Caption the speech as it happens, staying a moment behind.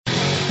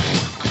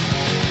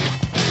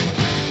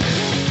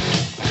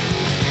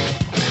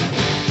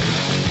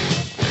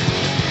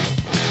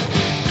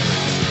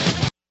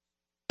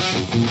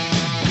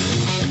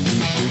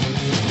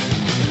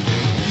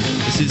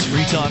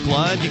Talk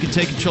Live. You can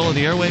take control of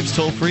the airwaves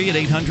toll-free at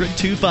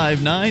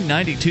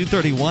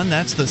 800-259-9231.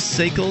 That's the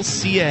SACL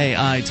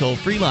CAI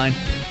toll-free line,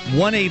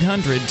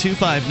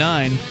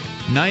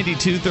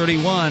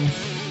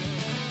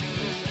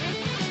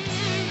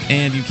 1-800-259-9231.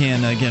 And you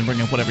can, again, bring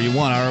up whatever you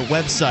want. Our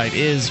website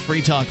is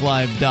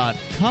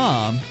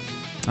freetalklive.com.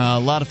 A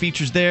lot of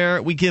features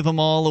there. We give them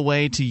all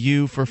away to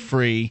you for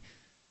free.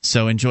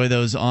 So enjoy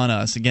those on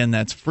us. Again,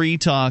 that's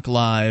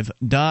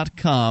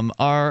freetalklive.com.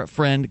 Our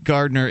friend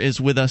Gardner is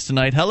with us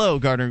tonight. Hello,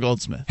 Gardner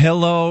Goldsmith.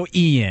 Hello,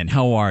 Ian.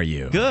 How are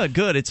you? Good,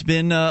 good. It's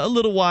been a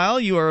little while.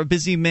 You are a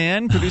busy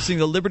man producing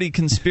the Liberty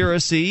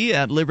Conspiracy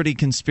at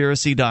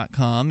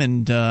libertyconspiracy.com.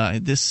 And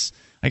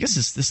I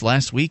guess this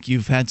last week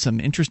you've had some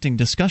interesting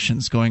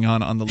discussions going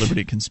on the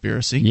Liberty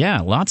Conspiracy.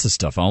 Yeah, lots of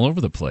stuff all over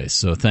the place.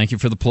 So thank you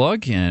for the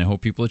plug, and I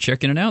hope people are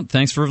checking it out.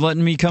 Thanks for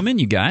letting me come in,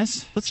 you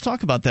guys. Let's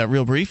talk about that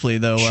real briefly,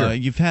 though. Sure.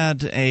 You've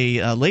had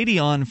a lady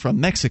on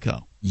from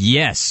Mexico.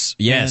 Yes.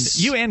 And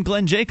you and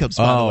Glenn Jacobs,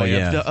 by the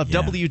way, of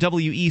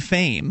WWE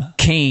fame.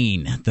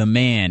 Kane, the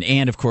man,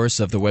 and, of course,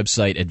 of the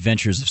website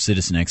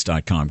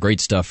adventuresofcitizenx.com. Great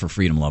stuff for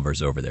freedom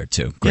lovers over there,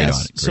 too. Great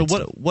on it. So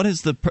what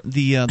has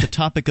the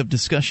topic of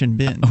discussion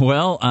been?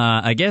 Well,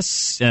 I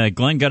guess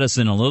Glenn got us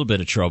in a little bit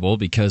of trouble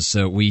because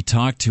we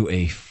talked to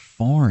a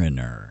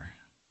foreigner,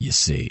 you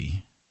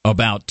see,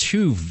 about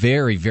two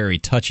very, very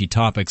touchy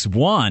topics.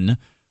 One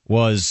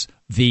was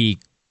the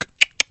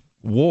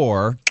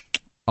war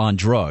on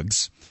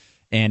drugs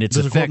and its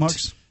effect.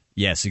 Marks?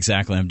 Yes,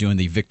 exactly. I'm doing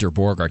the Victor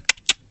Borgard.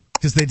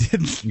 Because they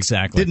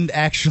didn't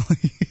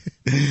actually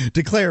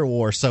declare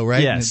war, so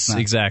right? Yes,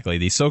 exactly.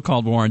 The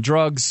so-called war on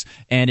drugs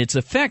and its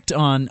effect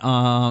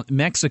on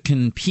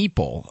Mexican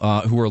people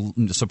who are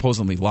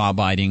supposedly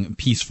law-abiding,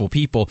 peaceful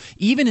people,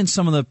 even in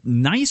some of the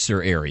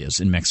nicer areas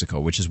in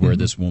Mexico, which is where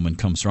this woman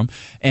comes from.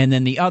 And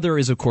then the other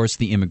is, of course,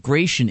 the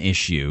immigration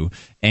issue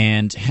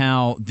and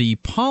how the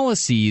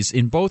policies,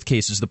 in both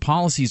cases, the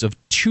policies of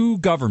two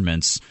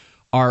governments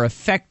are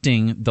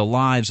affecting the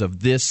lives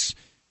of this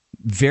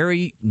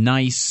very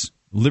nice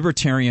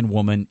libertarian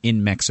woman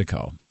in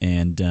Mexico,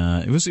 and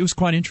it was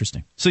quite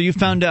interesting. So you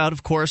found out,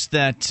 of course,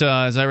 that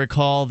as I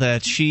recall,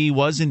 that she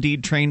was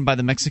indeed trained by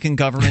the Mexican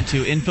government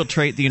to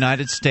infiltrate the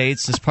United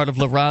States as part of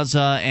La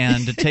Raza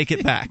and to take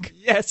it back.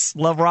 Yes,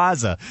 La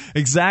Raza,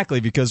 exactly,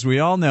 because we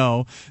all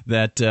know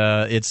that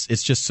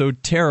it's just so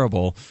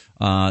terrible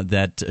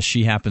that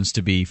she happens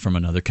to be from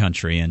another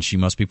country, and she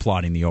must be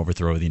plotting the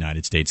overthrow of the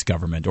United States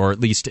government, or at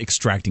least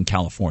extracting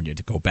California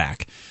to go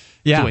back.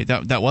 Yeah. So wait,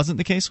 that wasn't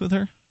the case with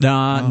her? No,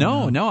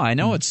 I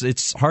know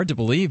it's hard to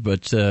believe,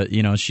 but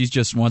she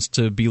just wants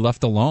to be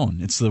left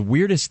alone. It's the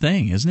weirdest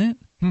thing, isn't it?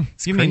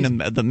 You mean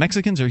the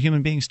Mexicans are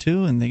human beings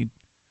too, and they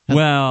have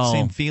the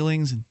same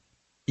feelings?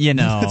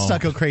 Let's not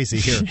go crazy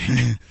here.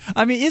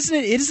 I mean,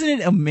 isn't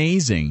it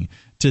amazing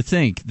to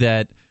think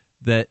that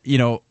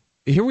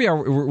here we are,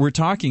 we're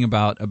talking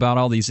about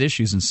all these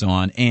issues and so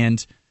on,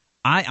 and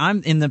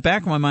I'm in the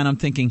back of my mind, I'm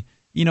thinking,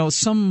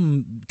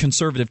 some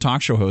conservative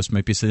talk show host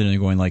might be sitting there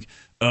going like,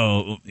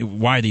 oh,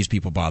 why are these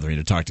people bothering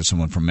to talk to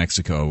someone from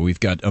Mexico? We've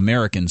got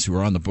Americans who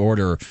are on the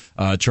border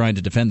trying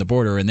to defend the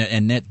border, and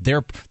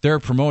they're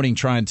promoting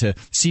trying to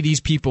see these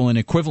people in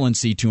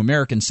equivalency to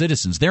American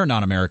citizens. They're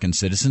not American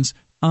citizens.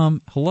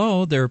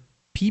 Hello, they're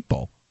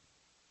people.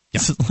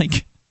 Yeah. It's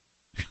like...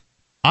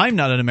 I'm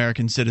not an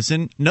American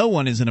citizen. No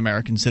one is an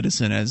American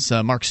citizen, as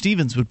Mark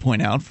Stevens would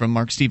point out from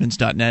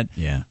markstevens.net.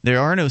 Yeah. There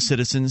are no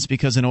citizens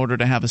because in order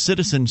to have a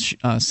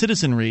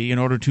citizenry, in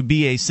order to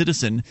be a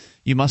citizen,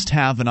 you must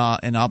have an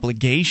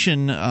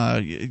obligation.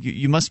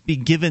 You must be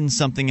given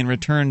something in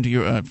return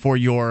to for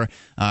your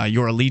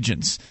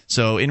allegiance.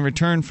 So in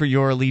return for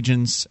your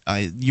allegiance,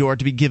 you are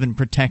to be given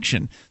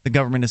protection. The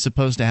government is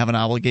supposed to have an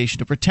obligation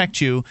to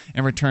protect you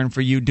in return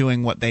for you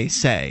doing what they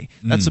say.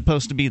 That's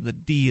supposed to be the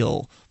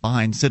deal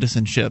behind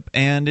citizenship,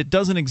 and it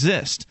doesn't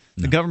exist.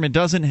 The government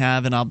doesn't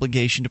have an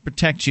obligation to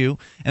protect you,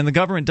 and the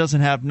government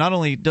doesn't have, not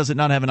only does it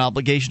not have an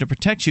obligation to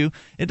protect you,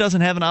 it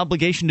doesn't have an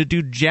obligation to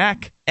do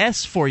jack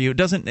S for you. It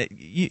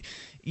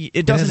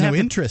doesn't have no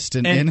interest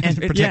in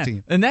protecting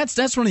you. And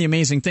that's one of the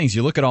amazing things.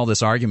 You look at all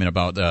this argument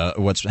about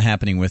what's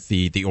happening with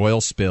the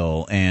oil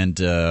spill, and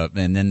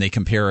then they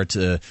compare it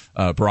to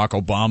Barack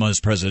Obama's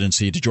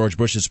presidency to George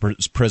Bush's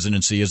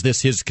presidency. Is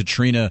this his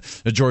Katrina?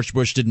 George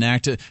Bush didn't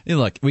act.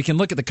 Look, we can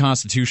look at the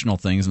constitutional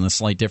things and the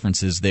slight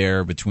differences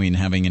there between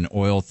having an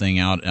oil thing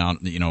out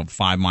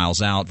 5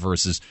 miles out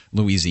versus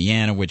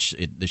Louisiana, which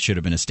it should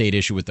have been a state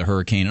issue with the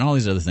hurricane and all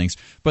these other things.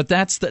 But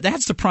that's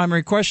the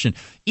primary question.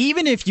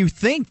 Even if you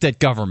think that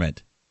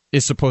government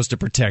is supposed to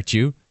protect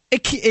you,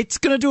 it's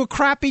going to do a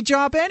crappy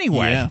job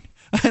anyway. Yeah.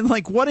 And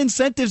what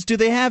incentives do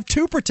they have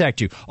to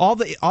protect you? All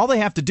they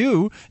have to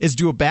do is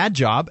do a bad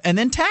job and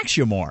then tax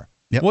you more.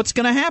 Yep. What's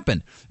going to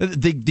happen?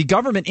 The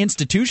government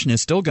institution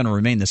is still going to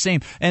remain the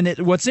same. And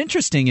what's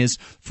interesting is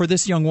for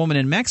this young woman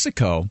in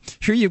Mexico,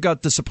 here you've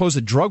got the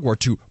supposed drug war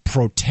to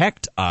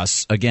protect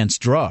us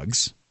against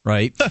drugs,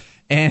 right?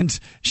 And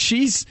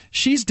she's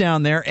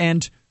down there,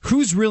 and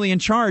who's really in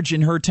charge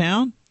in her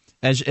town?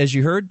 As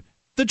you heard,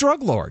 the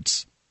drug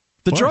lords.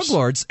 The drug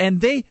lords, and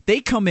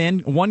they come in.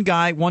 One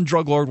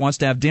drug lord wants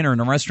to have dinner in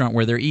a restaurant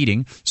where they're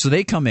eating, so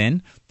they come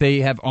in. They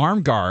have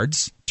armed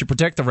guards to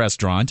protect the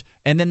restaurant,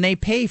 and then they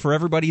pay for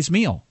everybody's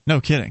meal.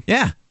 No kidding.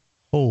 Yeah.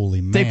 Holy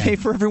man. They pay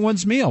for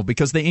everyone's meal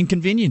because they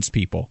inconvenience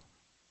people.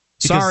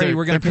 Sorry,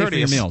 we're going to pay for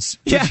your meals.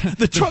 Yeah,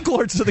 the drug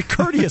lords are the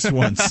courteous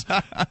ones.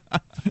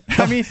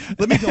 I mean,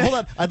 hold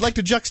on. I'd like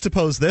to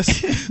juxtapose this.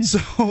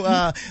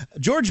 So,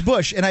 George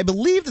Bush, and I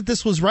believe that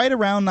this was right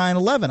around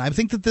 9/11. I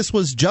think that this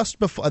was just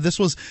before. This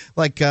was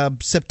like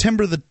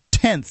September the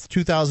 10th,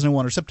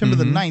 2001, or September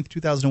the 9th,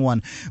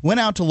 2001. Went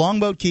out to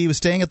Longboat Key. Was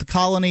staying at the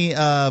Colony,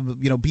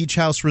 beach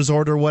house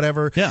resort or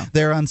whatever. Yeah.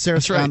 There on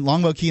on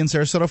Longboat Key in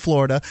Sarasota,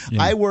 Florida.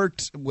 Yeah. I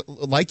worked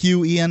like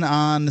you, Ian,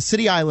 on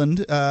City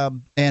Island,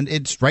 and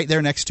it's right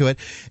there next to it.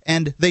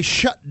 And they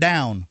shut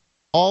down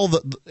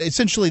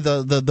essentially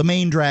the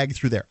main drag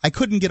through there. I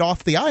couldn't get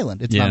off the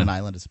island. It's not an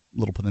island; it's a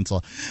little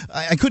peninsula.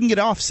 I couldn't get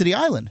off City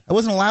Island. I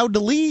wasn't allowed to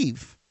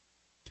leave.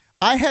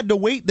 I had to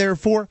wait there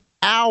for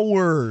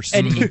hours.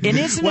 And isn't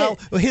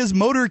his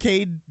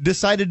motorcade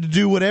decided to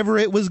do whatever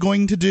it was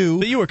going to do.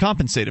 But you were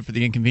compensated for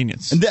the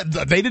inconvenience. And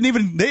they didn't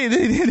even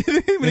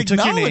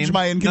acknowledge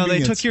my inconvenience. No,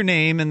 they took your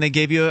name and they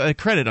gave you a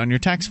credit on your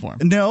tax form.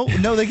 No,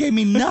 they gave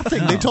me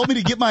nothing. They told me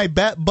to get my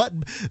butt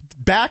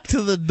back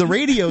to the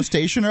radio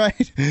station,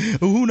 right?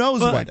 Who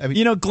knows what? I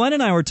mean, Glenn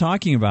and I were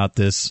talking about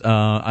this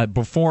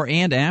before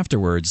and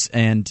afterwards,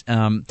 and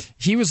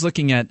he was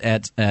looking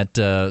at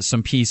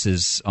some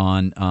pieces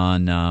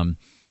on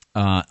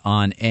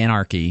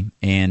anarchy,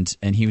 and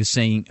he was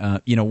saying,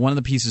 one of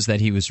the pieces that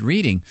he was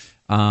reading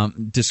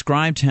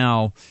described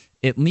how,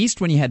 at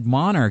least when you had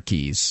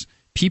monarchies,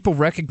 people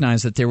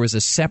recognized that there was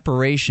a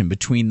separation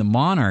between the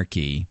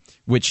monarchy,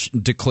 which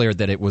declared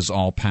that it was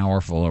all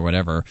powerful or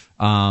whatever,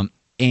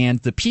 and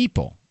the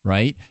people,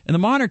 right? And the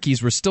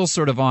monarchies were still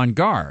sort of on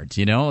guard,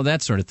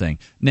 that sort of thing.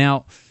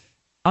 Now,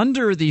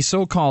 under the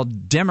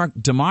so-called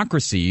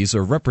democracies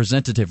or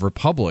representative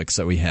republics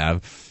that we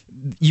have,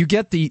 you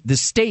get the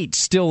state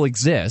still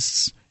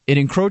exists. It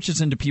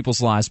encroaches into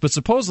people's lives, but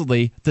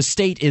supposedly the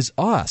state is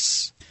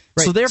us.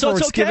 Right. So therefore,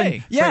 it's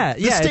okay.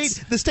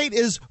 The state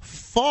is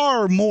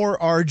far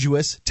more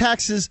arduous.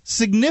 Taxes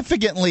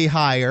significantly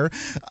higher.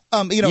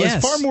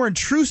 It's far more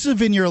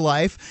intrusive in your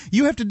life.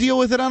 You have to deal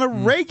with it on a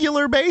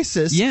regular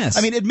basis. Yes.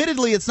 I mean,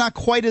 admittedly, it's not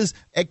quite as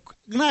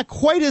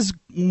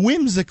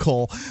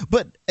whimsical,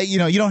 but you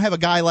don't have a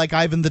guy like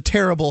Ivan the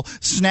Terrible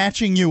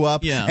snatching you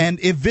up and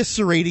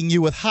eviscerating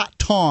you with hot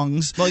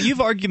tongs. Well,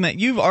 you've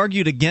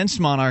argued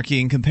against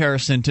monarchy in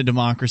comparison to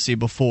democracy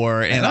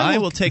before, and I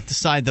will take the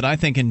side that I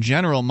think in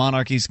general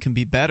monarchies can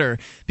be better,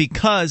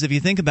 because if you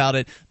think about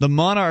it, the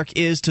monarch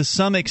is to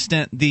some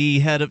extent the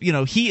head of,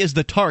 he is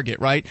the target,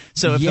 right?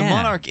 So if the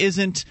monarch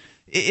isn't,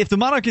 if the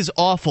monarch is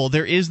awful,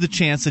 there is the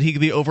chance that he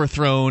could be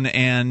overthrown,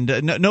 and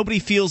nobody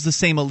feels the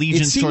same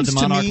allegiance toward the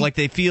monarch like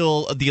they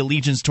feel the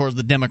allegiance toward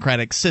the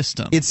democratic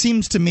system. It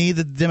seems to me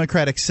that the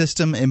democratic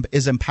system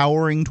is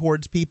empowering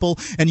towards people,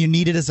 and you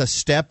need it as a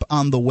step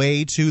on the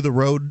way to the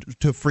road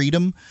to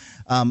freedom.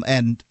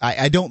 And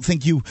I don't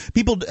think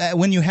people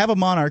when you have a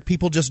monarch,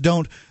 people just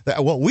don't.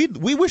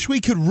 We wish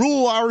we could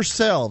rule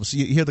ourselves.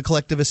 You hear the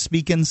collectivists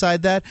speak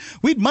inside that.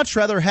 We'd much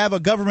rather have a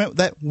government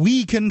that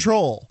we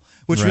control,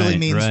 which really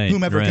means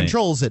whomever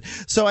controls it.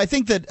 So I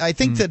think that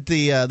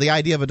the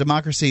idea of a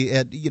democracy,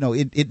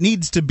 it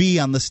needs to be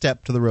on the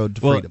step to the road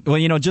to freedom.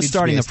 Well, just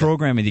starting the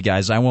program with you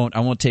guys, I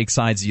won't take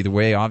sides either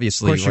way,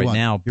 obviously, right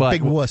now. You're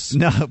big wuss.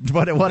 No,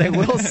 but what I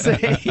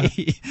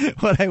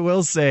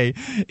will say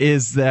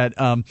is that.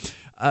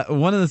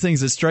 One of the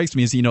things that strikes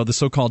me is, the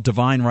so-called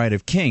divine right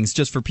of kings.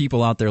 Just for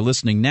people out there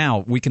listening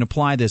now, we can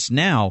apply this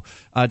now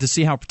to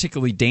see how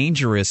particularly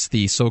dangerous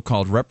the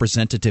so-called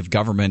representative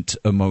government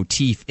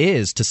motif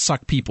is to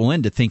suck people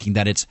into thinking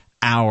that it's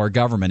our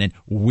government and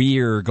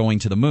we're going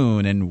to the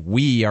moon and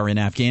we are in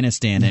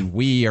Afghanistan and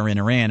we are in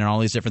Iran and all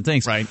these different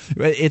things. Right.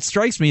 It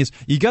strikes me as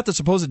you got the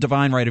supposed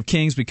divine right of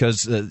kings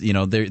because they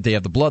have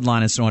the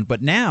bloodline and so on.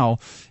 But now,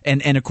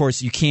 and of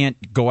course, you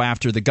can't go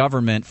after the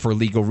government for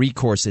legal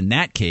recourse in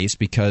that case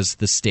because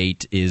the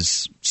state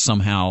is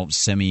somehow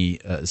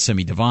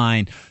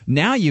semi-divine.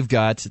 Now you've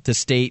got the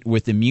state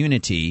with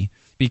immunity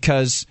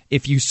because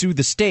if you sue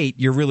the state,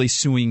 you're really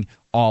suing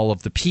all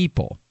of the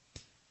people.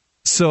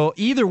 So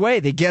either way,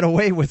 they get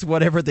away with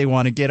whatever they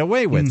want to get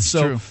away with.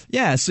 So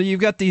you've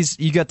got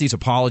these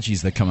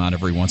apologies that come out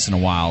every once in a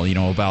while,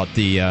 about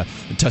the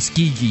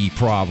Tuskegee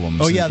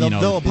problems. Oh yeah,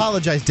 they'll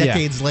apologize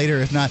decades later,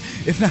 if not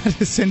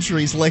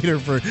centuries later,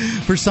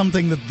 for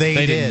something that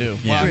they didn't do.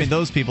 Yeah. Well, I mean,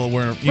 those people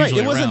were usually right.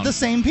 It wasn't around. The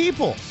same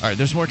people. All right,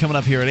 there's more coming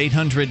up here at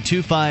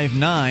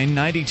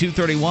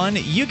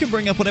 800-259-9231. You can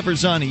bring up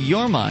whatever's on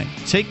your mind.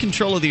 Take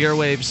control of the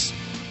airwaves.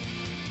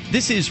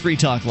 This is Free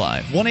Talk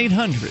Live,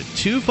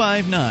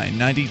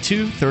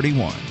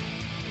 1-800-259-9231.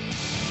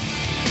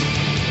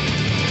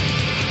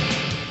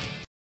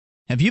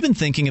 Have you been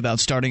thinking about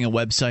starting a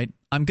website?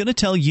 I'm going to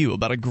tell you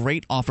about a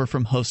great offer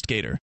from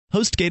HostGator.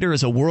 HostGator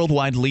is a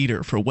worldwide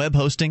leader for web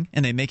hosting,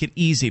 and they make it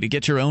easy to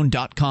get your own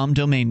 .com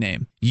domain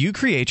name. You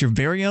create your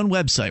very own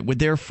website with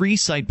their free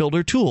site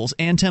builder tools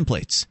and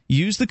templates.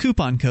 Use the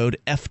coupon code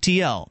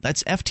FTL,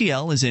 that's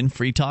FTL as in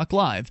Free Talk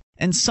Live,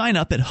 and sign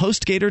up at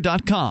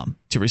HostGator.com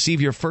to receive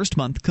your first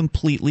month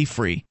completely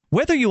free.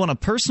 Whether you want a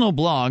personal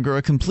blog or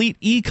a complete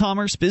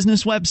e-commerce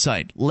business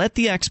website, let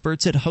the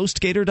experts at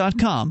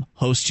HostGator.com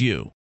host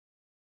you.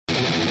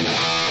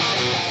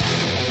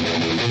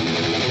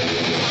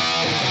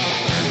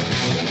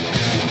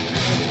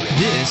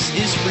 This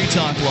is Free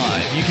Talk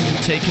Live. You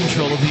can take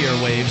control of the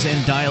airwaves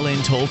and dial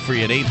in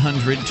toll-free at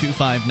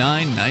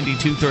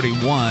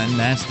 800-259-9231.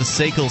 That's the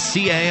SACL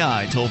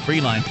CAI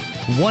toll-free line,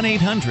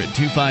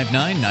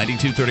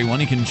 1-800-259-9231.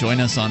 You can join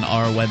us on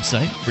our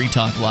website,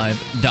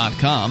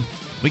 freetalklive.com.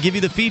 We give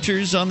you the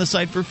features on the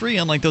site for free,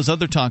 unlike those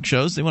other talk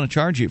shows. They want to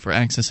charge you for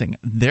accessing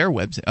their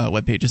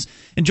web pages.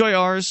 Enjoy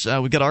ours.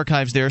 We've got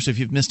archives there, so if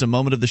you've missed a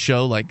moment of the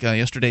show, like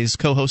yesterday's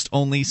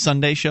co-host-only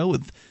Sunday show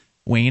with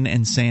Wayne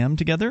and Sam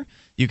together,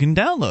 you can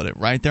download it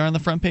right there on the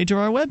front page of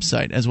our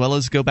website, as well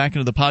as go back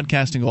into the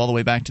podcast and go all the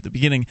way back to the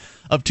beginning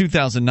of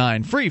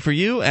 2009. Free for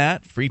you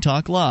at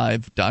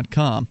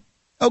freetalklive.com.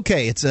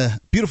 Okay, it's a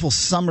beautiful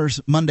summer's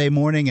Monday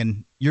morning,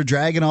 and you're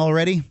dragging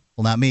already?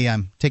 Well, not me.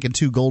 I'm taking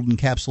 2 golden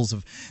capsules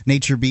of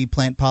Nature Bee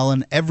plant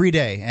pollen every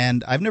day,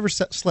 and I've never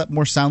slept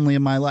more soundly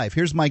in my life.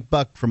 Here's Mike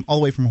Buck from all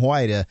the way from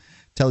Hawaii to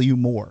tell you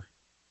more.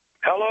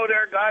 Hello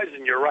there, guys,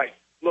 and you're right.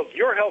 Look,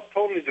 your health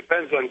totally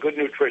depends on good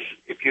nutrition.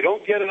 If you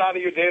don't get it out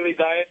of your daily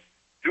diet,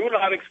 do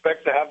not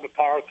expect to have the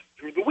power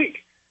through the week.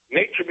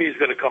 Nature Bee is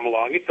going to come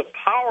along. It's a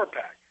power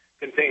pack.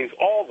 Contains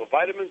all the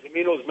vitamins,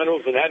 aminos,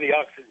 minerals, and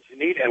antioxidants you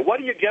need. And what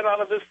do you get out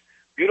of this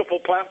beautiful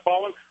plant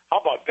pollen? How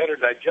about better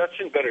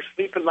digestion, better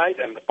sleep at night,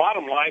 and the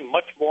bottom line,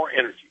 much more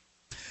energy?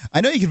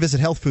 I know you can visit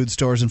health food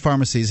stores and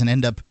pharmacies and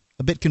end up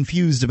a bit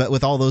confused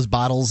with all those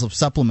bottles of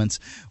supplements.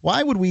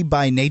 Why would we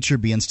buy Nature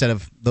Bee instead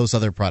of those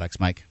other products,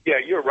 Mike? Yeah,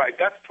 you're right.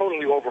 That's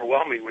totally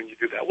overwhelming when you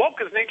do that. Well,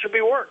 because Nature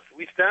Bee works.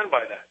 We stand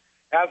by that.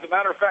 As a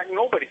matter of fact,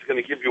 nobody's going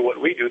to give you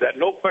what we do. That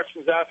no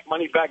questions asked,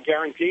 money-back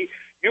guarantee.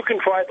 You can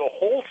try the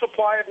whole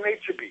supply of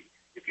Nature Bee.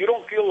 If you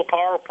don't feel the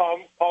power of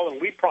pollen,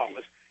 we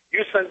promise,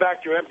 you send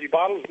back your empty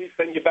bottles, we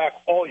send you back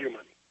all your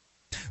money.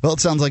 Well,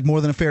 it sounds like more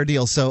than a fair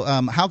deal. So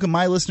how can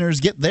my listeners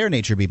get their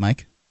Nature Bee,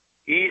 Mike?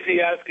 Easy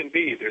as can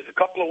be. There's a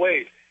couple of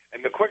ways.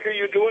 And the quicker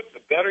you do it,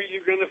 the better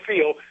you're going to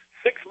feel.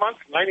 6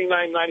 months,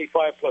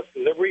 $99.95 plus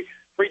delivery.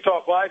 Free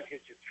Talk Live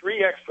gets you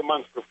 3 extra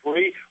months for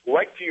free,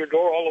 right to your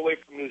door all the way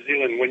from New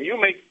Zealand. When you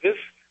make this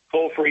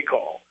toll-free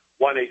call,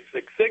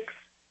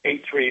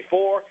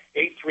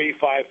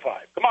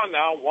 1-866-834-8355. Come on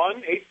now,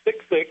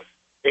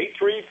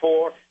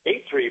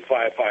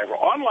 1-866-834-8355. Or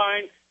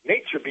online,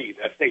 Nature Bee.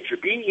 That's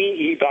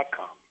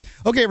naturebee.com.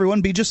 Okay, everyone,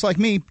 be just like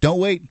me. Don't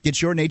wait.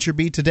 Get your Nature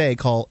Bee today.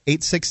 Call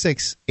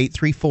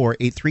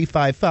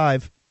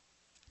 866-834-8355.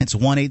 It's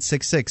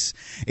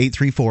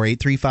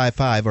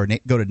 1-866-834-8355, or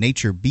go to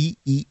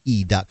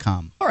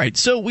naturebee.com. All right,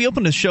 so we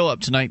opened a show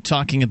up tonight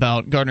talking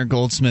about Gardner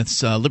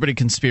Goldsmith's Liberty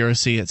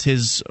Conspiracy. It's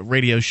his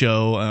radio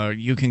show.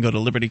 You can go to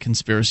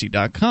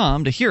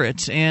libertyconspiracy.com to hear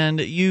it,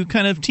 and you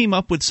kind of team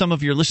up with some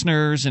of your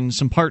listeners and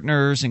some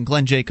partners, and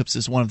Glenn Jacobs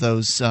is one of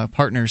those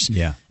partners.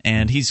 Yeah.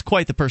 And he's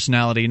quite the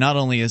personality. Not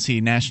only is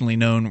he nationally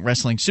known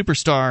wrestling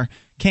superstar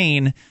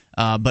Kane,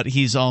 but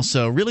he's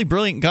also a really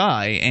brilliant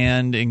guy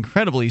and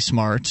incredibly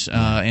smart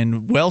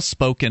and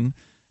well-spoken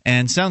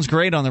and sounds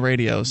great on the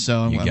radio.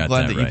 So I'm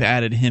glad that you've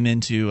added him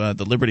into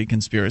the Liberty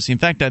Conspiracy. In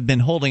fact, I've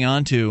been holding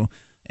on to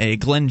a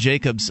Glenn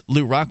Jacobs,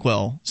 Lew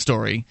Rockwell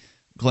story.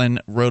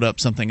 Glenn wrote up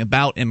something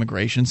about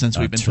immigration since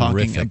we've been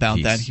talking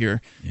about that here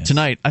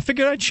tonight. I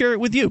figured I'd share it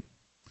with you.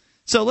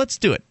 So let's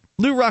do it.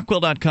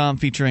 LewRockwell.com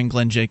featuring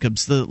Glenn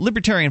Jacobs. The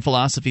libertarian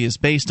philosophy is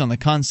based on the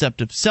concept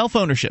of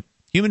self-ownership.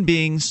 Human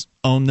beings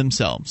own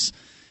themselves.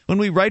 When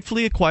we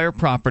rightfully acquire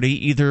property,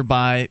 either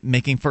by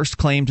making first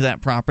claim to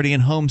that property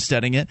and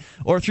homesteading it,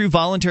 or through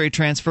voluntary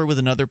transfer with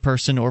another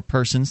person or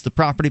persons, the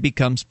property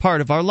becomes part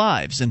of our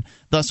lives, and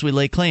thus we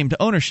lay claim to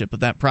ownership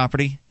of that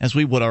property as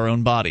we would our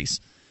own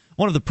bodies.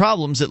 One of the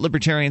problems that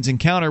libertarians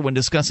encounter when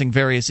discussing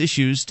various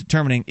issues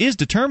is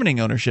determining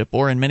ownership,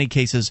 or in many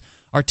cases,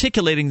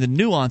 articulating the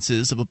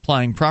nuances of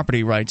applying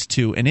property rights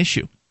to an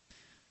issue.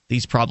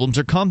 These problems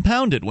are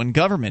compounded when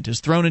government is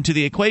thrown into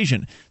the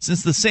equation,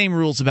 since the same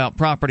rules about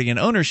property and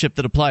ownership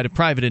that apply to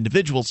private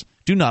individuals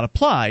do not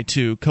apply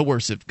to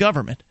coercive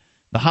government.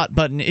 The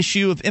hot-button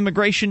issue of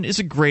immigration is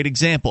a great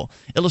example,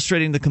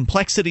 illustrating the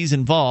complexities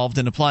involved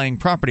in applying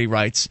property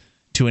rights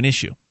to an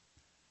issue.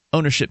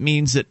 Ownership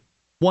means that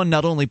one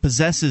not only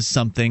possesses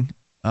something,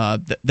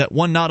 but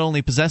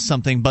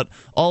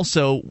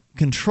also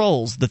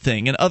controls the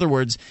thing. In other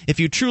words, if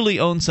you truly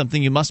own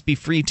something, you must be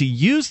free to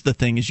use the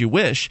thing as you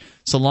wish,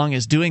 so long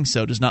as doing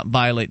so does not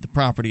violate the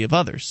property of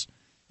others.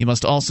 You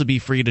must also be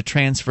free to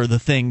transfer the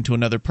thing to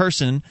another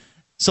person,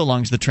 so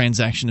long as the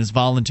transaction is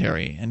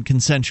voluntary and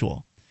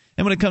consensual.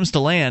 And when it comes to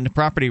land,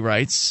 property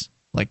rights,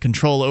 like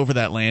control over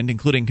that land,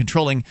 including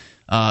controlling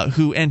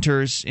who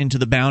enters into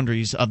the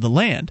boundaries of the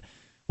land.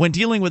 When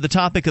dealing with the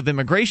topic of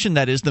immigration,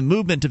 that is, the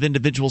movement of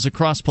individuals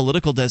across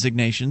political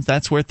designations,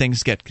 that's where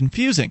things get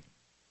confusing.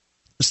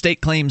 The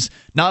state claims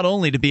not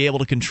only to be able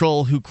to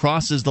control who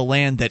crosses the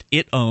land that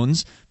it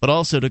owns, but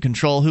also to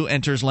control who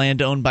enters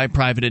land owned by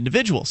private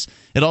individuals.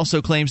 It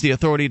also claims the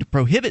authority to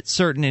prohibit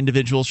certain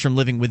individuals from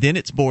living within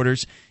its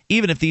borders,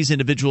 even if these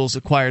individuals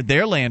acquired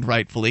their land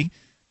rightfully,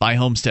 by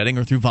homesteading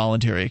or through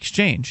voluntary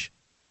exchange.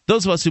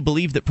 Those of us who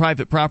believe that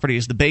private property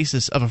is the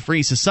basis of a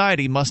free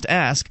society must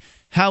ask,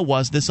 how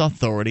was this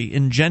authority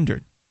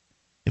engendered?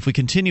 If we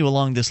continue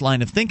along this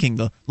line of thinking,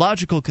 the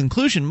logical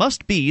conclusion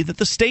must be that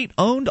the state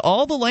owned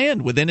all the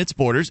land within its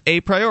borders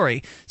a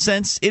priori,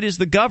 since it is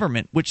the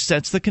government which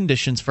sets the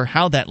conditions for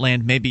how that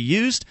land may be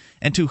used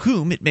and to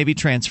whom it may be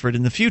transferred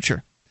in the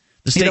future.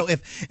 The state,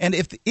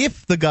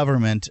 if the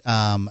government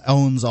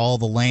owns all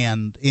the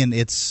land in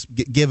its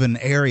given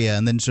area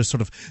and then just sort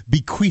of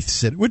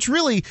bequeaths it, which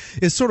really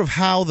is sort of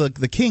how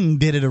the king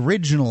did it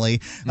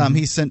originally.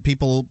 He sent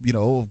people,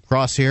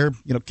 across here,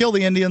 kill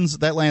the Indians.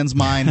 That land's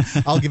mine.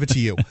 I'll give it to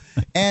you.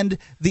 And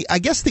I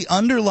guess the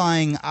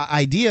underlying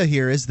idea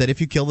here is that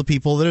if you kill the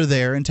people that are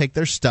there and take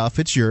their stuff,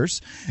 it's yours,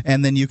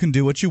 and then you can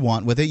do what you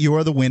want with it. You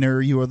are the winner.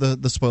 You are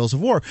the spoils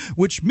of war.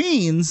 Which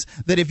means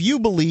that if you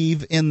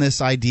believe in this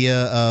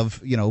idea of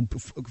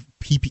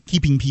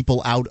keeping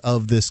people out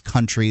of this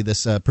country,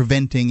 this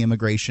preventing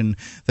immigration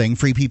thing,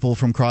 free people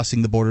from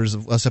crossing the borders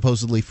of a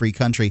supposedly free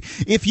country.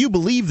 If you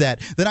believe that,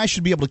 then I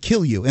should be able to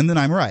kill you, and then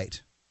I'm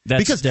right.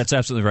 That's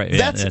absolutely right.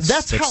 Yeah,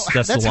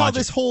 that's how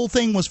this whole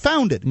thing was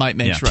founded. Might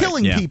make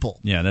killing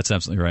people. Yeah, that's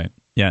absolutely right.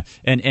 Yeah,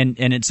 and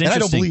it's interesting. And I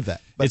don't believe that.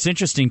 It's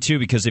interesting too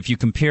because if you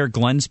compare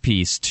Glenn's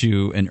piece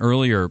to an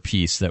earlier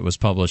piece that was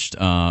published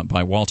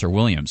by Walter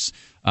Williams.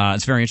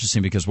 It's very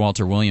interesting because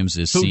Walter Williams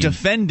is who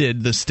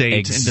defended the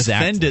state and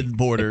defended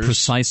borders.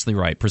 Precisely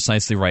right.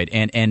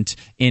 And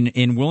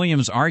in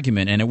Williams'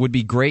 argument, and it would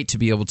be great to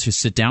be able to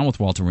sit down with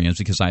Walter Williams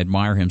because I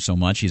admire him so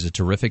much. He's a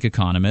terrific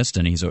economist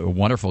and he's a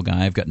wonderful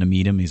guy. I've gotten to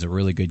meet him. He's a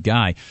really good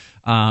guy.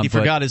 He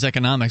forgot his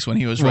economics when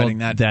he was writing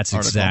that. That's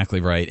article.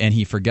 Exactly right. And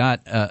he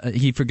forgot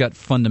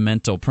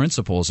fundamental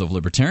principles of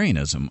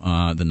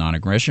libertarianism, the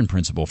non-aggression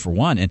principle for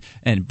one.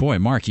 And boy,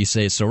 Mark, you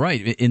say it's so right.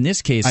 In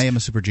this case, I am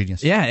a super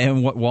genius. Yeah,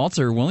 and what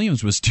Walter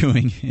Williams was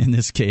doing in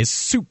this case,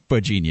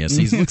 super genius.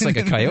 He looks like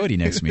a coyote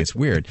next to me. It's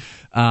weird.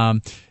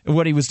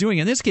 What he was doing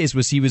in this case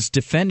was he was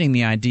defending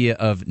the idea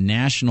of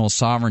national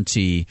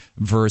sovereignty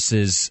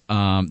versus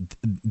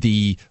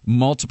the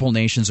multiple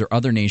nations or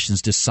other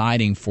nations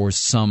deciding for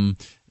some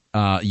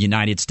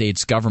United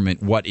States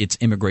government what its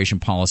immigration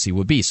policy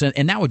would be. So,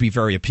 and that would be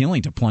very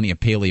appealing to plenty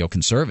of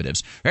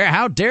paleo-conservatives.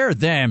 How dare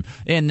them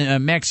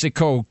in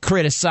Mexico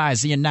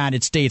criticize the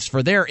United States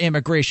for their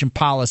immigration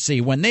policy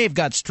when they've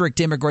got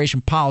strict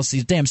immigration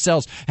policies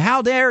themselves?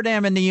 How dare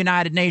them in the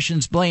United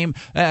Nations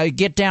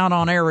get down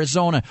on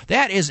Arizona?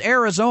 That is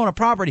Arizona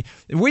property.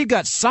 We've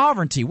got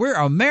sovereignty. We're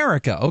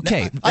America.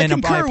 Okay. I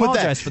concur with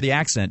that. For the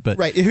accent, but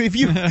right. If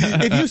you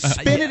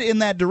spin it in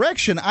that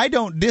direction, I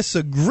don't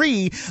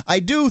disagree. I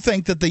do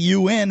think that the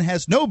UN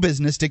has no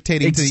business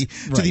dictating to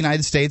the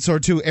United States or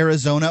to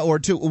Arizona or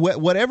to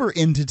whatever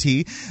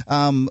entity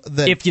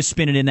that if you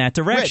spin it in that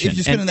direction. Right, if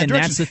you spin it in that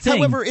direction. That's the thing.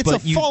 However, it's a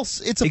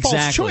false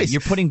choice. You're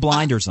putting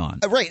blinders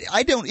on. Right.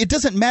 It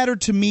doesn't matter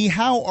to me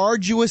how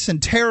arduous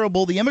and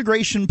terrible the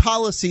immigration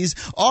policies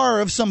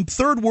are of some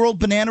third world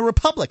banana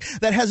republic.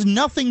 That has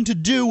nothing to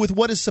do with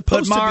what is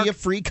supposed to be a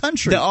free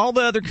country. All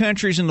the other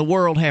countries in the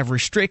world have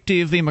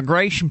restrictive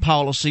immigration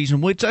policies,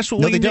 and that's what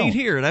we need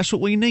here. That's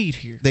what we need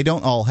here. They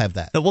don't all have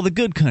that. Well, the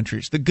good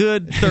countries, the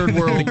good third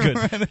world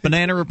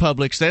banana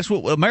republics. That's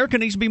what America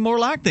needs to be more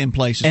like. Them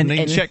places. We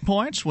need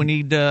checkpoints. We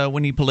need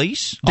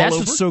police. That's all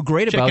over. What's so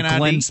great about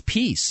Glenn's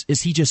piece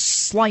is he just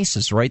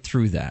slices right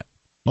through that.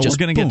 We're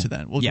going to get to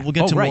that. We'll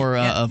get to more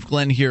of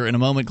Glenn here in a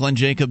moment. Glenn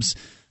Jacobs,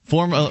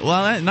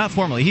 not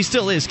formally, he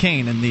still is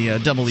Kane in the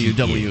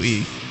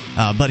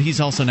WWE. But he's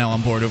also now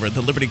on board over at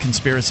the Liberty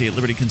Conspiracy at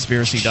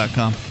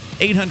libertyconspiracy.com.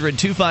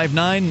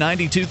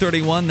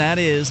 800-259-9231. That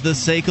is the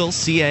SACL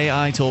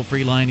CAI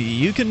toll-free line.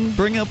 You can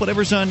bring up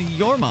whatever's on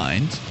your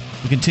mind.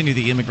 We'll continue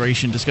the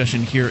immigration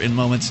discussion here in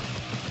moments,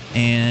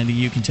 and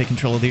you can take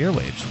control of the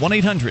airwaves.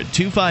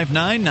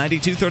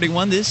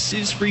 1-800-259-9231. This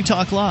is Free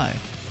Talk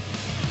Live.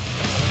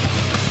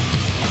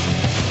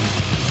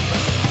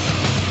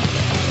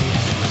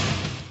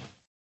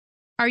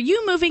 Are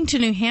you moving to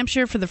New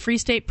Hampshire for the Free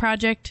State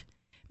Project?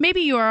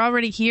 Maybe you are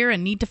already here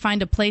and need to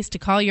find a place to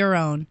call your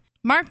own.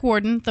 Mark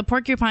Warden, the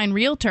Porcupine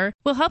Realtor,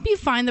 will help you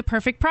find the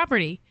perfect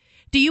property.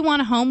 Do you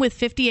want a home with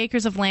 50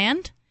 acres of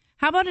land?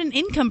 How about an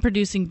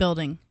income-producing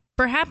building?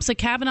 Perhaps a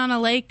cabin on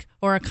a lake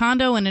or a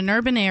condo in an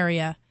urban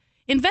area.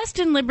 Invest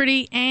in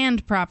liberty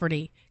and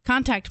property.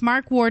 Contact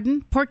Mark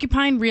Warden,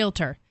 Porcupine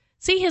Realtor.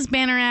 See his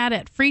banner ad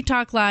at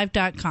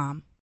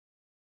freetalklive.com.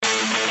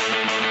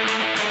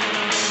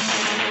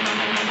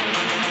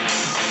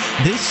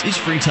 This is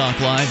Free Talk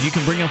Live. You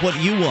can bring up what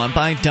you want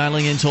by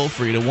dialing in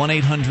toll-free to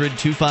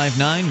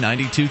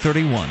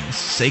 1-800-259-9231.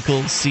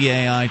 SACL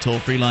CAI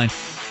toll-free line.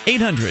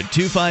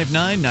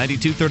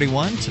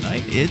 800-259-9231.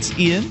 Tonight, it's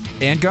Ian.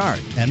 And Guard.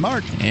 And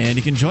Mark. And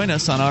you can join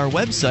us on our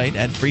website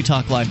at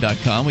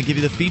freetalklive.com. We give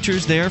you the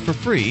features there for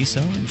free, so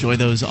enjoy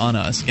those on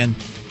us. Again,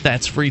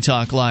 that's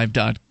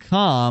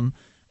freetalklive.com.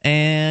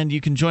 And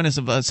you can join us.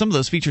 Some of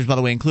those features, by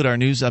the way, include our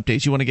news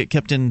updates. You want to get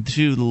kept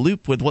into the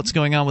loop with what's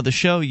going on with the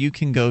show, you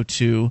can go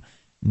to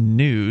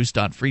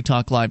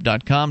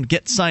news.freetalklive.com.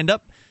 Get signed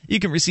up. You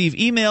can receive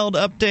emailed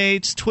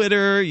updates,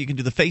 Twitter. You can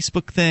do the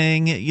Facebook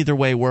thing. Either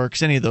way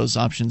works. Any of those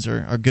options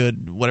are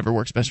good, whatever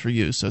works best for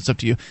you. So it's up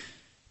to you.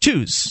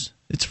 Choose.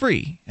 It's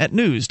free at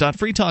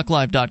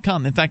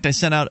news.freetalklive.com. In fact, I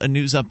sent out a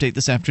news update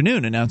this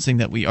afternoon announcing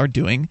that we are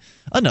doing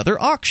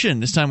another auction.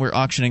 This time we're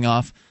auctioning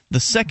off the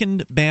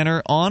second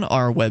banner on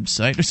our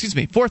website. Excuse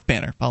me, fourth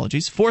banner.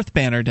 Apologies. Fourth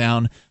banner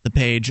down the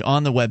page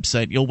on the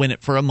website. You'll win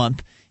it for a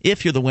month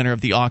if you're the winner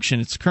of the auction.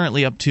 It's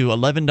currently up to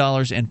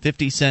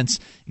 $11.50.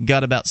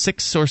 Got about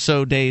 6 or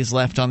so days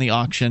left on the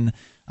auction.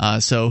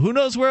 So who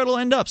knows where it'll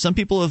end up. Some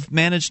people have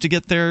managed to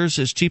get theirs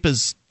as cheap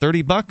as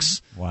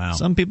 $30. Wow.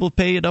 Some people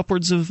pay it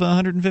upwards of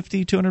 $150,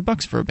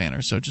 $200 for a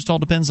banner. So it just all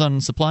depends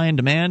on supply and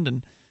demand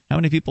and how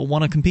many people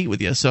want to compete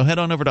with you. So head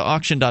on over to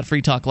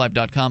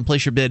auction.freetalklive.com.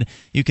 Place your bid.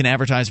 You can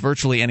advertise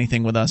virtually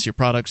anything with us, your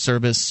product,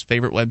 service,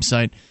 favorite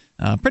website.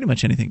 Pretty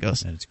much anything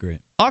goes. That's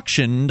great.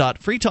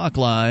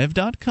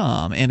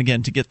 Auction.freetalklive.com. And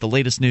again, to get the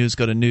latest news,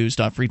 go to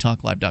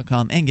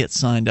news.freetalklive.com and get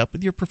signed up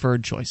with your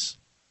preferred choice.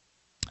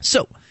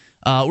 So,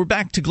 we're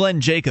back to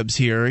Glenn Jacobs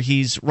here.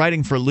 He's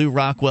writing for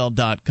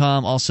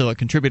LewRockwell.com, also a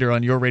contributor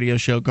on your radio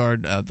show,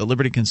 Guard, The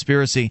Liberty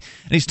Conspiracy.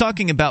 And he's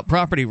talking about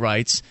property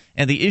rights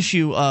and the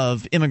issue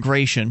of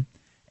immigration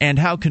and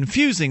how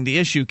confusing the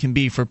issue can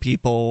be for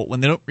people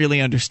when they don't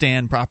really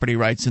understand property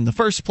rights in the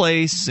first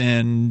place,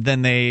 and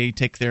then they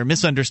take their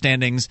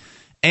misunderstandings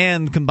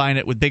and combine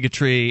it with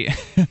bigotry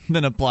and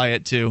then apply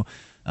it to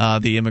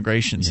the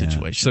immigration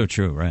situation. So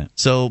true, right.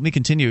 So let me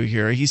continue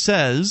here. He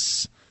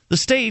says, the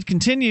state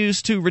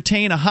continues to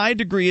retain a high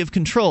degree of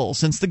control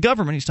since the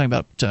government, he's talking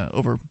about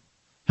over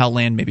how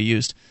land may be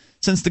used,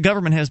 since the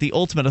government has the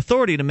ultimate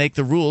authority to make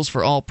the rules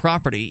for all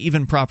property,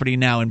 even property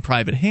now in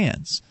private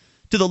hands.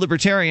 To the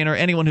libertarian or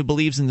anyone who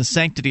believes in the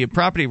sanctity of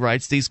property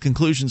rights, these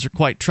conclusions are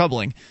quite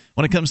troubling.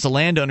 When it comes to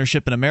land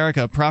ownership in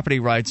America, property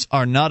rights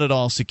are not at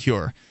all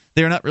secure.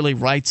 They are not really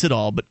rights at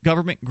all, but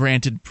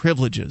government-granted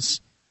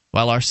privileges.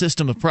 While our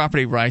system of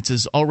property rights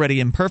is already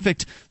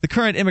imperfect, the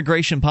current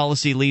immigration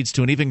policy leads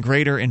to an even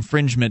greater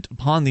infringement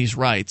upon these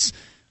rights.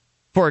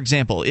 For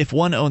example, if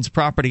one owns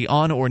property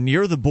on or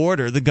near the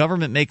border, the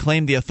government may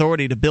claim the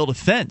authority to build a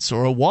fence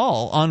or a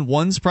wall on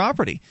one's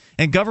property,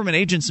 and government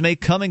agents may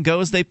come and go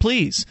as they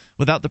please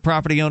without the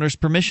property owner's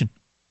permission.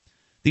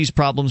 These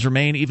problems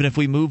remain even if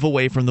we move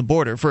away from the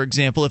border. For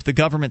example, if the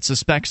government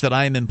suspects that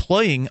I am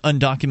employing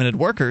undocumented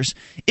workers,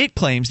 it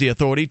claims the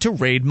authority to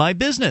raid my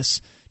business,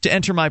 to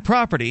enter my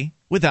property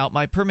without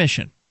my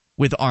permission,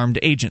 with armed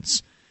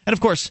agents. And, of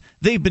course,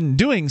 they've been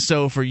doing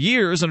so for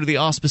years under the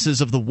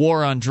auspices of the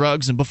war on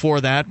drugs, and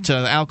before that,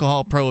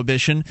 alcohol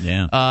prohibition.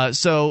 Yeah.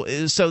 So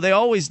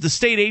the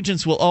state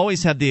agents will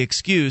always have the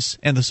excuse,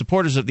 and the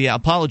supporters of the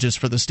apologists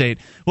for the state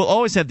will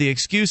always have the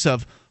excuse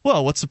of,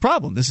 well, what's the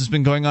problem? This has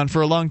been going on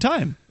for a long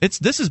time.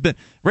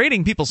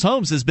 Raiding people's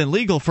homes has been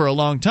legal for a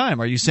long time.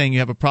 Are you saying you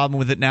have a problem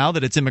with it now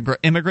that it's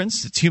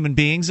immigrants, it's human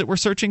beings that we're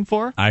searching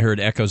for? I heard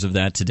echoes of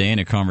that today in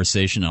a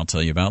conversation I'll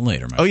tell you about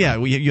later. Yeah,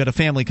 you had a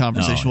family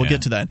conversation. We'll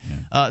get to that.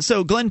 Yeah.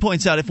 So Glenn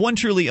points out, if one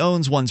truly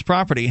owns one's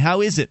property,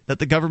 how is it that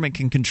the government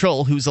can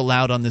control who's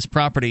allowed on this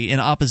property in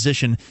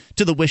opposition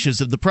to the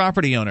wishes of the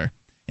property owner?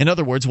 In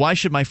other words, why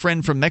should my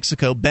friend from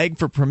Mexico beg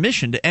for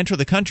permission to enter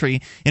the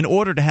country in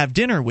order to have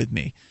dinner with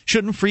me?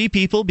 Shouldn't free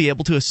people be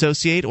able to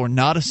associate or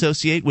not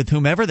associate with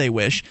whomever they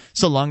wish,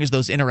 so long as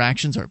those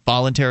interactions are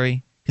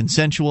voluntary,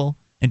 consensual,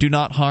 and do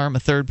not harm a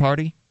third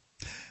party?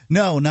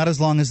 No, not as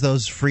long as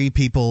those free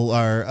people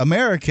are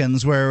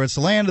Americans, where it's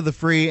the land of the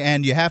free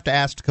and you have to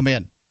ask to come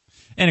in.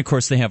 And, of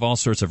course, they have all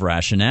sorts of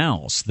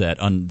rationales that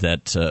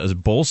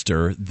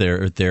bolster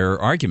their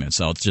arguments.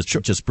 I'll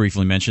just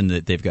briefly mention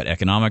that they've got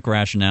economic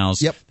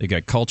rationales. Yep. They've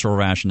got cultural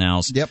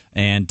rationales. Yep.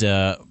 And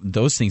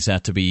those things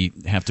have to be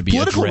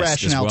political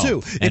addressed rationale as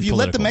well. too. If you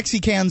let the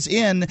Mexicans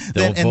in,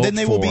 then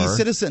they will be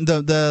citizen.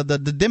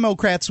 The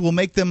Democrats will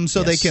make them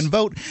so they can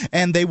vote,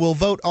 and they will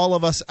vote all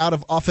of us out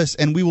of office,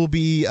 and we will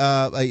be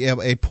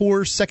a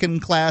poor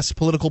second-class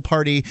political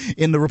party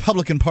in the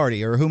Republican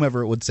Party, or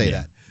whomever would say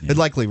that. Yeah.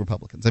 Likely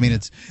Republicans.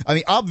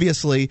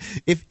 Obviously,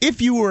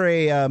 if you were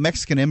a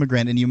Mexican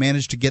immigrant and you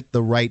managed to get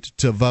the right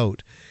to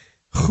vote,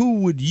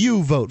 who would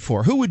you vote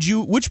for?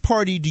 Which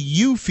party do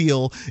you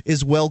feel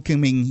is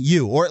welcoming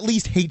you, or at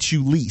least hates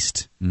you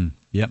least?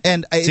 Yep.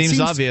 And it seems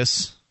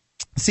obvious.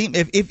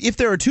 If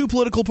there are two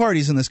political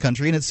parties in this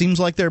country, and it seems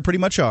like there pretty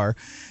much are,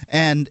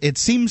 and it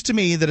seems to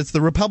me that it's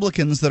the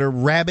Republicans that are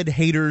rabid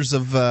haters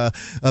of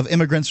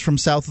immigrants from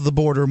south of the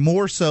border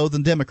more so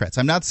than Democrats.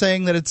 I'm not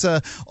saying that it's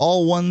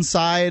all one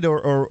side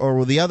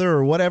or the other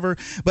or whatever,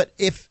 but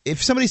if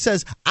somebody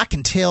says, I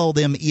can tell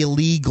them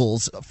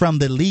illegals from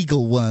the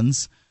legal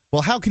ones,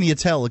 Well, how can you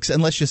tell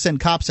unless you send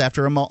cops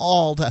after them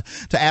all to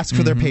ask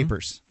for their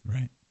papers?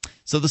 Right.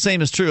 So the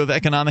same is true of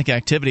economic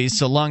activities.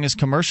 So long as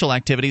commercial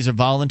activities are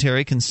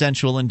voluntary,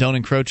 consensual, and don't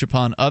encroach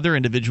upon other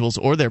individuals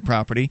or their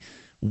property,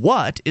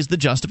 what is the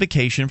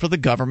justification for the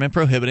government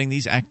prohibiting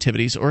these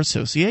activities or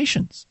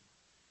associations?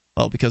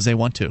 Well, because they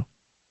want to.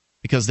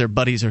 Because their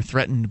buddies are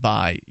threatened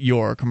by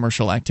your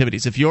commercial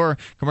activities. If your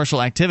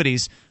commercial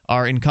activities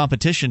are in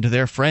competition to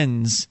their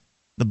friends,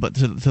 to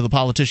the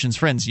politicians'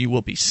 friends, you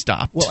will be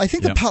stopped. Well, I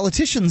think the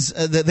politicians,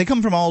 they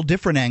come from all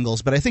different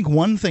angles, but I think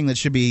one thing that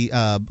should be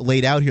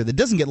laid out here that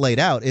doesn't get laid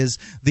out is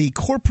the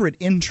corporate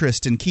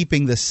interest in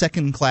keeping the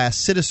second-class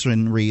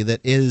citizenry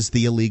that is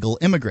the illegal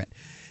immigrant.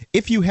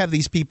 If you have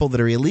these people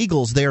that are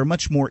illegals, they are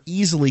much more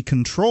easily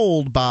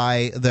controlled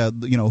by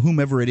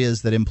whomever it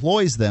is that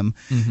employs them,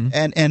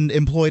 and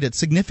employed at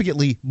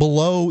significantly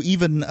below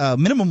even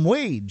minimum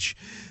wage,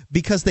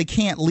 because they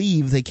can't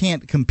leave, they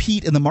can't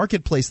compete in the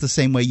marketplace the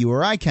same way you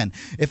or I can.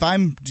 If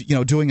I'm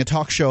doing a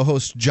talk show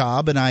host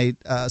job and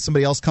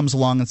somebody else comes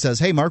along and says,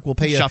 "Hey, Mark, we'll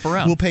pay you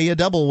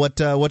double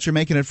what you're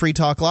making at Free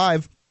Talk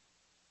Live."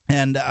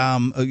 And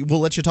we'll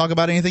let you talk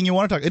about anything you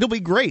want to talk. It'll be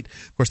great.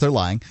 Of course, they're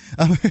lying.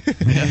 Then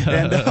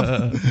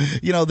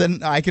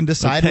I can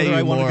decide whether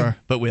I want to.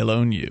 But we'll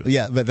own you.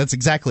 Yeah, but that's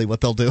exactly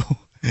what they'll do.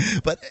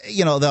 But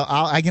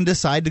I can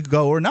decide to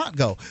go or not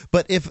go.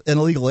 But if an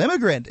illegal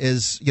immigrant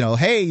is,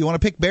 hey, you want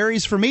to pick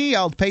berries for me?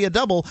 I'll pay you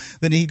double.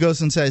 Then he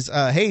goes and says,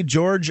 hey,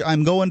 George,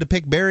 I'm going to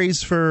pick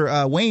berries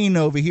for Wayne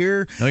over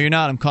here. No, you're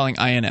not. I'm calling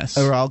INS.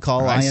 Or I'll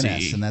call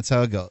INS, and that's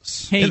how it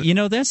goes. Hey,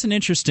 that's an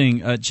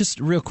interesting. Just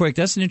real quick,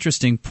 that's an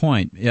interesting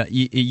point.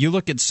 You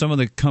look at some of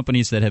the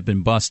companies that have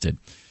been busted.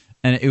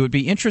 And it would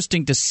be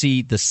interesting to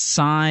see the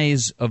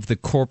size of the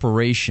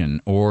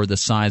corporation or the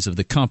size of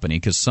the company,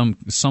 because some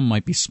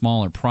might be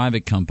smaller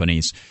private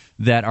companies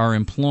that are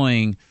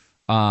employing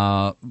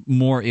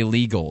more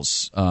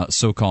illegals,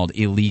 so-called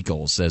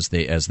illegals,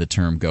 as the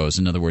term goes.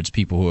 In other words,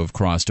 people who have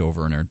crossed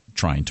over and are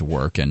trying to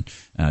work and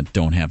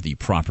don't have the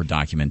proper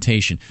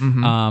documentation.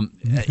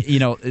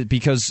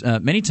 Because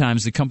many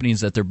times the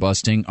companies that they're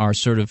busting are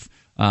sort of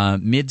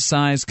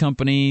mid-sized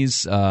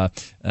companies,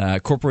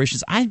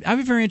 corporations. I'd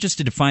be very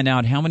interested to find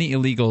out how many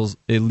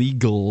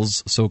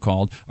illegals,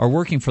 so-called, are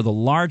working for the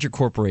larger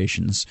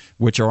corporations,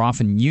 which are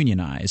often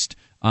unionized,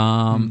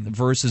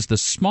 versus the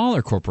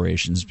smaller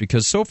corporations.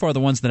 Because so far the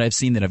ones that I've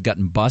seen that have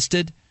gotten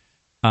busted,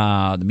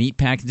 the meat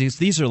packages,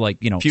 these are like,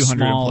 few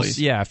hundred employees.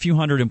 Yeah, a few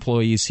hundred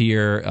employees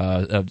here,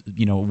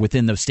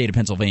 within the state of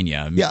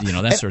Pennsylvania,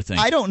 that sort of thing.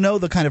 I don't know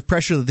the kind of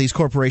pressure that these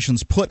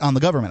corporations put on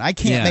the government. I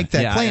can't make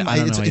that claim.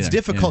 It's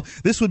difficult. Yeah.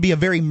 This would be a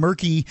very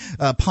murky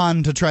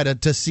pond to try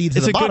to see to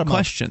the bottom of. It's a good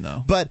question,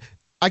 though. But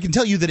I can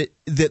tell you that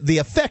the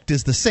effect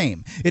is the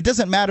same. It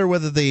doesn't matter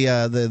whether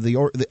I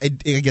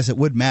guess it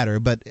would matter,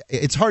 but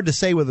it's hard to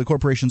say whether the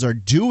corporations are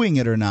doing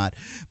it or not.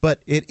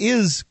 But it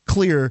is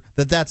clear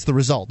that that's the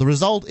result. The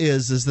result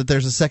is that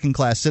there's a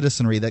second-class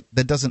citizenry that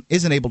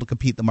isn't able to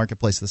compete in the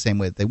marketplace the same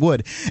way that they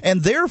would,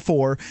 and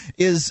therefore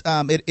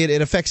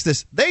it affects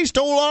this "they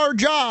stole our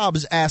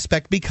jobs"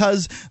 aspect,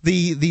 because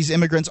these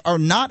immigrants are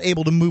not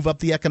able to move up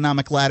the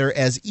economic ladder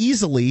as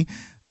easily.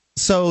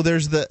 So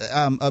there's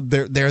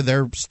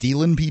they're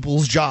stealing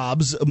people's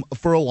jobs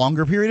for a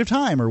longer period of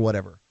time or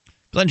whatever.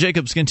 Glenn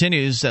Jacobs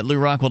continues at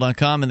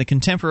LouRockwell.com. In the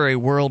contemporary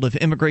world of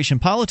immigration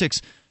politics,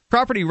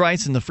 property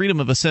rights and the freedom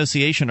of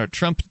association are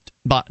trumped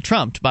by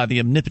the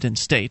omnipotent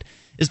state.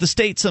 Is the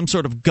state some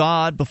sort of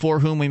god before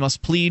whom we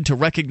must plead to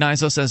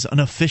recognize us as an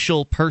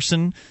official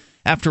person?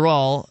 After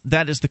all,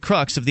 that is the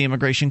crux of the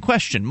immigration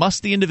question.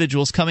 Must the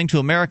individuals coming to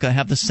America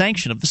have the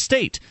sanction of the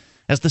state?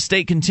 As the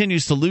state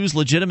continues to lose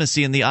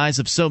legitimacy in the eyes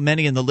of so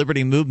many in the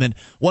liberty movement,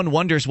 one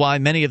wonders why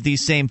many of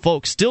these same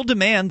folks still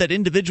demand that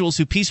individuals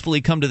who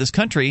peacefully come to this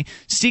country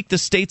seek the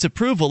state's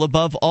approval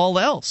above all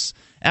else.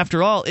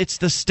 After all, it's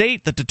the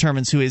state that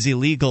determines who is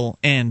illegal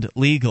and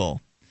legal.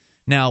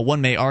 Now,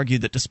 one may argue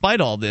that despite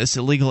all this,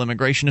 illegal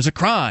immigration is a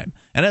crime,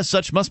 and as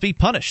such must be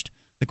punished.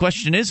 The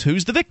question is,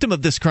 who's the victim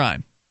of this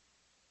crime?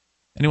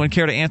 Anyone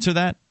care to answer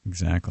that?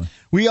 Exactly.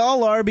 We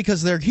all are,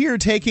 because they're here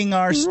taking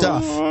our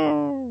stuff.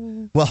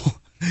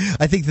 Well,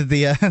 I think that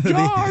your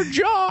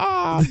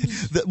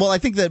jobs. Well, I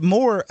think that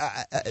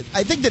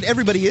I think that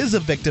everybody is a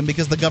victim,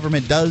 because the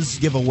government does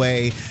give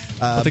away.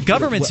 But the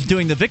government's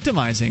doing the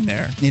victimizing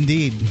there.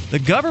 Indeed, the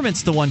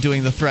government's the one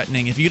doing the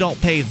threatening. If you don't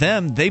pay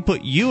them, they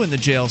put you in the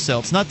jail cell.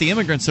 It's not the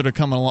immigrants that are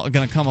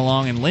going to come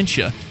along and lynch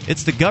you.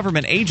 It's the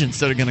government agents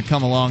that are going to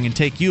come along and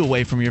take you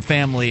away from your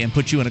family and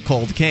put you in a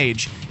cold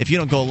cage if you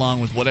don't go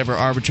along with whatever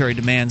arbitrary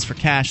demands for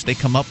cash they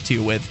come up to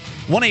you with.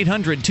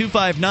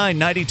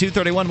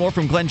 1-800-259-9231. More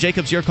from Glenn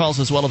Jacobs. Your calls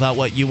as well about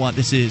what you want.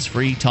 This is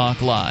Free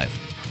Talk Live.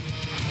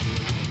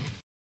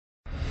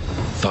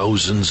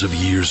 Thousands of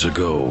years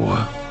ago,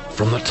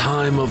 from the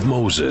time of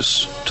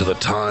Moses to the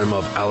time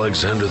of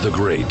Alexander the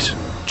Great,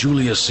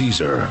 Julius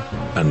Caesar,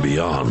 and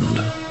beyond,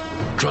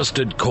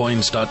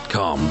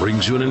 TrustedCoins.com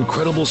brings you an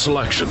incredible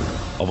selection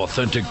of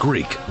authentic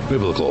Greek,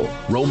 Biblical,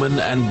 Roman,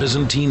 and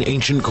Byzantine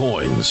ancient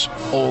coins,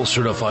 all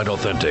certified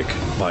authentic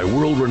by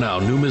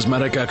world-renowned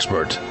numismatic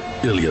expert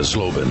Ilya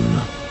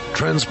Zlobin.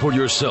 Transport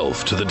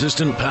yourself to the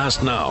distant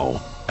past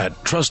now at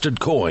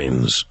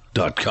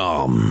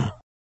TrustedCoins.com.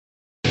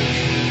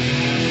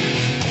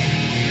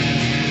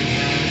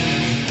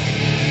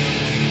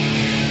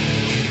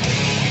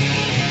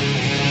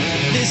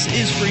 This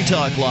is Free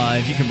Talk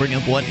Live. You can bring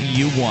up what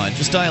you want.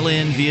 Just dial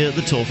in via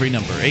the toll-free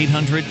number,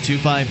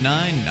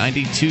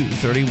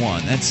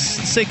 800-259-9231. That's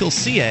SACL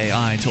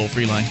CAI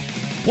toll-free line,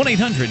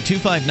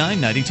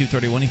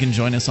 1-800-259-9231. You can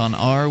join us on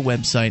our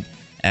website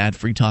at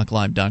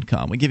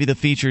freetalklive.com. We give you the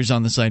features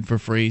on the site for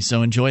free,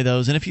 so enjoy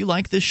those. And if you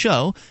like this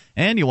show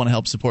and you want to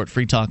help support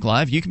Free Talk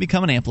Live, you can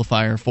become an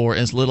amplifier for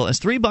as little as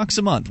 $3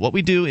 a month. What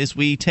we do is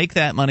we take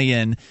that money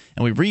in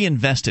and we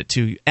reinvest it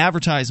to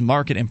advertise,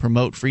 market, and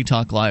promote Free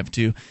Talk Live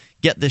to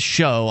get this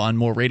show on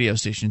more radio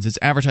stations. It's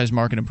advertise,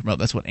 market, and promote.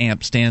 That's what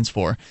AMP stands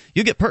for.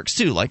 You get perks,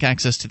 too, like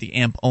access to the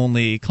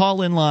AMP-only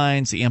call-in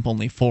lines, the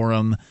AMP-only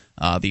forum,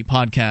 the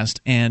podcast,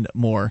 and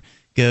more.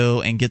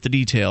 Go and get the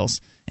details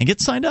and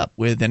get signed up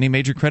with any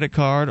major credit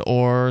card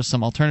or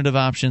some alternative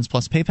options,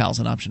 plus PayPal's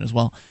an option as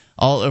well,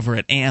 all over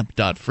at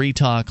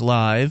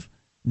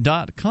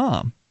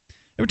amp.freetalklive.com.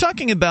 We're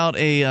talking about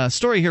a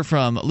story here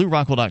from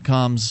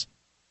LouRockwell.com's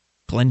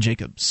Glenn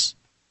Jacobs.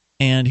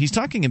 And he's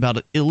talking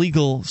about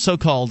illegal,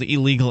 so-called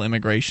illegal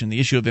immigration,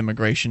 the issue of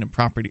immigration and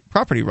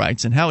property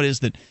rights, and how it is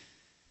that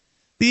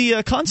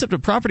the concept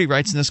of property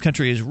rights in this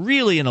country is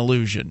really an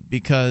illusion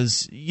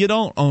because you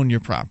don't own your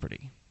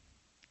property.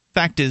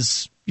 Fact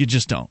is, you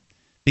just don't.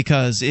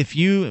 Because if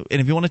you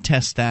want to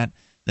test that,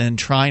 then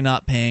try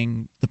not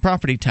paying the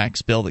property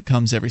tax bill that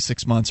comes every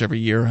 6 months, every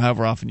year,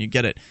 however often you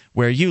get it,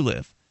 where you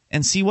live,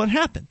 and see what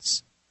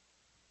happens.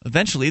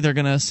 Eventually, they're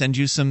going to send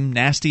you some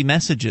nasty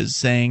messages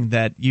saying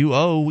that you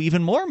owe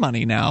even more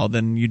money now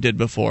than you did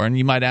before. And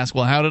you might ask,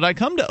 well, how did I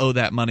come to owe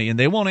that money? And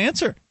they won't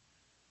answer.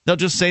 They'll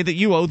just say that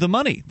you owe the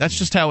money. That's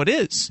just how it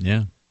is.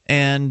 Yeah.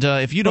 And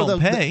if you don't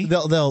pay,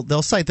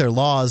 they'll cite their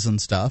laws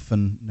and stuff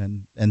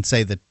and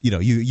say that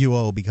you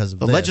owe because of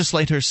the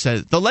legislature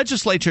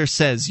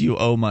says you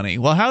owe money.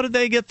 Well, how did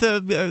they get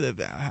how can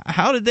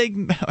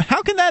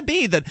that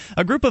be that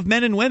a group of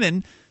men and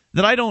women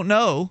that I don't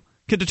know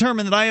could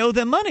determine that I owe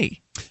them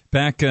money?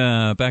 Back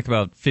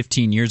about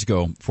 15 years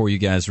ago, before you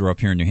guys were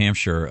up here in New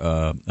Hampshire,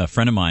 a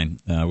friend of mine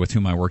with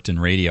whom I worked in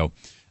radio,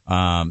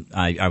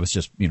 I was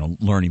just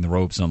learning the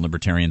ropes on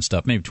libertarian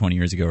stuff, maybe 20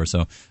 years ago or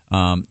so.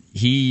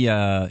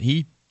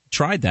 He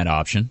tried that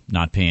option,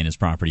 not paying his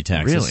property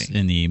taxes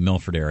in the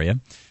Milford area.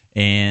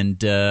 And,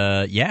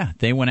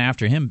 they went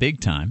after him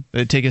big time.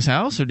 Did it take his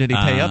house, or did he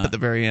pay up at the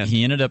very end?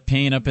 He ended up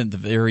paying up at the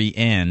very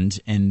end,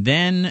 and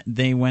then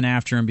they went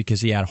after him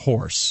because he had a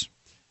horse.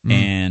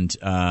 And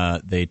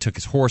they took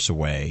his horse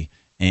away,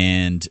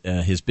 and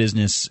his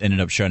business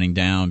ended up shutting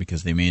down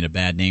because they made a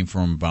bad name for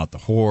him about the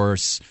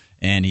horse,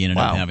 and he ended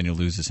up having to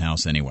lose his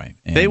house anyway.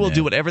 And, they will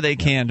do whatever they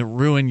can to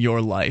ruin your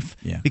life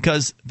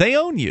because they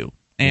own you,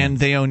 and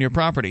they own your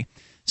property.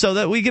 So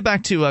that we get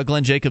back to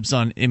Glenn Jacobs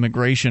on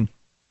immigration.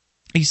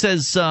 He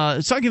says,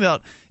 it's talking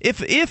about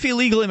if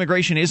illegal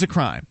immigration is a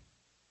crime,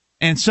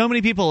 and so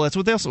many people, that's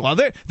what they'll say, well,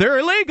 they're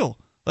illegal.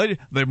 They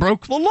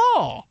broke the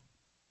law.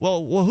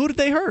 Well, who did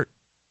they hurt?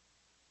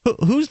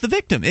 Who's the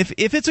victim? If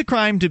it's a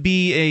crime to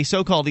be a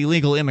so-called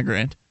illegal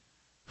immigrant,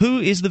 who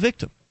is the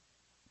victim?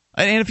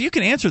 And if you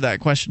can answer that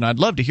question, I'd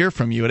love to hear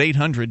from you at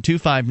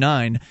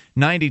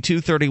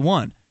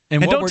 800-259-9231.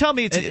 And don't tell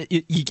me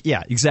it's...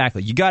 yeah,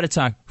 exactly. You got to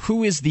talk.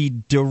 Who is the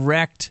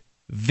direct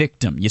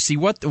victim? You see,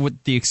 what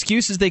the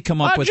excuses they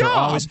come up with are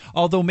always,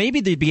 although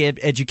maybe they'd be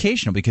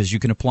educational, because you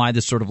can apply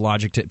this sort of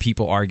logic to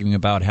people arguing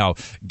about how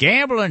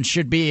gambling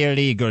should be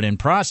illegal and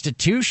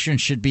prostitution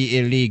should be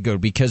illegal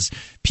because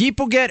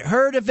people get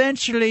hurt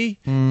eventually.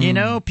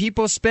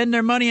 People spend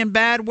their money in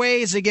bad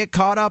ways. They get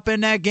caught up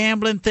in that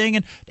gambling thing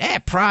and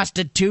that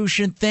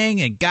prostitution thing,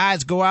 and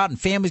guys go out and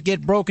families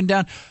get broken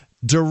down.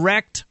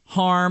 Direct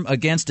harm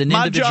against an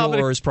individual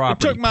or his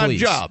property. They took my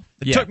job.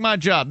 They took my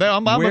job.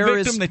 I'm a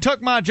victim. They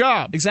took my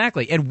job.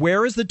 Exactly. And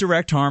where is the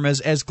direct harm,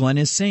 as Glenn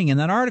is saying in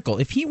that article?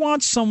 If he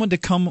wants someone to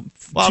come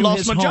to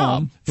his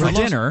home for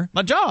dinner,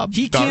 my job.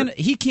 He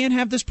can't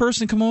have this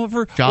person come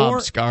over.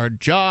 Jobs.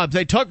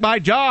 They took my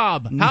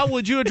job. How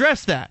would you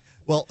address that?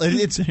 Well,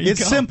 it's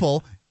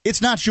simple. It's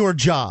not your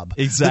job.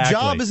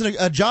 Exactly.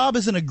 A job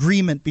is an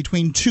agreement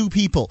between two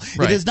people.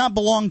 Right. It does not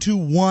belong to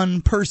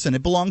one person.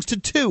 It belongs to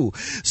two.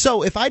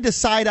 So if I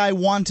decide I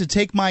want to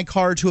take my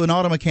car to an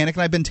auto mechanic,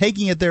 and I've been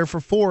taking it there for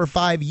 4 or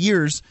 5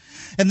 years,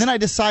 and then I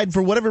decide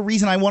for whatever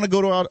reason I want to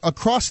go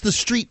across the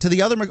street to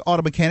the other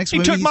auto mechanics.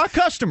 He took my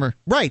customer.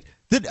 Right.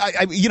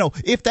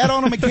 If that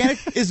auto mechanic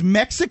is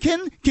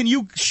Mexican, can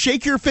you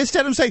shake your fist at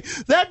him and say,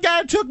 that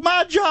guy took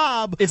my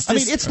job?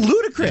 It's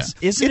ludicrous.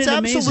 Yeah. It's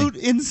absolute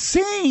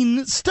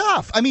insane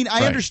stuff. I mean,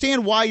 I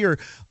understand why you're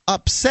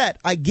upset.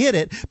 I get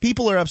it.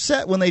 People are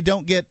upset when they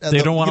don't get.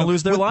 They don't want to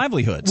lose their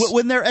livelihoods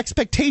when their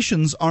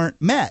expectations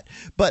aren't met.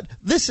 But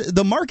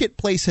the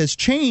marketplace has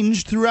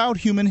changed throughout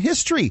human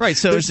history. Right.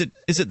 So is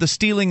it the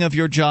stealing of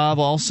your job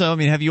also? I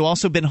mean, have you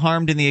also been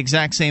harmed in the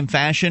exact same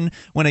fashion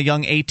when a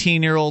young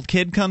 18-year-old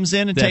kid comes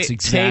in and takes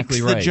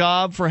the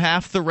job for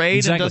half the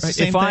rate and does the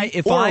same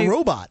thing? Or a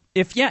robot.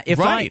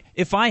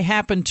 If I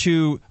happen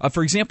to,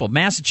 for example,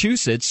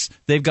 Massachusetts,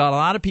 they've got a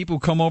lot of people who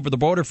come over the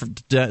border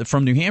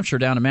from New Hampshire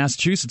down to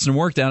Massachusetts and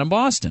work down in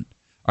Boston.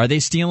 Are they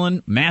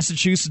stealing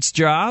Massachusetts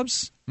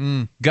jobs?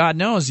 God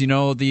knows.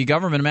 The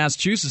government of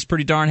Massachusetts is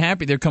pretty darn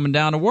happy they're coming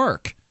down to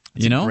work.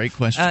 That's a great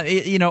question.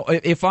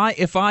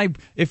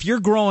 If you're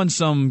growing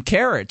some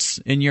carrots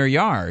in your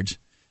yard,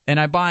 and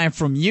I buy them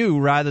from you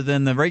rather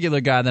than the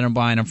regular guy that I'm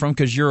buying them from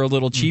because you're a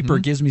little cheaper,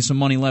 gives me some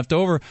money left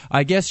over,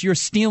 I guess you're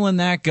stealing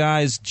that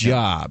guy's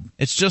job.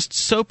 It's just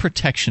so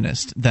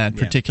protectionist, that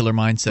particular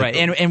mindset. Right,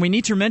 and we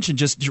need to mention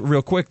just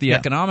real quick the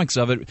economics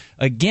of it.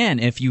 Again,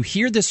 if you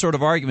hear this sort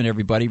of argument,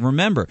 everybody,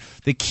 remember,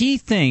 the key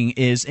thing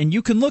is, and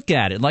you can look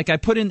at it, like I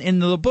put in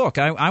the book,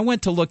 I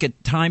went to look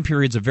at time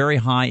periods of very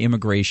high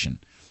immigration.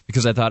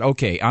 Because I thought,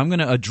 okay, I'm going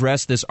to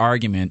address this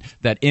argument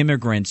that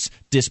immigrants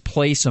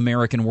displace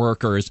American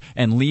workers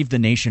and leave the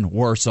nation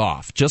worse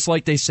off. Just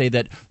like they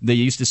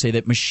used to say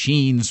that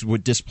machines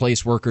would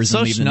displace workers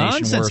and leave the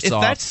nation worse off.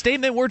 If that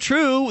statement were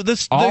true,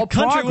 the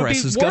country would be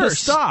is worse. Going to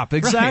stop.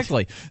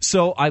 Exactly. Right.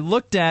 So I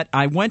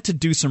went to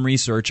do some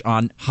research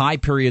on high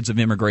periods of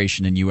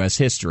immigration in U.S.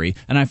 history,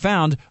 and I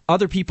found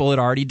other people had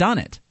already done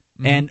it.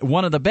 And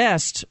one of the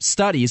best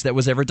studies that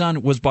was ever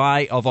done was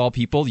by, of all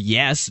people,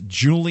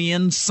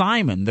 Julian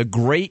Simon, the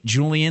great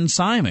Julian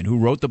Simon, who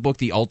wrote the book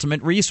The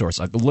Ultimate Resource,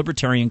 a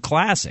libertarian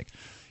classic.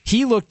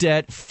 He looked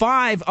at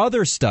 5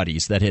 other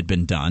studies that had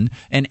been done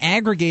and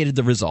aggregated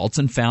the results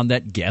and found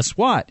that, guess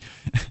what?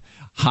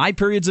 High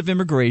periods of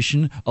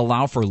immigration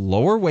allow for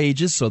lower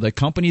wages so that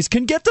companies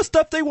can get the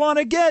stuff they want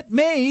to get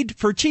made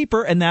for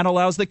cheaper, and that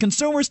allows the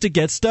consumers to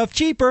get stuff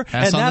cheaper,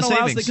 and that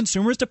allows the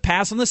consumers to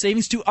pass on the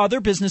savings to other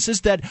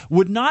businesses that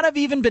would not have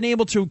even been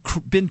able to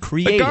been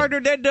created. But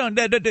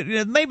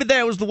Gardner, maybe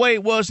that was the way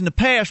it was in the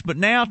past, but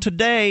now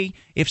today,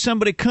 if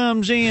somebody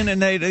comes in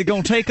and they're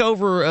going to take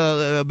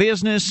over a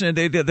business and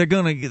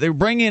they're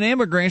bringing in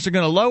immigrants, they're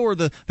going to lower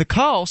the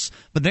costs,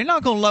 but they're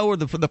not going to lower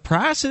the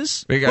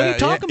prices. What are you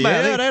talking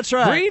about? Yeah, that's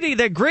right.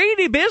 They're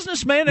greedy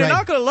businessmen. They're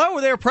not going to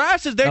lower their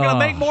prices. They're going to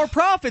make more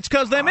profits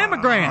because them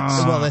immigrants.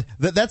 Well,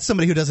 that's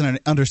somebody who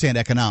doesn't understand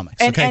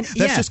economics. Okay,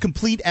 that's just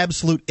complete,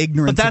 absolute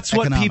ignorance. But that's of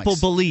what economics. People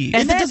believe,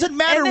 and it doesn't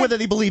matter whether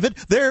they believe it.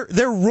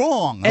 They're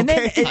wrong. And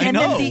okay? then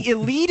the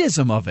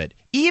elitism of it.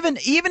 Even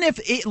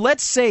if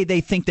let's say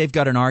they think they've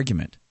got an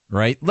argument,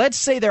 right? Let's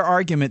say their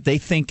argument they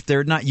think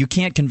they're not. You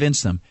can't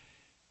convince them.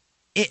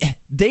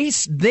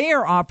 They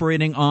are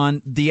operating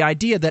on the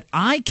idea that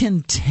I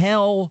can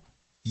tell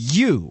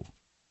you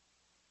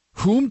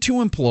whom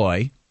to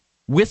employ,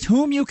 with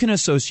whom you can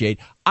associate.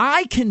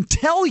 I can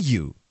tell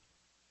you.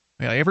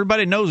 Yeah,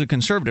 everybody knows a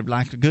conservative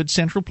likes a good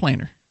central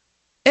planner.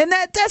 And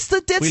that's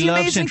the amazing thing. We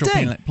love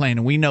central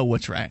planning. We know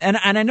what's right. And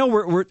I know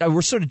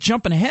we're sort of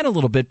jumping ahead a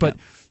little bit, but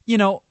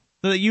so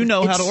that you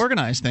know how to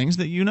organize things,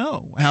 that you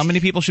know how many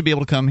people should be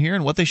able to come here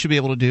and what they should be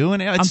able to do.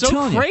 And it's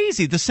so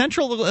crazy. The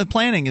central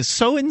planning is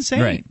so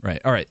insane.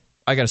 Right. All right.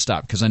 I got to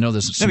stop because I know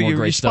there's some more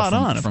great stuff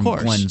from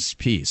Glenn's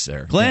piece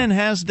there. Glenn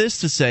has this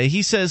to say.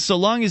 He says, so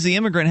long as the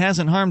immigrant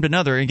hasn't harmed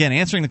another, again,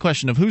 answering the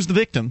question of who's the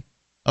victim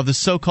of the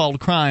so-called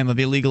crime of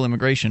illegal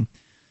immigration,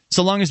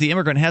 so long as the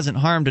immigrant hasn't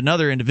harmed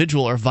another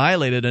individual or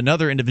violated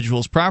another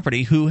individual's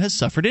property, who has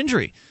suffered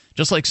injury?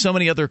 Just like so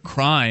many other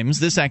crimes,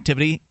 this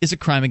activity is a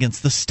crime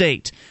against the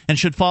state and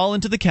should fall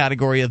into the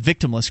category of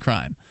victimless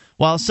crime.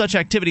 While such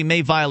activity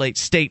may violate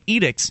state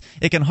edicts,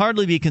 it can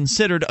hardly be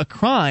considered a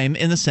crime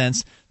in the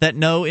sense that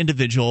no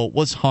individual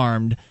was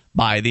harmed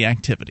by the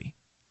activity.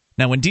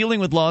 Now, when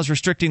dealing with laws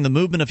restricting the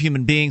movement of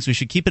human beings, we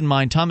should keep in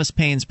mind Thomas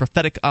Paine's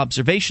prophetic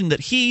observation that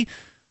he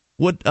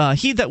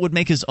that would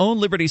make his own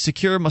liberty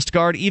secure must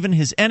guard even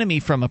his enemy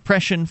from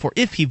oppression, for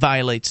if he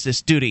violates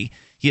this duty,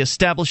 he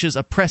establishes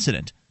a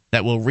precedent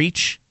that will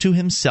reach to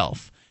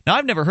himself. Now,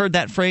 I've never heard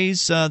that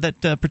phrase,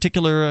 that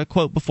particular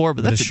quote before,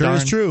 but that's sure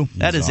is true.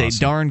 That is awesome. A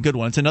darn good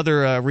one. It's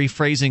another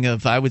rephrasing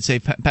of, I would say,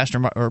 Pastor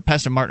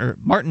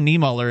Martin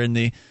Niemöller in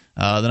the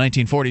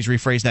 1940s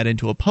rephrased that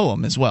into a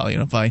poem as well.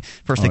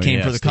 First they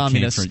came for the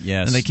communists,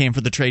 and they came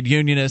for the trade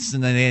unionists,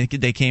 and then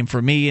they came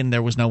for me, and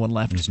there was no one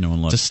left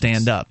to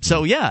stand up.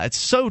 So, it's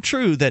so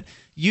true that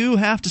you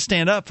have to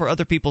stand up for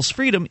other people's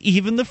freedom,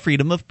 even the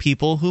freedom of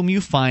people whom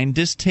you find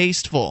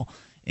distasteful.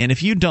 And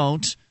if you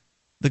don't,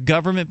 the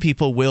government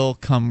people will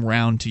come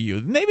round to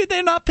you. Maybe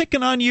they're not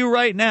picking on you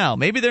right now.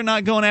 Maybe they're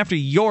not going after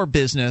your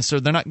business,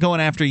 or they're not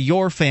going after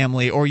your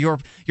family or your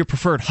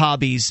preferred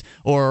hobbies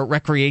or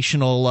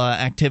recreational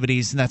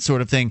activities and that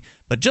sort of thing.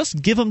 But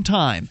just give them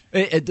time.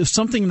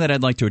 Something that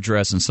I'd like to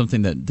address, and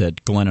something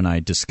that Glenn and I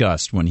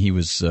discussed when he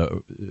was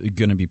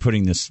going to be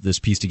putting this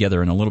piece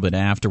together and a little bit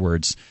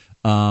afterwards,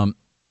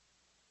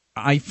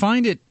 I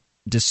find it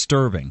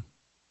disturbing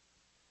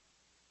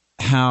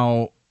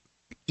how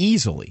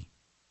easily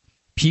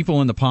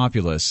people in the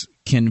populace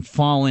can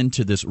fall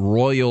into this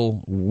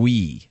royal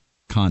we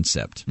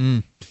concept.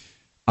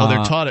 Oh,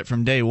 they're taught it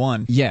from day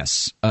one.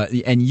 Yes,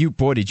 and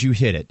did you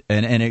hit it.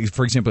 And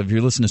for example, if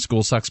you listen to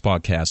School Sucks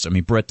podcast, I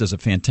mean, Brett does a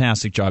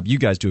fantastic job. You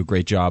guys do a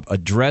great job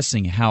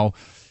addressing how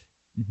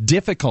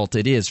difficult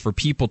it is for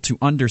people to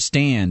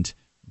understand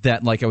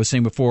that, like I was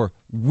saying before,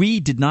 we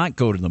did not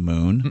go to the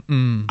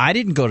moon. I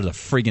didn't go to the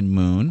friggin'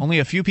 moon. Only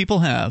a few people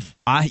have.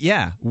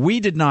 We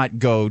did not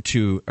go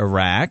to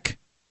Iraq.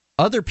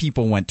 Other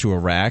people went to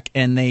Iraq,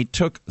 and they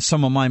took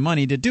some of my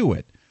money to do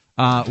it.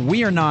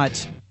 We are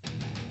not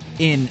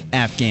in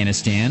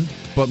Afghanistan,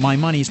 but my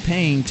money's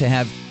paying to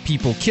have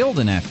people killed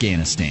in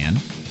Afghanistan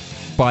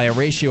by a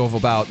ratio of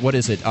about,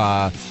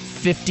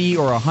 50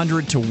 or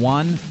 100 to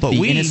 1, but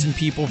innocent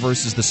people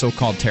versus the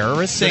so-called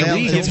terrorists.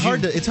 It's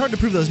hard to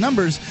prove those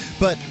numbers,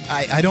 but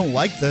I don't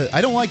like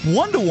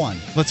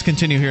 1-to-1. Let's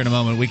continue here in a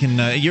moment. We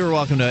can. You're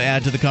welcome to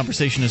add to the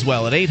conversation as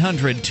well at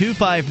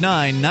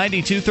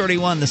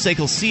 800-259-9231, the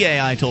SACL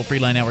CAI toll-free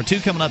line. Hour 2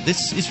 coming up.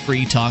 This is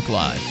Free Talk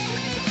Live.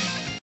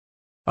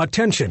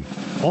 Attention,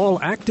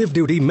 all active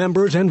duty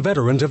members and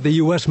veterans of the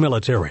U.S.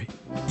 military.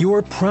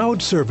 Your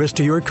proud service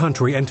to your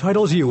country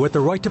entitles you with the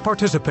right to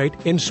participate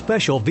in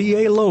special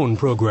VA loan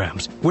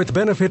programs with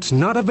benefits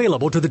not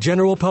available to the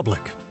general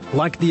public,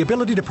 like the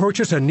ability to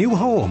purchase a new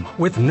home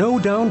with no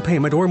down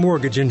payment or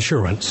mortgage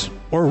insurance,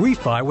 or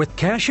refi with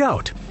cash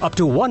out up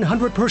to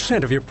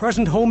 100% of your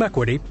present home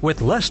equity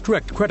with less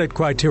strict credit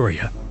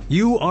criteria.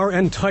 You are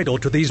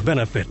entitled to these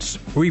benefits.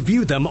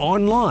 Review them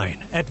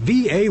online at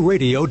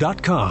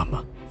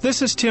varadio.com.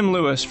 This is Tim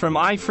Lewis from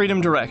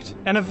iFreedom Direct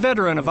and a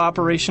veteran of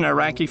Operation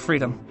Iraqi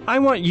Freedom. I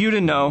want you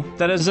to know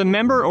that as a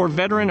member or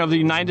veteran of the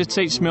United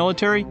States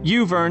military,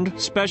 you've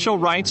earned special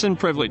rights and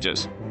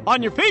privileges.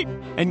 On your feet!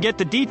 And get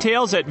the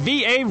details at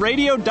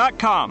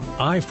varadio.com.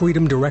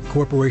 iFreedom Direct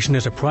Corporation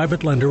is a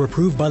private lender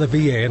approved by the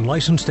VA and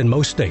licensed in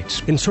most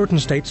states. In certain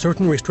states,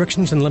 certain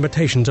restrictions and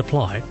limitations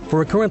apply.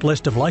 For a current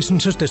list of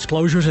licenses,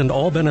 disclosures, and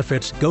all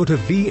benefits, go to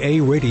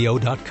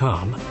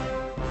varadio.com.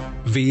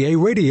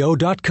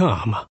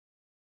 varadio.com.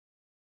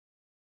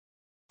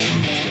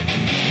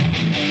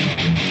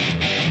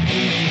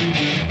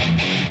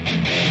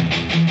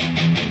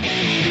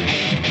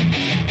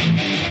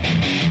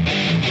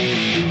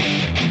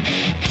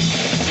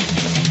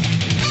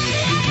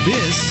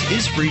 This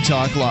is Free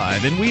Talk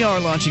Live, and we are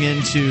launching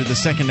into the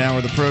second hour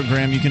of the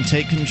program. You can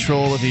take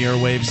control of the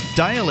airwaves.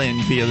 Dial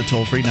in via the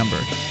toll-free number,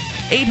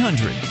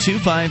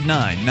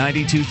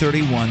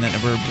 800-259-9231. That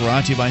number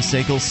brought to you by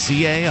SACL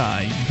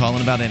CAI. You can call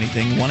in about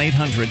anything,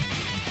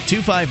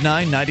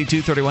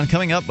 1-800-259-9231.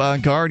 Coming up,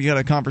 Guard, you got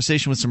a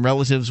conversation with some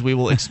relatives. We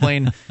will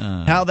explain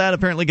how that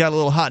apparently got a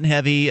little hot and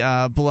heavy.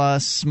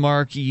 Plus,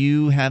 Mark,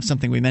 you have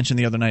something we mentioned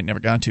the other night, never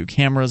got to,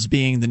 cameras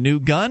being the new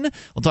gun.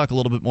 We'll talk a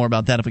little bit more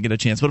about that if we get a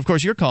chance. But, of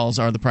course, your calls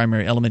are the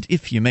primary element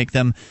if you make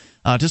them.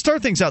 To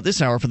start things out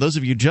this hour, for those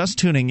of you just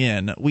tuning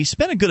in, we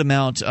spent a good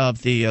amount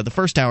of the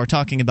first hour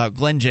talking about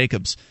Glenn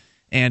Jacobs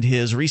and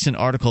his recent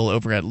article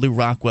over at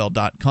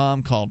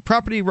LouRockwell.com called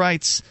Property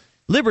Rights,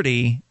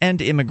 Liberty, and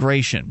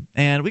Immigration.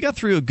 And we got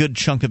through a good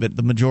chunk of it,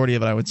 the majority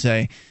of it, I would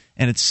say.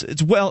 And it's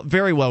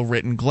very well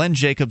written. Glenn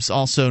Jacobs,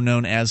 also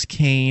known as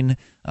Kane,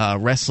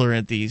 wrestler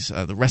at the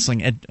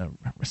Wrestling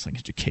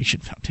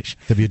Education Foundation,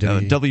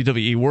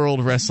 WWE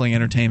World Wrestling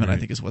Entertainment, right. I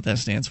think is what that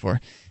stands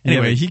for.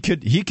 Anyway, he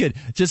could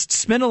just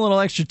spend a little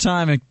extra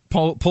time and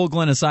pull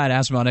Glenn aside,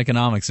 ask him about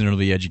economics, and it'll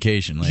be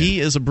education later. He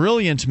is a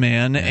brilliant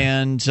man,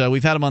 and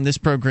we've had him on this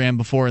program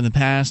before in the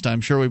past.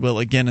 I'm sure we will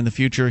again in the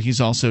future.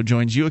 He's also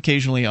joins you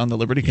occasionally on the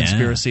Liberty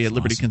Conspiracy at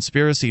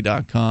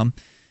libertyconspiracy.com.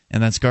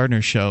 And that's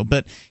Gardner's show.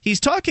 But he's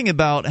talking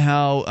about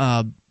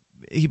how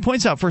he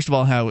points out, first of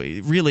all, how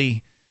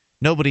really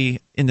nobody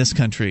in this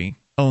country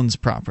owns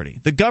property.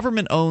 The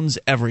government owns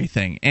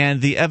everything, and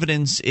the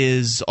evidence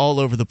is all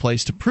over the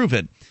place to prove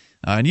it.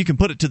 And you can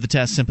put it to the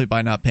test simply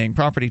by not paying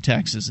property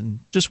taxes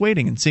and just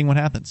waiting and seeing what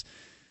happens.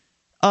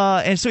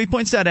 And so he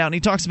points that out, and he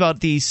talks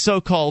about the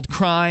so-called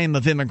crime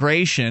of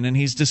immigration, and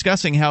he's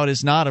discussing how it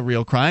is not a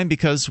real crime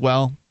because,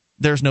 well,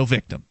 there's no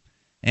victim.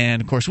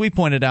 And, of course, we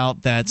pointed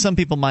out that some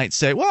people might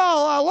say,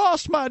 well, I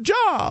lost my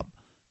job.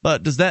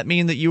 But does that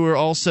mean that you were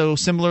also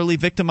similarly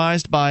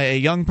victimized by a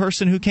young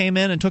person who came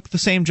in and took the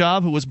same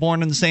job, who was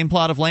born in the same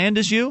plot of land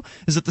as you?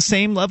 Is it the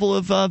same level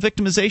of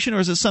victimization, or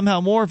is it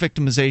somehow more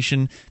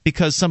victimization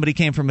because somebody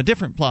came from a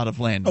different plot of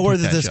land? Or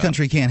that this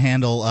country can't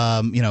handle,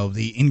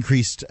 the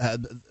increased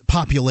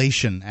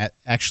population.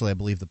 Actually, I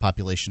believe the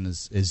population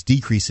is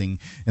decreasing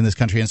in this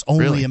country, and it's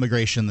only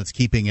immigration that's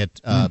keeping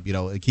it,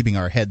 keeping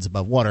our heads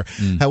above water.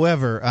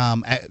 However,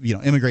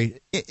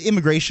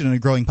 immigration and a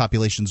growing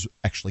population is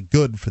actually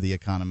good for the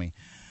economy.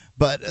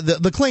 But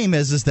the claim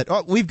is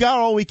that we've got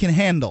all we can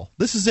handle.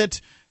 This is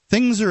it.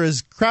 Things are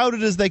as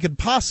crowded as they could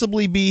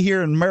possibly be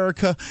here in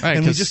America, right,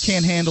 and we just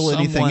can't handle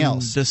anything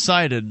else.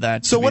 Decided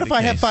that. So what if I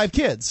have 5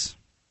 kids?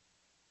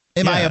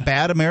 Am I a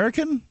bad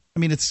American? I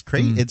mean, it's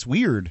crazy. It's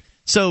weird.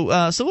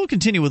 So we'll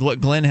continue with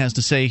what Glenn has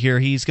to say here.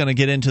 He's going to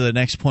get into the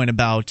next point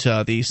about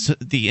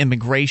the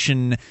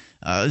immigration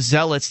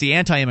zealots, the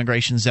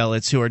anti-immigration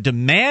zealots, who are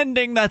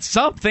demanding that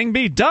something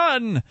be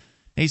done.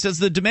 He says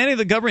the demanding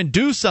the government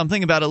do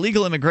something about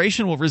illegal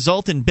immigration will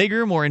result in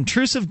bigger, more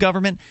intrusive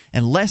government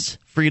and less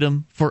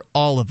freedom for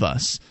all of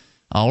us.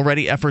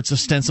 Already, efforts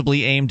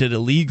ostensibly aimed at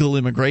illegal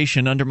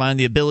immigration undermine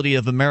the ability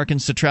of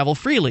Americans to travel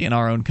freely in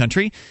our own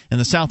country. In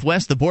the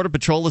Southwest, the Border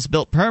Patrol has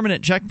built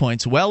permanent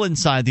checkpoints well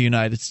inside the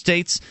United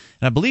States,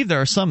 and I believe there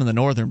are some in the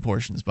northern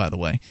portions, by the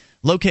way.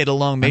 Located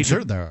along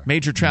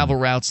major travel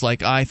routes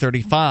like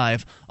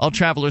I-35, all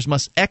travelers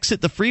must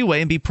exit the freeway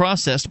and be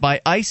processed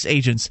by ICE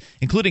agents,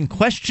 including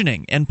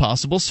questioning and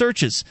possible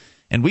searches.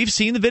 And we've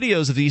seen the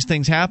videos of these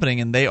things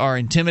happening, and they are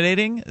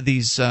intimidating.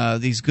 These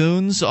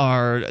goons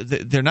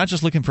they're not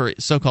just looking for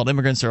so-called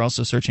immigrants; they're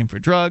also searching for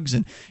drugs,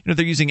 and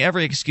they're using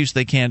every excuse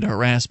they can to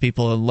harass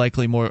people, and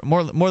likely more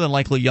than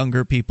likely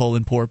younger people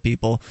and poor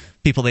people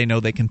they know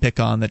they can pick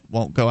on that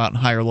won't go out and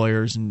hire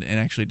lawyers and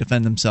actually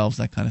defend themselves,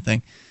 that kind of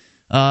thing.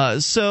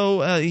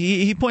 So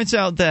he points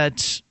out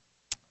that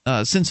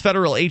since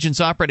federal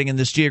agents operating in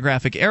this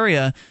geographic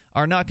area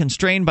are not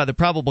constrained by the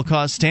probable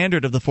cause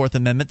standard of the Fourth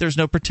Amendment, there's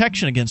no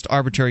protection against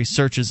arbitrary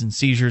searches and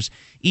seizures,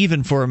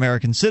 even for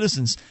American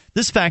citizens.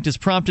 This fact has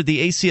prompted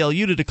the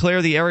ACLU to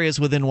declare the areas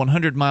within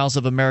 100 miles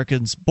of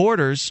America's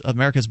borders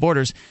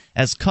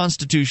as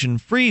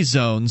Constitution-free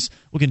zones.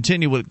 We'll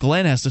continue what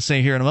Glenn has to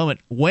say here in a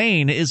moment.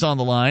 Wayne is on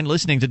the line,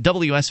 listening to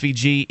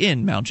WSVG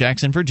in Mount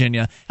Jackson,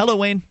 Virginia. Hello,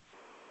 Wayne.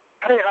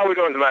 Hey, how are we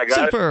doing tonight, guys?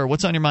 Super.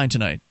 What's on your mind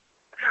tonight?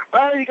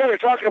 Well, you guys are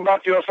talking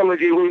about, some of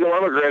these illegal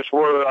immigrants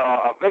where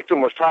a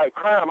victim was tried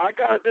crime. I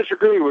got to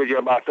disagree with you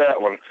about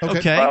that one.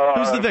 Okay.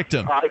 Who's the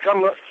victim?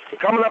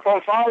 Coming up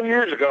on 5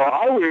 years ago,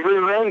 I was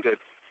rear-ended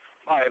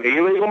by an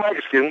illegal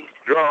Mexican,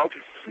 drunk,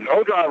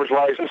 no driver's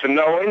license, and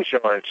no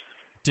insurance.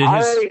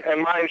 I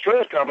and my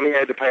insurance company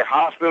had to pay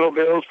hospital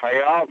bills,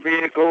 pay out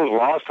vehicles,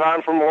 lost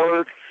time from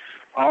work,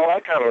 all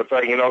that kind of a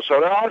thing, So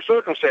there are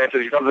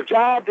circumstances, the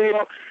job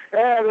deal,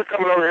 they're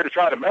coming over here to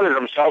try to better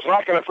themselves, and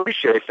I can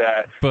appreciate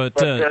that. But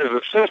there's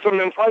a system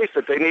in place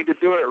that they need to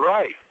do it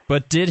right.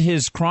 But did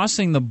his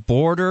crossing the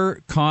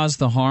border cause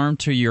the harm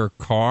to your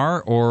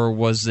car, or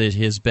was it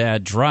his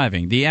bad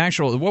driving?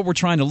 What we're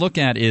trying to look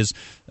at is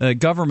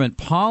government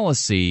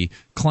policy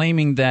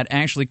claiming that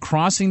actually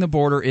crossing the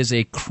border is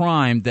a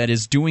crime that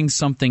is doing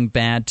something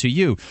bad to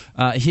you.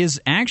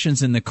 His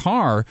actions in the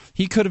car,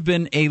 he could have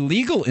been a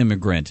legal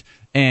immigrant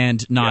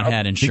and not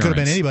had insurance. He could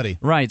have been anybody.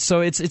 Right.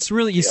 So it's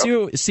really, you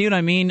see what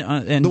I mean?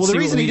 The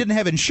reason he didn't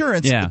have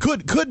insurance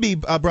could be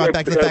brought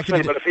back to the fact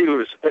that but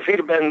if he'd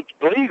have been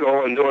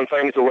legal and doing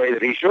things the way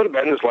that he should have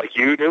been, just like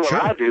you do and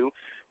I do,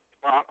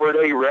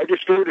 properly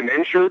registered and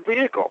insured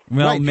vehical.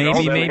 Well,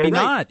 maybe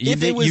not.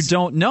 You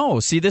don't know.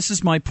 See, this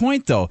is my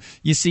point, though.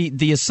 You see,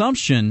 the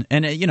assumption,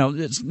 and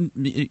it's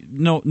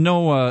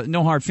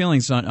no hard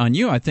feelings on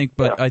you, I think,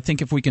 but I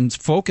think if we can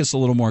focus a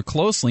little more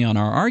closely on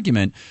our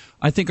argument,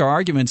 I think our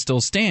argument still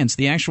stands.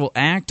 The actual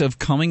act of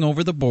coming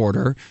over the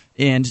border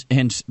and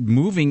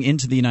moving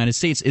into the United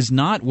States is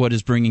not what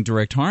is bringing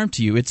direct harm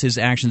to you. It's his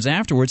actions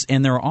afterwards,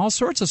 and there are all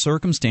sorts of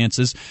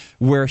circumstances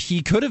where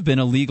he could have been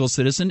a legal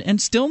citizen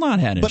and still not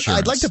had insurance. But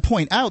I'd like to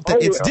point out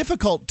that it's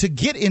difficult to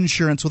get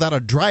insurance without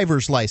a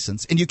driver's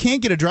license, and you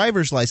can't get a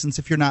driver's license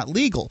if you're not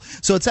legal.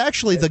 So it's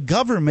actually the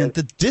government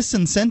that's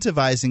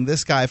disincentivizing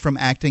this guy from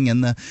acting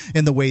in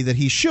the way that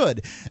he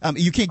should.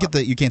 You can't get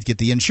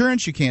the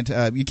insurance. You can't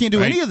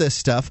do any of this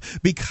stuff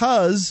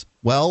because,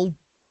 well,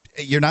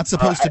 you're not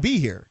supposed to be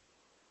here.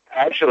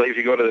 Actually, if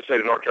you go to the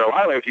state of North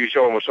Carolina, if you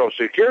show them a Social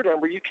Security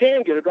number, you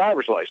can get a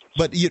driver's license.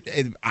 But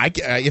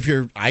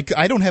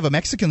I don't have a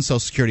Mexican Social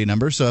Security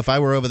number, so if I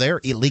were over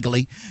there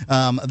illegally,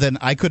 then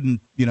I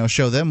couldn't,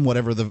 show them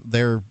whatever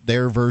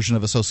their version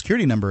of a Social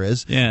Security number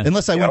is,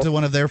 unless I went to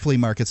one of their flea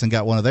markets and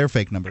got one of their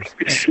fake numbers.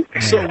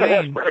 So Wayne,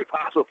 that's very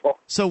possible.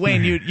 So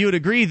Wayne, you would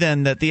agree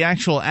then that the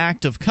actual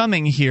act of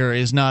coming here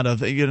is not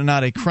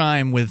a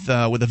crime with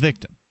a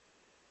victim.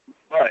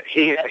 But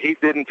he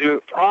didn't do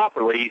it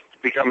properly.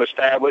 Become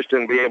established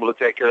and be able to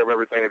take care of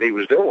everything that he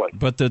was doing.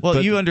 But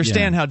you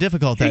understand how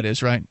difficult that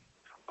is, right?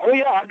 Oh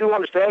yeah, I do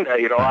understand that.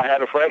 I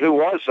had a friend who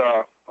was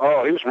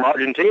he was from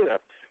Argentina,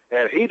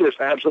 and he just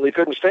absolutely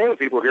couldn't stand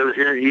people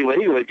here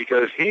illegally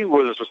because he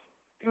was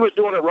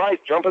doing it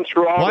right, jumping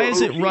through all. Why is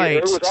it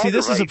right? See,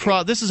 this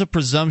is a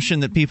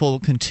presumption that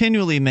people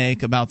continually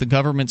make about the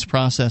government's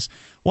process.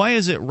 Why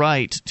is it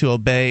right to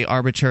obey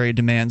arbitrary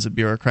demands of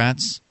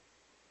bureaucrats?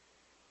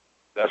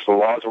 That's the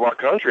laws of our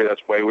country. That's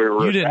the way we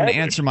were. You didn't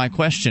answer my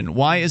question.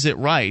 Why is it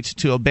right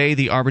to obey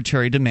the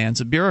arbitrary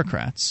demands of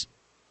bureaucrats?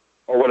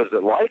 Well, what is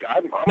it like?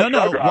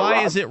 No.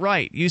 Why is it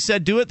right? You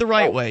said do it the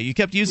right way. You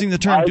kept using the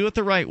term do it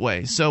the right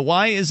way. So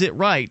why is it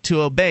right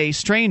to obey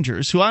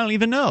strangers who I don't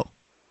even know?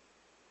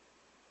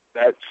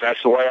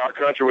 That's the way our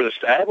country was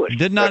established. You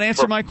did not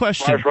answer my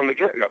question. Right from the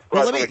get-go.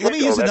 Well, let me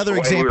use another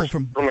example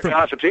from the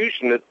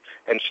Constitution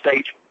and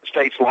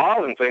states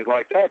laws and things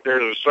like that.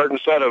 There's a certain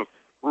set of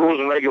rules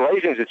and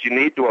regulations that you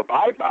need to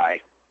abide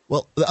by.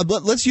 Well,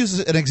 let's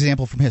use an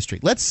example from history.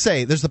 Let's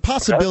say there's the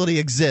possibility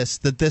exists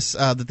that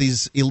that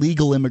these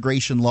illegal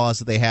immigration laws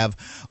that they have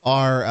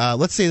are,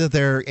 let's say that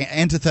they're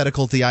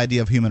antithetical to the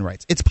idea of human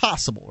rights. It's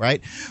possible,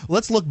 right?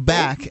 Let's look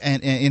back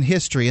in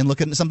history and look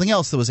at something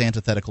else that was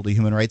antithetical to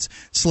human rights: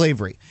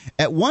 slavery.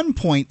 At one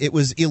point, it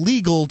was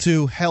illegal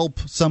to help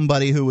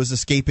somebody who was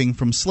escaping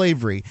from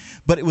slavery,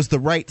 but it was the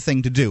right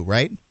thing to do,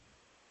 right?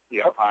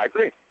 Yep, I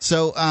agree.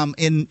 So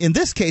in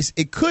this case,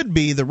 it could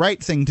be the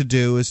right thing to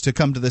do is to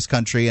come to this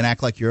country and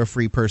act like you're a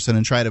free person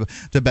and try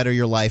to better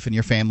your life and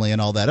your family and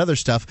all that other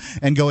stuff,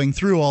 and going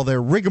through all their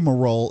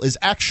rigmarole is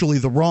actually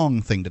the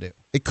wrong thing to do.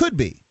 It could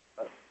be.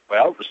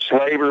 Well,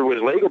 slavery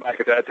was legal back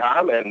at that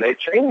time, and they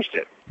changed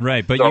it.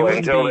 Right, but so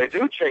until they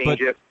do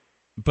change it,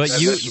 but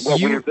this is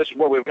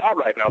what we've got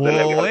right now.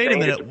 Well, wait a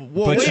minute.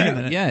 Wait a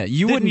minute. Yeah,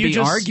 you wouldn't be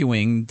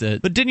arguing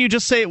that. But didn't you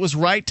just say it was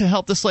right to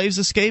help the slaves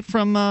escape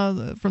from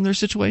their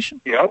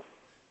situation? Yep.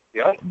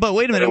 Yeah. But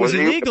wait a minute, it was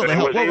illegal to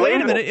help. Well, wait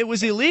a minute, it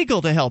was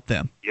illegal to help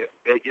them. Yeah,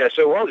 yes,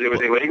 it was. It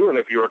was illegal, and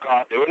if you were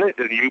caught doing it,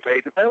 then you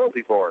paid the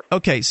penalty for it.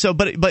 Okay, so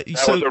that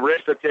was the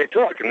risk that they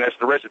took, and that's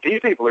the risk that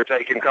these people are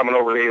taking coming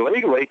over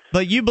illegally.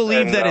 But you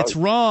believe that it's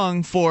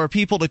wrong for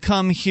people to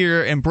come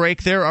here and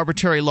break their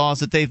arbitrary laws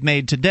that they've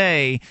made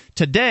today,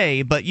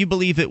 but you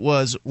believe it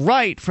was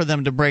right for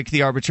them to break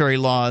the arbitrary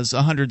laws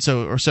 100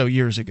 or so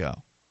years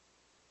ago.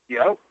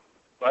 Yeah,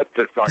 but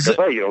like I say,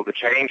 the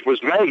change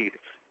was made.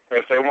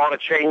 If they want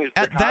to change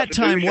the at that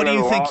time, what do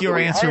you think your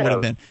answer would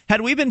have been?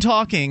 Had we been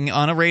talking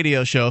on a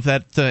radio show,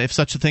 if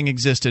such a thing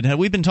existed, had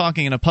we been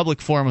talking in a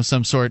public forum of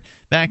some sort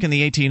back in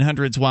the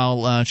 1800s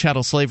while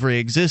chattel slavery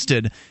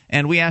existed,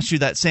 and we asked you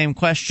that same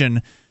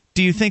question,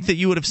 do you think that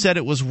you would have said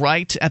it was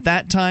right at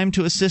that time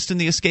to assist in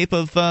the escape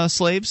of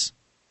slaves?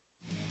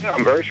 Yeah,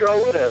 I'm very sure I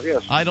would have,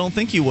 yes. I don't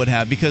think you would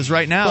have, because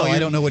right now... Well, I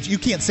don't know what... You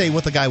can't say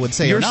what the guy would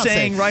say you're or not say. You're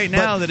saying right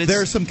now that it's...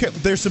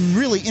 There's some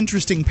really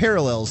interesting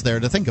parallels there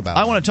to think about.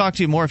 I want to talk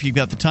to you more if you've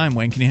got the time,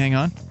 Wayne. Can you hang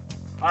on?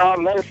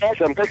 Matter of fact,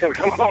 I'm thinking of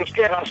coming on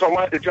scared, so I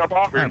might have to jump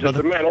off here in just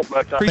a minute.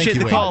 But, appreciate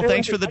the call.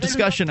 Thanks for the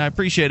discussion. I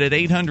appreciate it.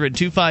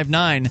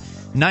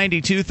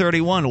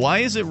 800-259-9231. Why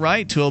is it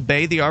right to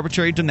obey the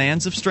arbitrary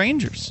demands of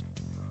strangers?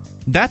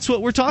 That's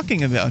what we're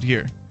talking about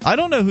here. I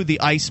don't know who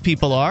the ICE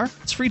people are.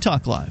 It's Free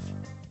Talk Live.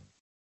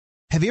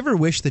 Have you ever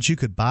wished that you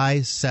could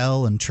buy,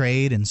 sell, and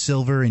trade in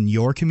silver in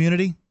your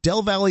community?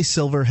 Del Valley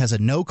Silver has a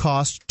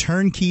no-cost,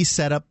 turnkey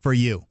setup for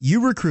you.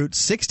 You recruit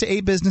 6 to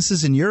 8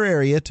 businesses in your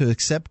area to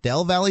accept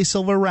Del Valley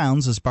Silver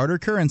rounds as barter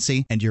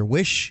currency, and your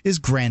wish is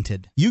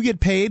granted. You get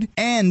paid,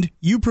 and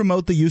you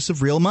promote the use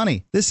of real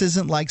money. This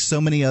isn't like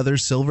so many other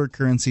silver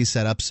currency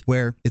setups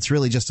where it's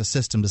really just a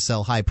system to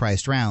sell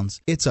high-priced rounds.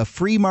 It's a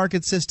free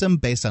market system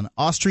based on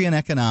Austrian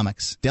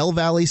economics.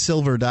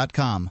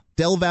 DelValleySilver.com.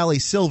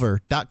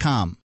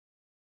 DelValleySilver.com.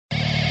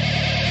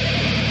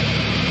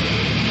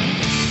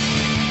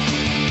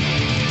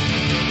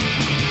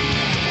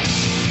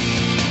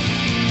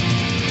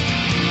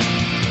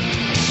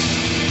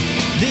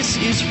 This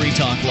is Free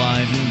Talk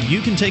Live. You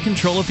can take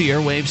control of the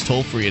airwaves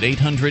toll-free at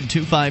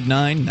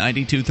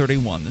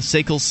 800-259-9231. The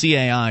SACL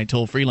CAI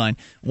toll-free line,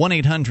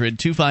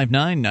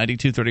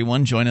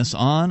 1-800-259-9231. Join us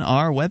on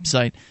our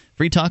website.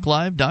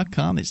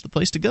 freetalklive.com is the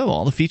place to go.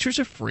 All the features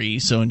are free,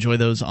 so enjoy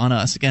those on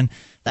us. Again,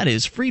 that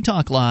is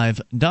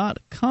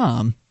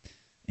freetalklive.com.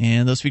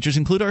 And those features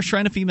include our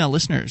Shrine of Female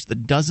listeners, the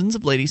dozens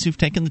of ladies who've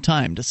taken the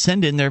time to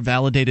send in their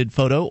validated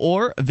photo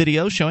or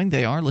video showing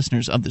they are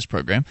listeners of this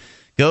program.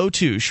 Go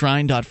to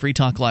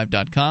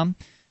shrine.freetalklive.com,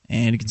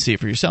 and you can see it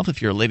for yourself. If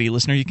you're a lady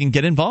listener, you can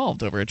get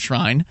involved over at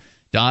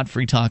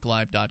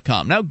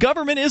shrine.freetalklive.com. Now,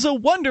 government is a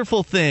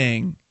wonderful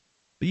thing,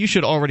 but you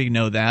should already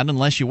know that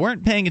unless you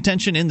weren't paying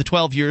attention in the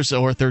 12 years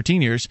or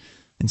 13 years,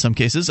 in some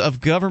cases,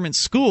 of government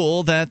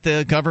school that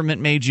the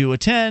government made you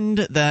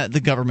attend, that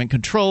the government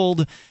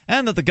controlled,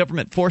 and that the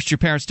government forced your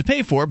parents to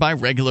pay for by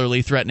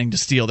regularly threatening to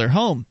steal their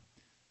home.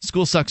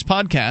 School Sucks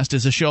Podcast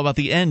is a show about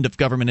the end of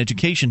government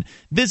education.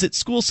 Visit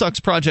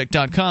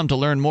SchoolSucksProject.com to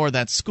learn more.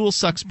 That's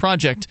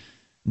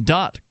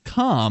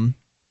SchoolSucksProject.com.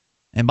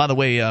 And by the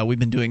way, we've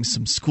been doing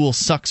some School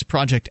Sucks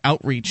Project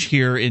outreach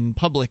here in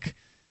public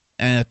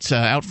at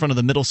out front of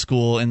the middle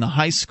school and the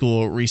high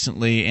school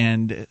recently,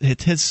 and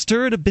it has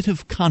stirred a bit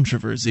of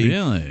controversy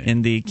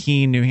in the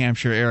Keene, New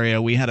Hampshire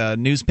area. We had a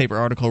newspaper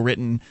article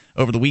written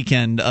over the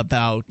weekend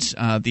about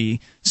the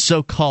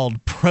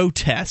so-called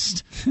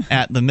protest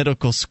at the middle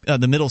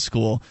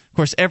school. Of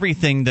course,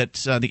 everything that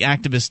the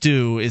activists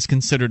do is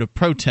considered a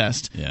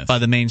protest by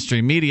the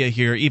mainstream media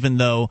here, even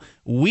though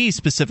we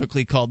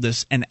specifically called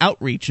this an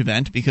outreach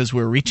event because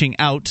we're reaching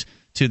out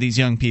to these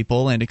young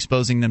people and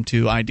exposing them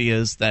to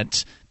ideas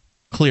that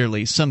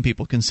clearly some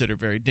people consider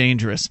very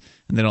dangerous,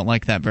 and they don't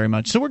like that very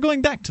much. So we're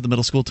going back to the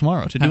middle school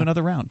tomorrow to do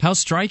another round. How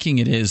striking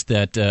it is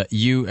that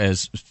you,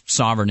 as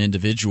sovereign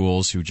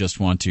individuals who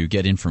just want to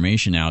get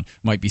information out,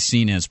 might be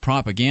seen as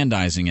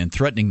propagandizing and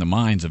threatening the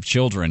minds of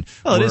children.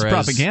 Well, it is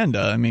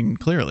propaganda. I mean,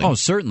 clearly. Oh,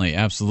 certainly,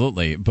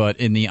 absolutely. But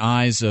in the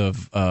eyes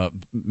of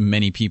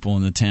many people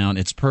in the town,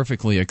 it's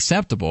perfectly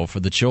acceptable for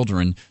the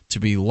children to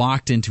be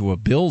locked into a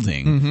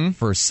building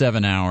for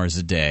 7 hours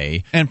a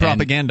day and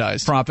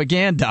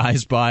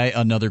propagandized by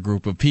another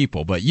group of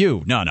people. But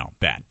no,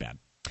 bad.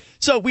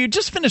 So we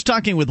just finished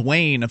talking with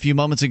Wayne a few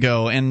moments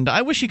ago, and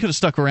I wish he could have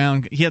stuck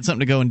around. He had something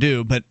to go and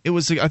do, but it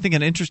was, I think,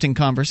 an interesting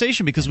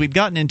conversation because we'd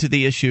gotten into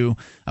the issue.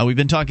 We've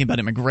been talking about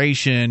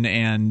immigration,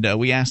 and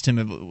we asked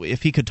him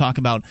if he could talk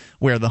about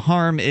where the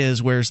harm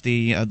is, where's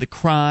the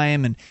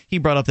crime, and he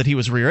brought up that he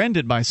was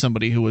rear-ended by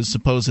somebody who was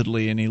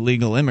supposedly an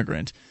illegal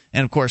immigrant.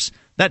 And, of course,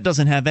 that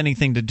doesn't have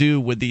anything to do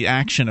with the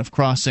action of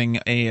crossing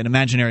an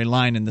imaginary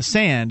line in the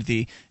sand.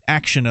 The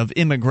action of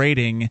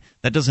immigrating,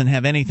 that doesn't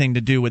have anything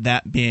to do with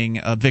that being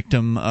a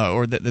victim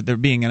or that there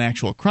being an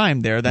actual crime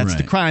there. That's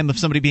the crime of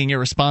somebody being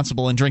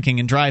irresponsible and drinking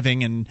and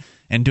driving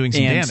and doing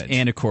some damage.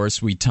 And, of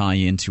course, we tie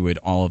into it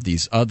all of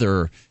these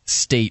other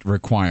state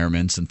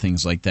requirements and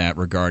things like that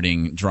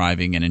regarding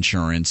driving and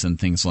insurance and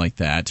things like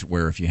that,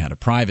 where if you had a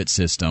private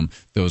system,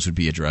 those would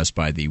be addressed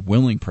by the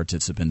willing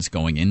participants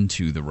going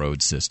into the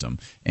road system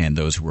and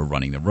those who were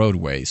running the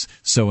roadways.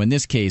 So in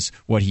this case,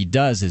 what he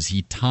does is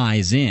he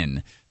ties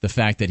in the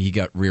fact that he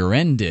got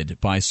rear-ended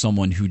by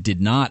someone who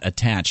did not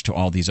attach to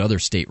all these other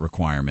state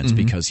requirements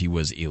because he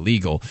was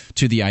illegal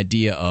to the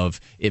idea of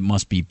it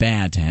must be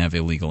bad to have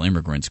illegal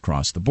immigrants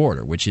cross the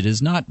border, which it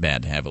is not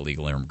bad to have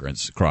illegal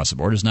immigrants cross the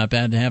border. It's not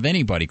bad to have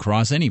anybody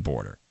cross any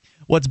border.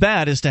 What's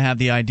bad is to have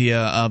the idea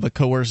of a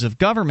coercive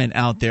government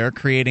out there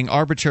creating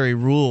arbitrary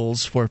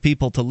rules for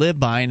people to live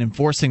by and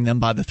enforcing them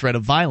by the threat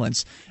of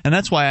violence. And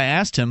that's why I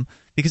asked him,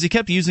 because he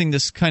kept using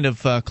this kind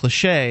of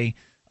cliche,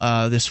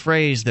 this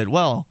phrase that,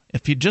 well,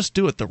 if you just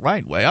do it the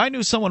right way. I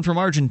knew someone from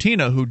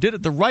Argentina who did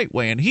it the right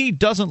way, and he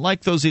doesn't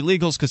like those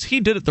illegals because he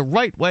did it the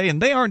right way,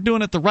 and they aren't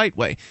doing it the right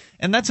way.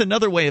 And that's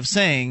another way of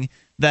saying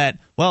that,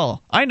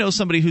 well, I know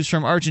somebody who's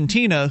from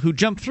Argentina who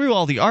jumped through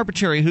all the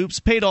arbitrary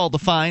hoops, paid all the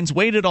fines,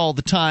 waited all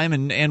the time,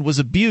 and was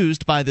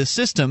abused by this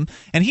system,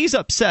 and he's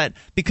upset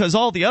because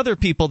all the other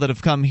people that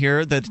have come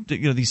here, that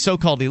these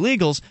so-called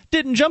illegals,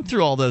 didn't jump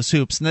through all those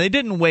hoops, and they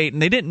didn't wait,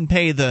 and they didn't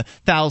pay the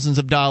thousands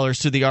of dollars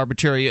to the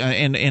arbitrary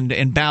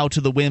and bow to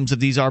the whims of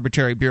these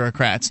arbitrary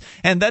bureaucrats.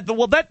 And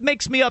that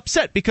makes me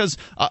upset because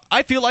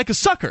I feel like a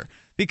sucker.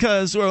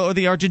 Because, or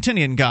the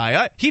Argentinian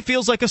guy, he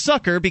feels like a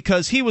sucker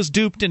because he was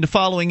duped into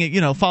falling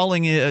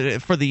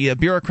for the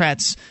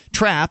bureaucrats'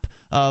 trap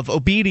of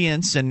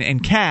obedience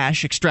and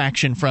cash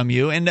extraction from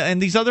you,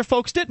 and these other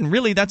folks didn't.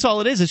 Really, that's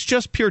all it is. It's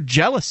just pure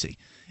jealousy.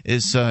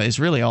 Is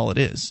really all it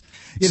is.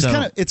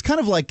 It's kind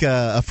of like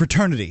a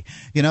fraternity.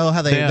 You know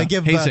how they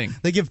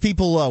give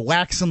people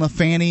wax on the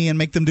fanny and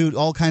make them do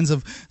all kinds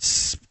of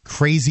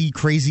crazy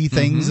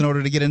things in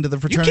order to get into the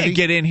fraternity. You can't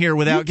get in here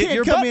without getting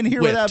your butt come in here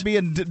whipped.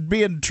 without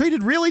being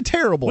treated really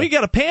terrible. We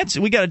got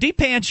to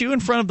de-pants you in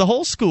front of the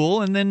whole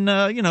school, and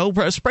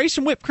then spray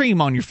some whipped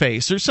cream on your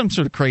face or some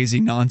sort of crazy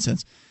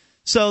nonsense.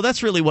 So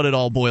that's really what it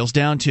all boils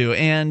down to.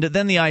 And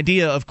then the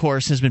idea, of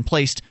course, has been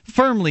placed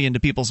firmly into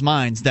people's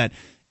minds that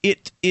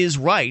it is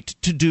right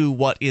to do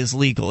what is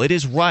legal. It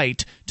is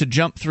right to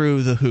jump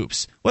through the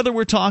hoops. Whether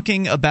we're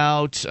talking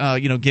about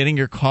getting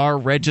your car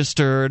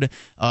registered,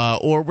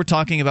 or we're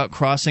talking about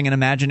crossing an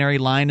imaginary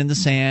line in the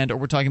sand, or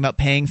we're talking about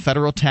paying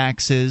federal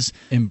taxes,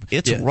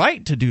 it's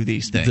right to do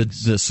these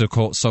things. The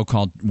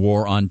so-called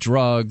war on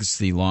drugs,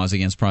 the laws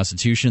against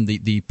prostitution.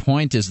 The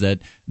point is that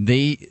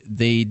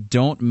they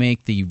don't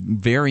make the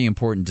very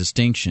important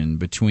distinction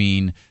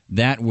between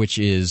that which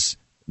is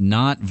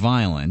not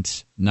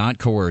violent, not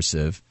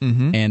coercive,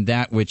 and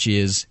that which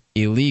is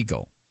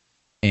illegal.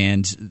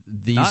 And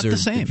these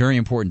are very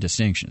important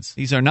distinctions.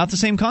 These are not the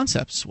same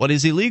concepts. What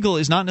is illegal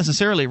is not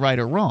necessarily right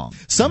or wrong.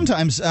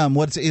 Sometimes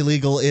what's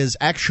illegal is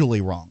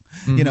actually wrong.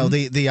 You know,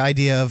 the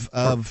idea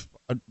of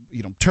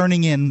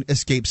turning in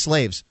escaped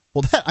slaves.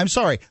 Well, I'm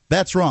sorry,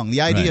 that's wrong.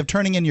 The idea of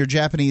turning in your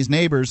Japanese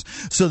neighbors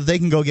so that they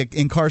can go get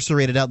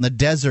incarcerated out in the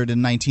desert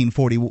in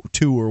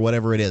 1942 or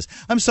whatever it is.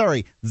 I'm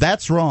sorry,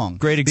 that's wrong.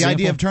 Great example. The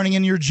idea of turning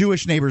in your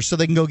Jewish neighbors so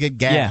they can go get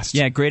gassed.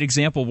 Yeah, great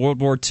example.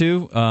 World War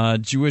II,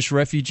 Jewish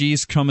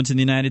refugees coming to the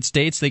United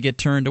States, they get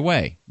turned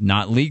away.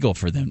 Not legal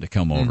for them to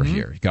come over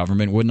here.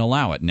 Government wouldn't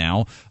allow it.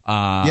 Now,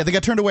 they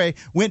got turned away,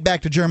 went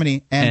back to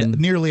Germany, and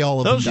nearly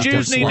all of those them.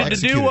 Those Jews needed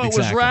to do what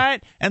was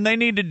right, and they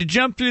needed to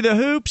jump through the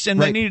hoops, and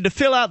they needed to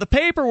fill out the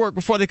paperwork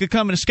before they could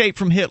come and escape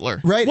from Hitler.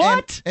 Right.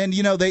 What? And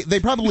they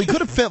probably could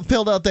have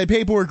filled out that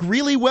paperwork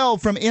really well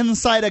from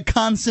inside a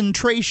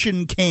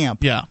concentration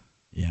camp. Yeah.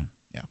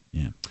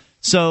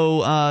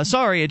 So,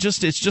 sorry, it's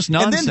just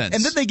nonsense.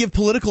 And then they give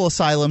political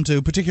asylum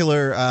to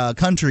particular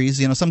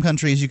countries. Some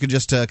countries you could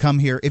just come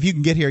here. If you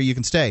can get here, you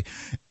can stay.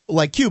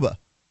 Like Cuba.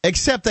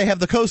 Except they have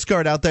the Coast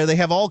Guard out there. They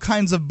have all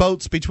kinds of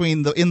boats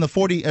between the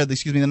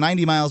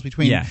 90 miles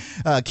between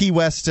Key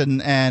West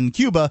and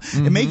Cuba,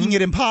 and making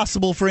it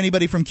impossible for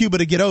anybody from Cuba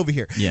to get over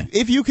here. Yeah.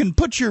 If you can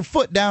put your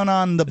foot down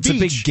on the beach, a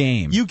big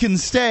game. You can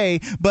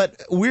stay,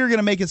 but we're going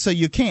to make it so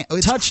you can't.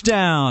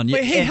 Touchdown.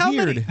 Wait, hey, how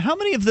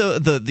many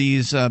of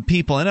these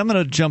people? And I'm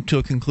going to jump to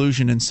a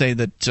conclusion and say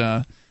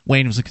that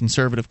Wayne was a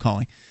conservative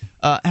calling.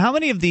 How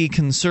many of the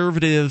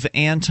conservative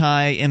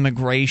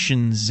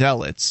anti-immigration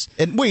zealots?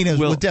 And Wayne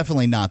was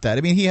definitely not that.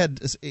 I mean,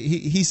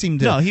 he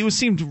seemed to, no, he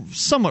seemed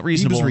somewhat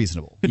reasonable. He was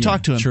reasonable. Could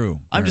talk to him. True.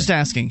 I'm just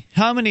asking,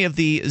 how many of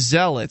the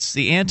zealots,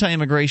 the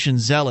anti-immigration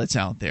zealots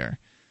out there,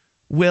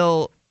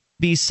 will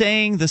be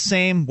saying the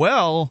same,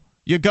 well,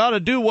 you got to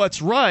do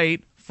what's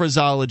right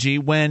phraseology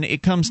when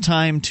it comes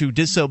time to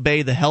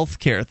disobey the health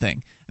care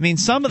thing? I mean,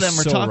 some of them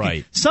are talking.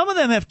 Right. Some of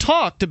them have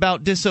talked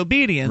about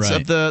disobedience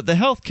of the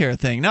health care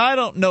thing. Now, I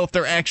don't know if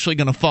they're actually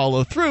going to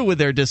follow through with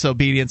their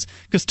disobedience,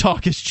 because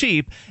talk is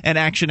cheap and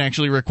action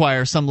actually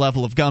requires some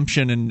level of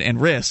gumption and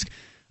risk.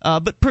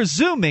 But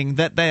presuming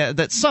that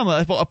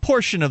a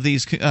portion of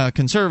these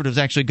conservatives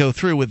actually go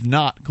through with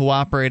not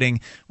cooperating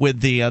with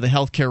the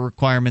health care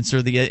requirements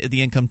or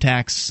the income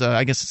tax,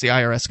 I guess it's the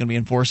IRS going to be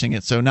enforcing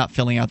it, so not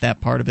filling out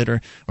that part of it, or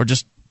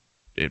just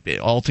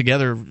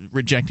altogether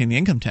rejecting the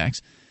income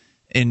tax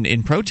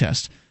in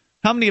protest.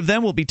 How many of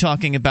them will be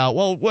talking about,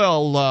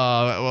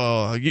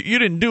 you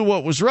didn't do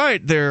what was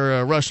right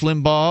there, Rush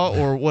Limbaugh,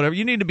 or whatever.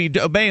 You need to be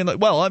obeying.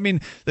 Well, I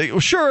mean,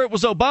 sure, it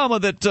was Obama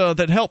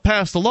that helped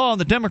pass the law,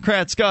 and the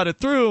Democrats got it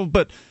through,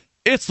 but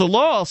it's the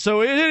law,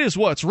 so it is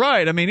what's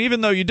right. I mean, even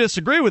though you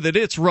disagree with it,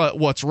 it's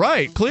what's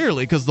right,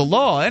 clearly, because the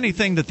law,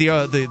 anything that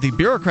the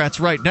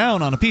bureaucrats write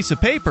down on a piece of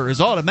paper is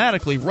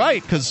automatically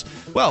right because,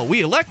 well,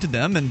 we elected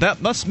them, and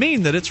that must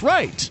mean that it's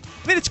right.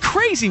 I mean, it's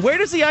crazy. Where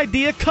does the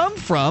idea come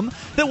from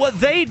that what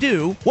they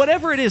do,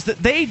 whatever it is that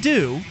they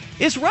do,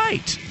 is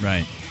right?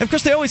 Right. And of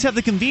course, they always have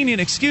the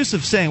convenient excuse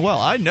of saying, well,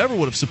 I never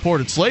would have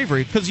supported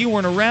slavery because you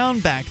weren't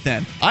around back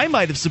then. I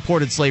might have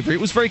supported slavery.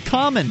 It was very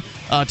common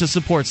to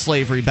support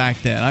slavery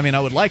back then. I mean, I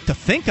would like to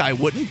think I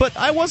wouldn't, but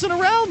I wasn't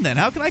around then.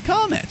 How can I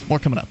comment? More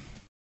coming up.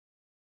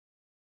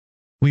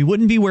 We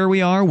wouldn't be where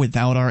we are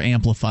without our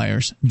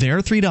amplifiers. Their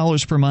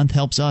 $3 per month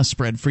helps us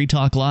spread Free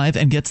Talk Live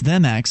and gets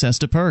them access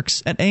to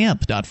perks at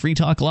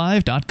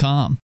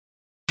amp.freetalklive.com.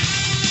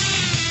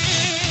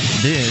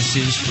 This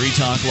is Free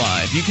Talk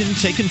Live. You can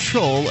take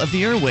control of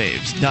the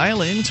airwaves.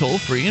 Dial in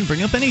toll-free and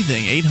bring up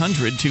anything.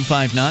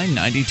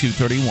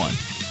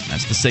 800-259-9231.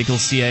 That's the SACL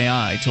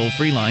CAI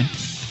toll-free line.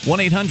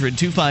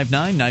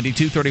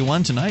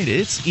 1-800-259-9231. Tonight,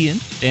 it's Ian.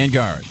 And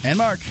Guard. And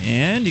Mark.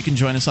 And you can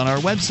join us on our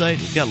website.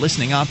 We've got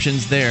listening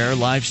options there,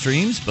 live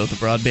streams, both a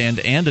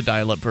broadband and a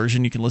dial-up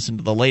version. You can listen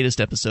to the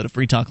latest episode of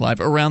Free Talk Live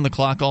around the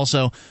clock.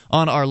 Also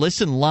on our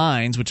listen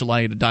lines, which allow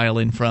you to dial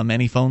in from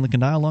any phone that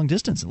can dial long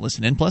distance and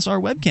listen in. Plus, our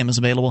webcam is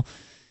available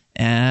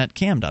at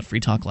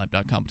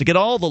cam.freetalklive.com. To get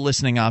all the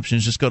listening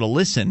options, just go to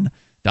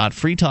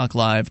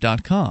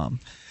listen.freetalklive.com.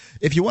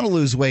 If you want to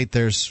lose weight,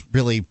 there's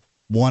really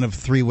one of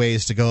three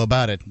ways to go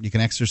about it. You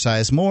can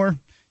exercise more,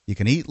 you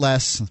can eat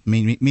less,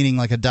 meaning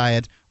like a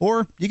diet,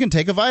 or you can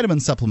take a vitamin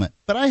supplement.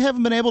 But I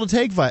haven't been able to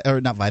take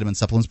not vitamin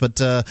supplements,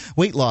 but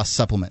weight loss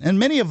supplement. And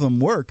many of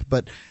them work,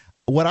 but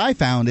what I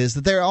found is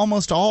that they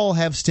almost all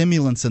have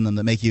stimulants in them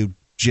that make you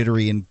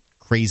jittery and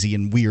crazy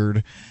and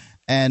weird.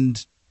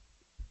 And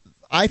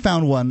I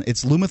found one.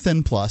 It's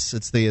Lumathin Plus.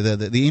 It's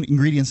the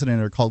ingredients in it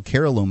are called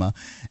Caraluma,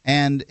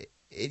 and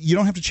you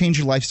don't have to change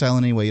your lifestyle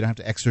in any way. You don't have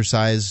to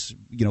exercise,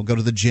 go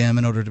to the gym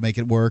in order to make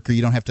it work, or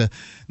you don't have to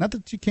 – not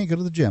that you can't go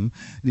to the gym.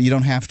 You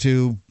don't have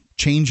to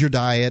change your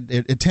diet,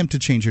 attempt to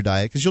change your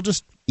diet, because you'll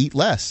just eat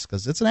less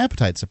because it's an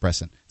appetite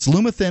suppressant. It's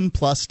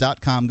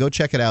lumathinplus.com. Go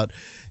check it out.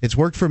 It's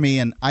worked for me,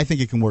 and I think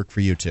it can work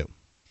for you too.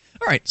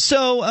 All right,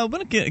 so I'm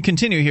going to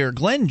continue here.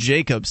 Glenn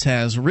Jacobs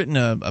has written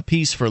a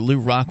piece for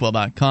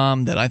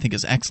LouRockwell.com that I think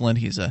is excellent.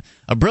 He's a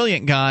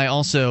brilliant guy,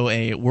 also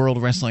a World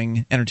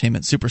Wrestling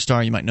Entertainment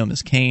superstar. You might know him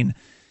as Kane.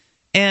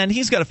 And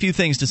he's got a few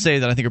things to say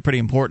that I think are pretty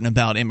important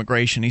about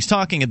immigration. He's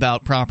talking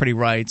about property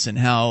rights and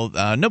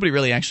how nobody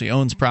really actually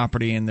owns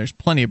property, and there's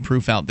plenty of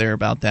proof out there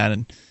about that.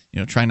 And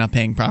try not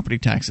paying property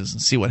taxes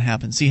and see what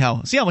happens. See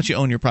how much you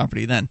own your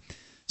property then.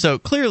 So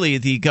clearly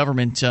the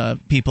government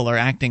people are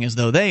acting as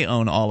though they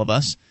own all of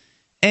us.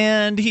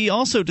 And he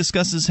also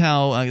discusses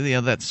how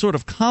that sort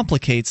of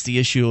complicates the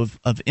issue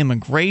of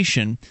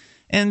immigration,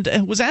 and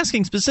was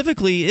asking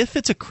specifically if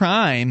it's a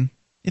crime,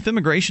 if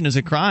immigration is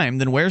a crime,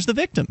 then where's the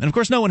victim? And of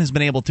course no one has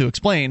been able to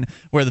explain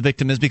where the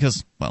victim is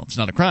because, well, it's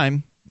not a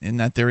crime in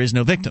that there is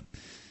no victim.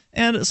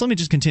 And so let me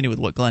just continue with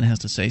what Glenn has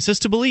to say. He says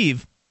to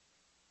believe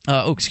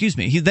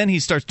he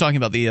starts talking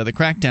about the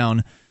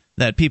crackdown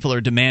that people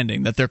are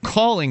demanding, that they're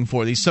calling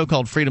for, these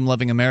so-called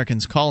freedom-loving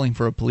Americans calling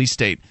for a police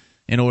state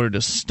in order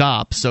to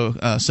stop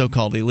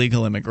so-called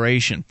illegal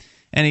immigration.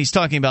 And he's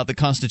talking about the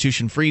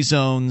Constitution-free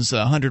zones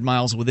 100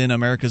 miles within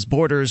America's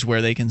borders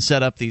where they can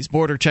set up these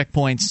border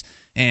checkpoints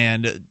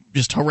and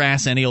just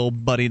harass any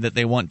old buddy that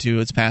they want to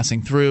that's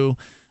passing through.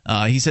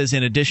 He says,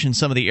 in addition,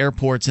 some of the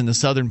airports in the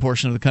southern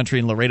portion of the country,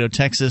 in Laredo,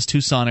 Texas,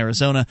 Tucson,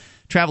 Arizona,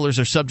 travelers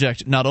are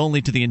subject not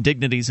only to the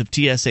indignities of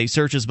TSA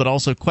searches, but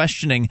also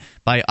questioning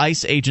by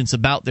ICE agents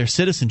about their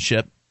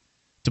citizenship.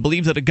 To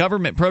believe that a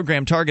government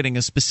program targeting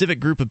a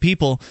specific group of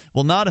people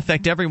will not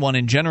affect everyone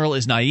in general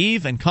is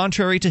naive and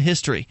contrary to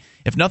history.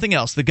 If nothing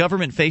else, the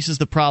government faces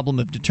the problem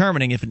of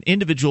determining if an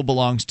individual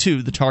belongs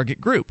to the target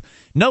group.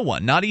 No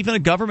one, not even a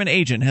government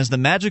agent, has the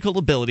magical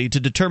ability to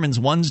determine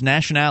one's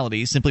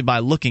nationality simply by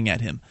looking at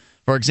him.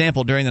 For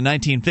example, during the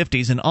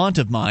 1950s, an aunt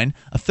of mine,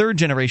 a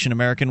third-generation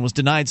American, was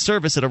denied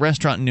service at a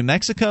restaurant in New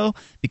Mexico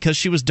because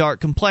she was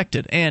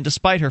dark-complected, and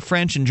despite her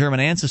French and German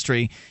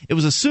ancestry, it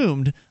was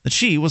assumed that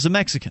she was a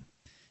Mexican.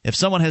 If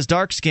someone has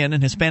dark skin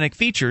and Hispanic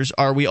features,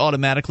 are we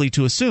automatically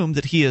to assume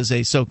that he is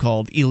a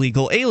so-called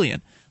illegal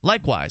alien?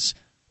 Likewise,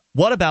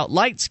 what about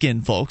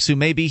light-skinned folks who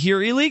may be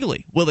here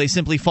illegally? Will they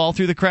simply fall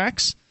through the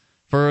cracks?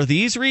 For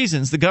these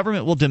reasons, the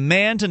government will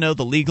demand to know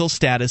the legal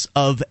status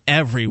of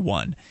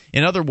everyone.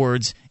 In other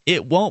words,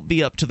 it won't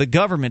be up to the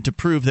government to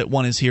prove that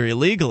one is here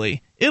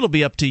illegally. It'll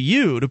be up to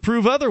you to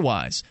prove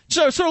otherwise.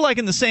 So sort of like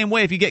in the same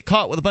way, if you get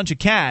caught with a bunch of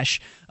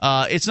cash,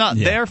 it's not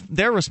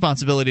their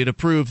responsibility to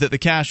prove that the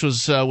cash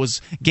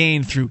was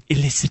gained through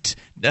illicit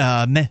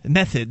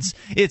methods.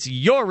 It's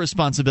your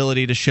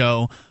responsibility to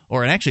show,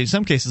 or actually in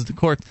some cases the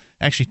court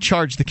actually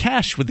charged the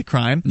cash with the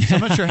crime. So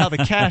I'm not sure how the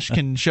cash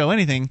can show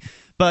anything.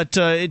 But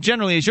it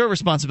generally is your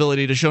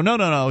responsibility to show,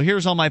 no,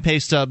 here's all my pay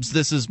stubs.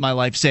 This is my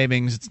life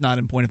savings. It's not,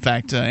 in point of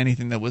fact,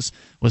 anything that was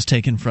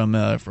taken from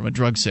a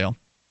drug sale.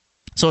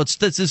 So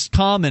this is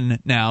common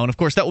now, and of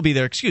course that will be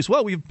their excuse.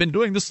 Well, we've been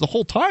doing this the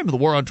whole time of the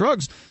war on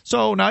drugs,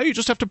 so now you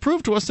just have to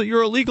prove to us that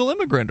you're a legal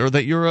immigrant or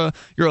that you're a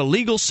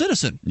legal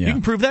citizen. Yeah. You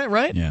can prove that,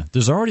 right? Yeah.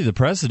 There's already the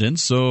precedent,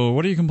 so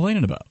what are you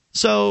complaining about?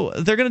 So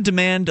they're going to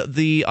demand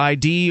the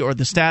ID or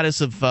the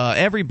status of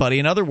everybody.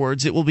 In other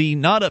words, it will be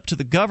not up to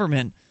the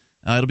government.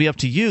 It'll be up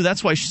to you.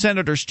 That's why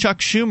Senators Chuck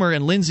Schumer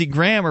and Lindsey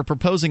Graham are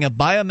proposing a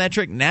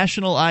biometric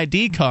national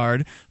ID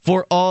card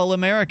for all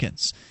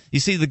Americans. You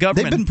see, the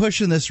government— they've been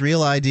pushing this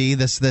real ID,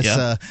 this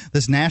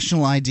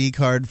national ID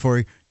card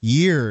for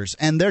years,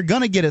 and they're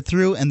going to get it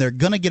through, and they're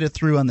going to get it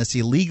through on this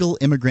illegal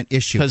immigrant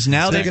issue. Because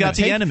now they've got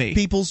the enemy.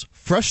 People's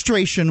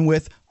frustration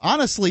with,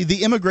 honestly,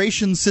 the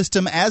immigration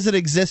system as it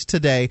exists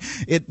today.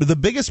 The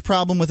biggest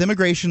problem with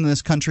immigration in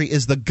this country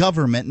is the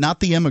government,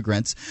 not the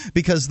immigrants,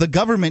 because the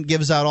government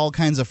gives out all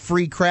kinds of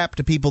free crap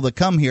to people that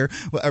come here.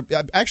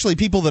 Actually,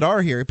 people that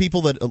are here,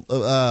 people that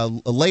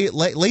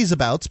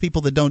lazeabouts,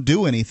 people that don't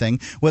do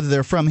anything, whether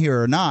they're from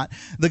here or not.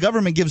 The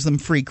government gives them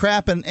free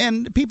crap,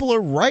 and people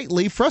are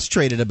rightly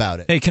frustrated about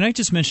it. Hey, can I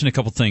just mention a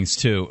couple things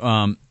too?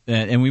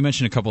 And we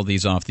mentioned a couple of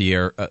these off the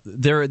air.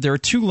 There are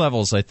two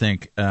levels, I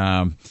think,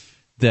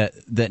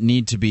 that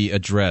need to be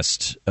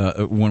addressed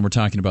when we're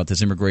talking about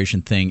this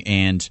immigration thing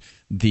and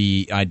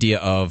the idea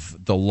of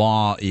the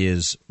law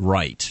is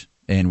right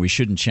and we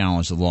shouldn't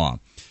challenge the law.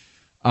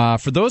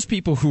 For those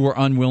people who are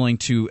unwilling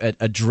to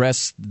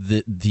address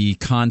the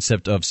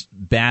concept of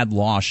bad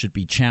law should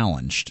be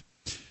challenged,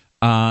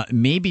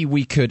 maybe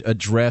we could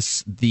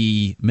address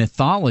the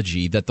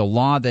mythology that the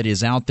law that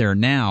is out there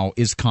now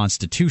is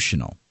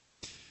constitutional.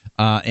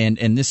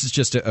 And this is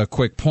just a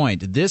quick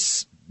point.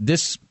 This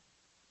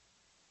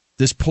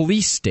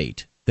police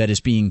state that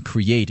is being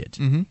created,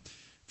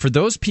 for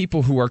those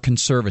people who are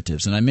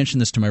conservatives, and I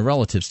mentioned this to my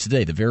relatives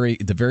today, the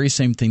very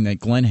same thing that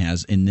Glenn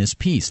has in this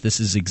piece. This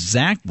is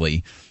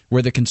exactly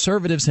where the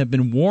conservatives have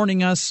been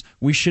warning us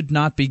we should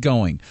not be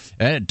going.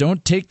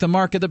 Don't take the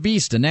mark of the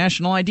beast, a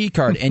national ID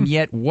card. And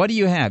yet, what do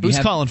you have? Who's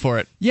calling for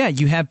it? Yeah,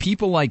 you have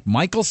people like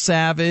Michael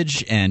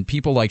Savage and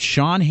people like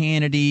Sean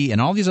Hannity and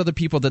all these other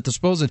people that the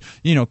supposed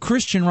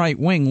Christian right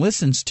wing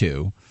listens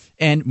to.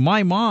 And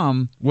my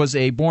mom was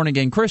a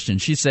born-again Christian.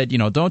 She said,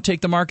 don't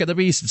take the mark of the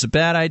beast. It's a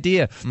bad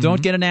idea.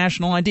 Don't get a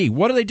national ID.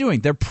 What are they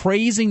doing? They're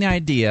praising the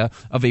idea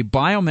of a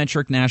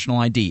biometric national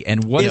ID.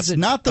 And what is it? It's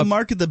not the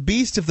mark of the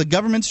beast if the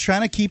government's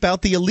trying to keep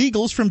out the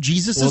illegals from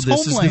Jesus' homeland.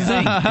 This is the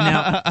thing.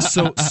 Now,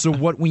 so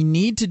what we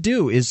need to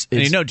do is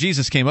and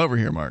Jesus came over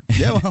here, Mark.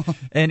 Yeah, well,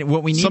 and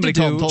what we need to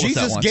do,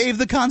 Jesus gave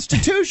the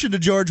Constitution to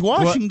George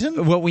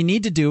Washington. What we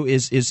need to do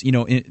is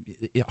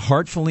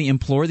heartfully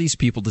implore these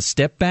people to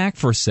step back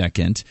for a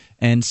second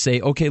and say,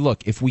 okay,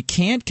 look, if we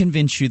can't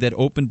convince you that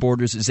open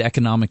borders is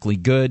economically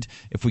good,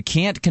 if we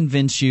can't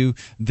convince you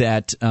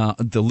that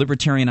the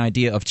libertarian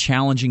idea of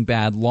challenging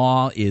bad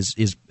law is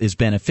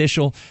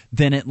beneficial,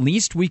 then at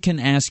least we can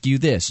ask you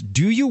this.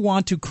 Do you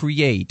want to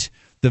create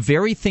the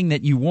very thing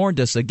that you warned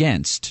us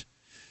against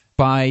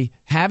by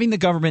having the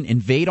government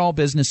invade all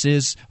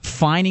businesses,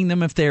 fining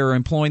them if they're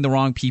employing the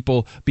wrong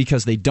people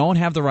because they don't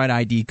have the right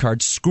ID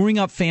card, screwing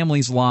up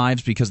families'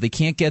 lives because they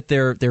can't get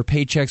their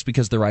paychecks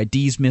because their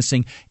ID's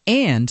missing?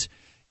 And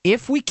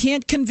if we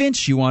can't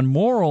convince you on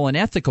moral and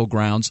ethical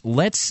grounds,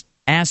 let's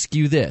ask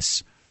you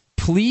this.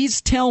 Please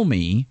tell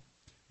me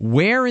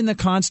where in the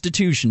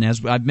Constitution,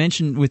 as I've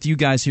mentioned with you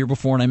guys here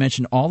before, and I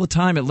mentioned all the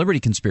time at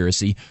Liberty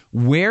Conspiracy,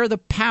 where the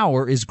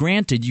power is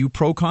granted you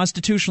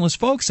pro-constitutionalist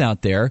folks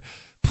out there.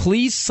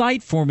 Please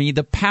cite for me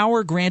the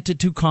power granted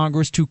to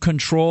Congress to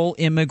control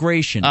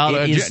immigration.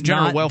 It is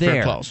general not welfare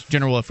there. clause.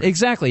 General welfare.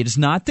 Exactly. It is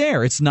not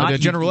there. It's not the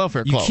general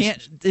welfare clause. You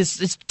can't.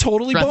 It's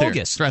totally right bogus.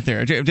 There. It's right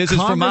there. This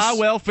is for my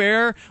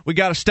welfare. We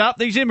got to stop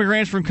these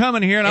immigrants from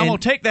coming here, and I'm going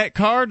to take that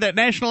card, that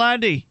national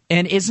ID.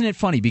 And isn't it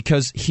funny?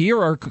 Because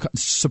here are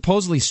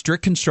supposedly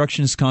strict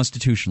constructionist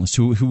constitutionalists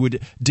who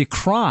would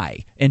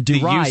decry and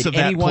deride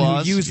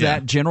anyone who used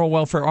that general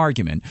welfare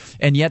argument,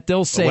 and yet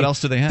they'll say, what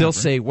else do they have? They'll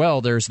say,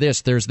 well, there's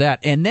this, there's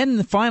that, and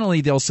then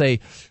finally they'll say,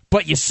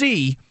 but you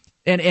see.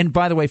 And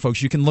by the way,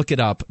 folks, you can look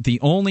it up. The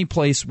only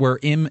place where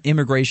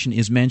immigration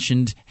is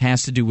mentioned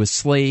has to do with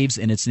slaves,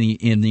 and it's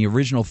in the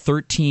original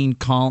 13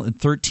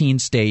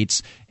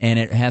 states, and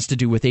it has to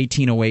do with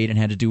 1808 and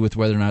had to do with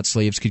whether or not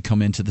slaves could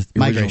come into the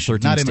original 13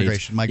 states. Not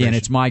immigration, migration. Yeah, and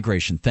it's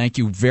migration. Thank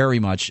you very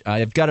much.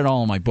 I've got it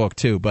all in my book,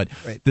 too. But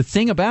the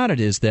thing about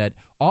it is that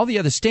all the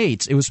other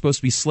states, it was supposed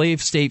to be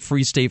slave state,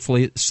 free state,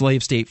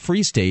 slave state,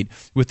 free state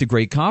with the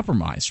Great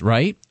Compromise,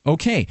 right?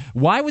 Okay.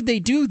 Why would they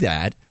do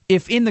that?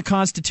 If in the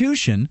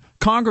Constitution,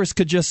 Congress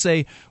could just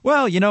say,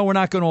 well, we're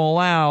not going to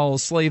allow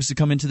slaves to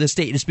come into this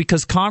state. It's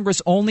because Congress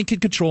only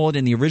could control it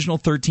in the original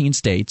 13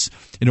 states.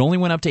 It only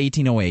went up to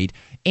 1808.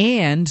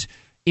 And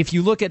if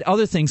you look at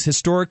other things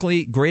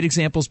historically, great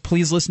examples,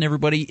 please listen,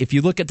 everybody. If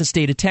you look at the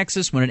state of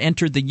Texas, when it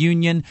entered the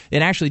Union,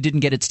 it actually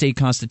didn't get its state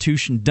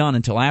constitution done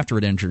until after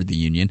it entered the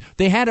Union.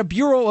 They had a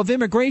Bureau of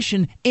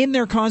Immigration in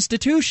their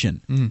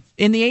constitution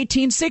in the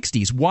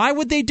 1860s. Why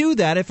would they do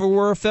that if it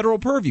were a federal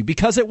purview?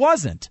 Because it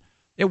wasn't.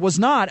 It was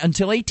not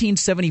until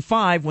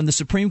 1875 when the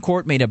Supreme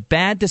Court made a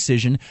bad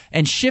decision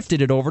and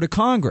shifted it over to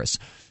Congress.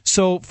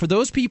 So for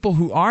those people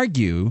who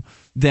argue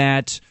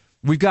that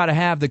we've got to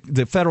have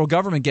the federal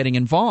government getting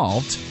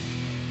involved,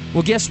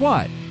 well, guess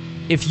what?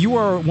 If you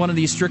are one of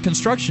these strict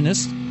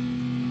constructionists,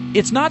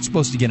 it's not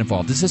supposed to get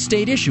involved. It's a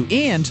state issue.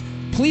 And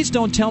please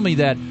don't tell me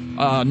that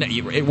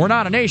we're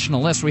not a nation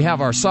unless we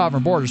have our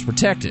sovereign borders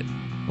protected.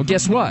 Well,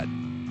 guess what?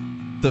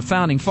 The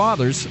Founding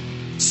Fathers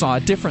saw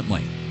it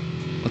differently.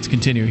 Let's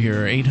continue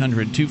here.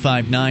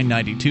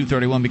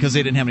 800-259-9231, because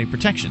they didn't have any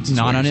protections.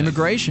 Not on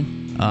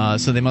immigration.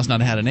 So they must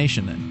not have had a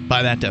nation then,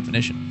 by that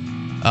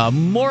definition.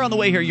 More on the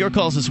way here. Your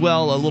calls as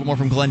well. A little more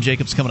from Glenn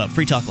Jacobs coming up.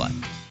 Free Talk Live.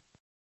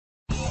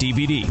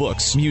 DVD,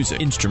 books,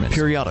 music, instruments,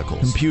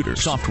 periodicals,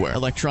 computers, software,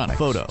 electronic,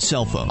 photo,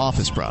 cell phone,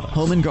 office product,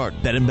 home and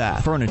garden, bed and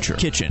bath, furniture,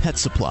 kitchen, pet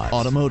supply,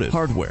 automotive,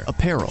 hardware,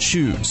 apparel,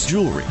 shoes,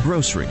 jewelry,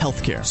 grocery,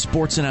 healthcare,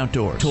 sports and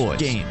outdoors, toys,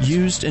 games,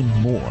 used, and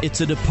more. It's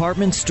a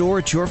department store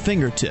at your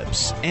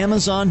fingertips.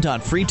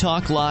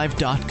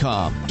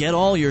 Amazon.freetalklive.com. Get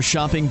all your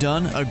shopping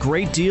done, a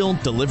great deal,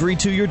 delivery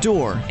to your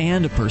door,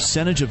 and a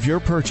percentage of your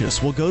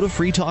purchase will go to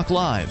Free Talk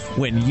Live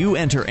when you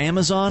enter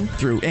Amazon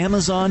through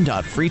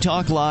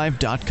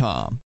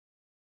Amazon.freetalklive.com.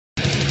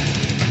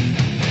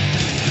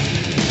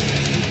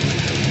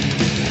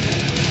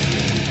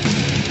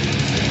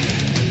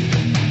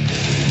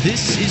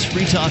 This is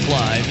Free Talk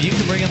Live. You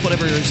can bring up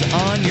whatever is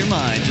on your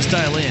mind. Just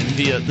dial in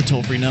via the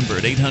toll-free number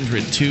at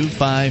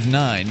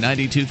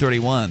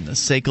 800-259-9231, the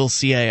SACL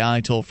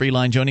CAI toll-free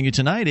line. Joining you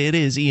tonight, it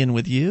is Ian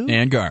with you.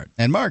 And Gart.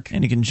 And Mark.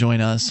 And you can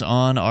join us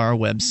on our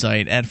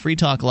website at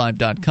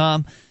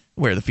freetalklive.com,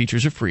 where the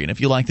features are free. And if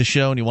you like the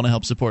show and you want to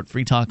help support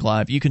Free Talk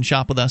Live, you can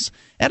shop with us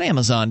at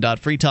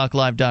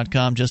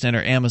amazon.freetalklive.com. Just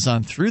enter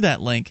Amazon through that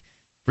link.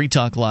 Free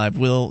Talk Live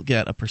will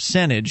get a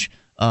percentage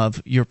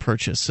of your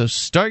purchase. So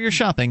start your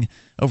shopping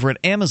over at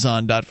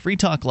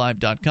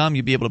amazon.freetalklive.com.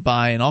 You'll be able to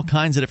buy in all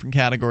kinds of different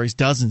categories,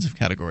 dozens of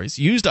categories,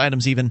 used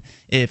items even,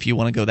 if you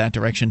want to go that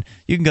direction.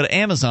 You can go to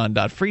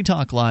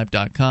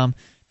amazon.freetalklive.com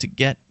to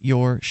get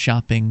your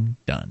shopping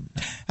done.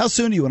 How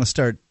soon do you want to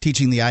start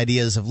teaching the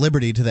ideas of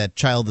liberty to that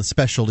child that's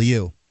special to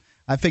you?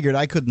 I figured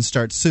I couldn't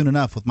start soon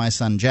enough with my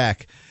son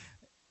Jack.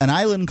 An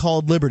Island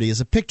Called Liberty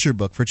is a picture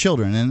book for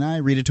children, and I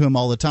read it to him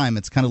all the time.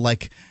 It's kind of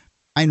like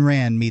Ayn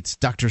Rand meets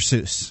Dr.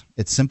 Seuss.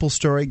 Its simple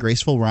story,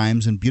 graceful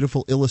rhymes, and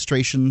beautiful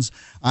illustrations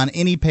on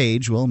any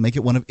page will make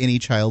it one of any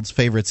child's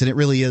favorites, and it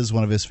really is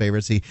one of his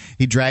favorites. He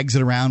drags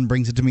it around,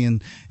 brings it to me,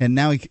 and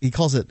now he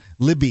calls it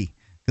Libby,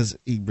 because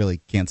he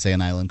really can't say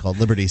An Island Called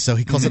Liberty, so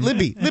he calls it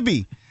Libby,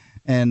 Libby.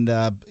 And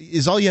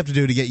is all you have to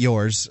do to get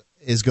yours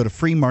is go to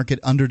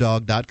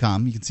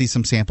freemarketunderdog.com. You can see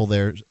some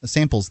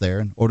samples there,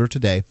 and order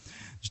today.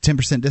 There's a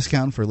 10%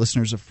 discount for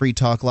listeners of Free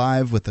Talk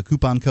Live with the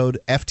coupon code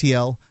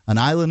FTL, An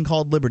Island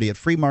Called Liberty at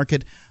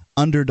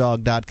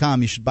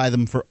freemarketunderdog.com. You should buy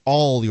them for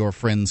all your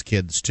friends'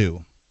 kids,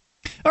 too.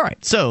 All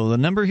right, so the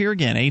number here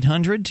again,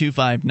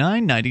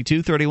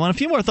 800-259-9231. A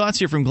few more thoughts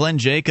here from Glenn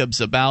Jacobs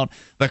about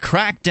the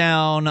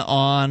crackdown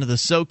on the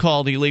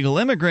so-called illegal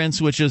immigrants,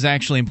 which is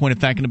actually, in point of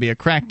fact, going to be a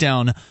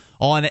crackdown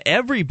on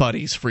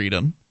everybody's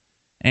freedom,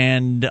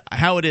 and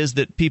how it is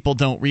that people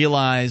don't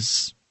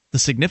realize the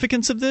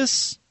significance of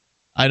this.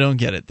 I don't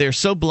get it. They're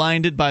so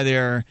blinded by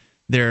their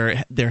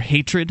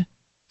hatred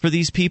for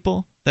these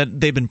people that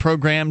they've been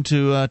programmed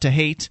to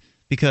hate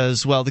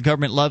because, well, the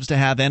government loves to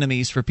have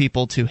enemies for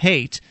people to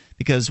hate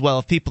because, well,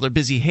 if people are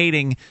busy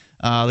hating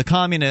the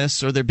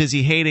communists or they're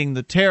busy hating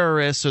the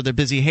terrorists or they're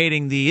busy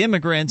hating the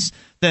immigrants,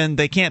 then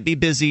they can't be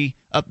busy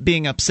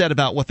being upset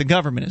about what the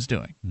government is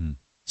doing.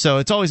 So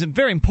it's always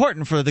very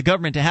important for the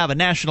government to have a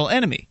national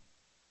enemy.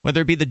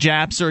 Whether it be the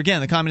Japs or,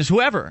 again, the communists,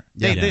 whoever.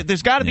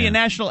 There's got to be a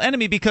national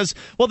enemy because,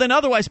 well, then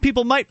otherwise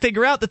people might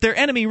figure out that their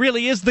enemy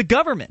really is the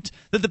government,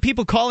 that the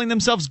people calling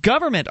themselves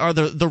government are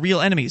the real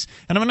enemies.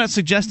 And I'm not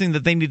suggesting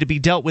that they need to be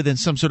dealt with in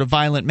some sort of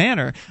violent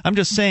manner. I'm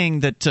just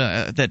saying that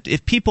that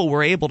if people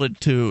were able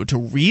to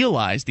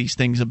realize these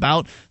things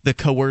about the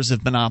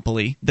coercive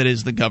monopoly that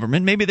is the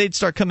government, maybe they'd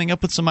start coming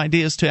up with some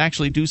ideas to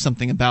actually do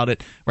something about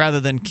it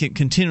rather than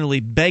continually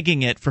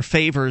begging it for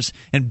favors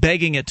and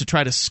begging it to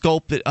try to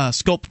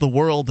sculpt the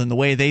world in the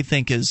way they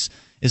think is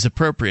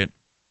appropriate.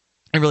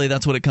 And really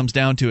that's what it comes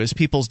down to, is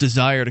people's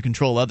desire to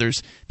control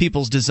others,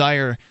 people's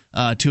desire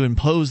to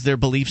impose their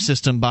belief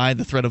system by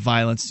the threat of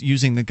violence,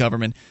 using the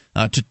government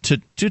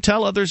to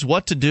tell others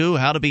what to do,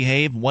 how to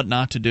behave, what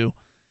not to do.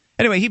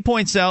 Anyway, he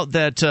points out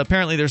that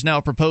apparently there's now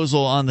a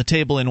proposal on the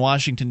table in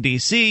Washington,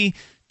 D.C.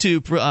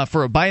 for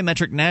a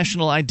biometric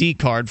national ID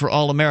card for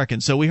all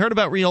Americans. So we heard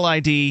about Real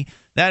ID.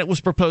 That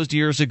was proposed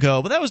years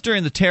ago, but that was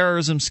during the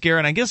terrorism scare,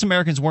 and I guess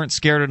Americans weren't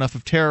scared enough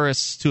of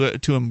terrorists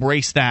to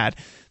embrace that.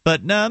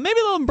 But maybe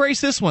they'll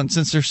embrace this one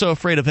since they're so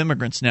afraid of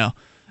immigrants now.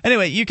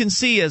 Anyway, you can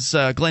see, as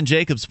Glenn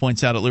Jacobs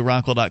points out at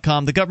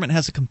LouRockwell.com, the government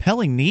has a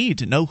compelling need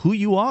to know who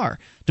you are,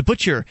 to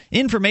put your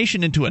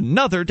information into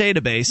another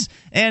database,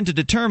 and to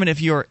determine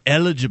if you're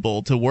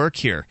eligible to work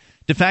here.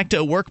 De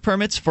facto work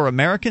permits for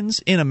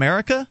Americans in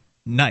America?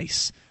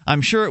 Nice.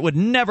 I'm sure it would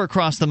never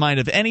cross the mind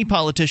of any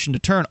politician to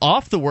turn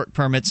off the work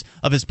permits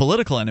of his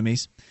political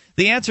enemies.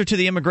 The answer to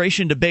the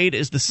immigration debate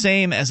is the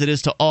same as it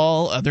is to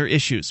all other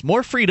issues.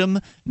 More freedom,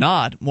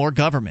 not more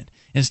government.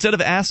 Instead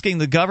of asking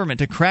the government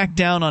to crack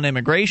down on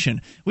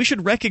immigration, we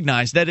should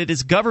recognize that it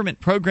is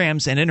government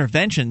programs and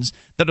interventions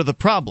that are the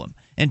problem,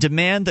 and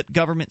demand that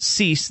government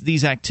cease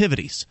these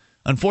activities.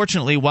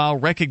 Unfortunately, while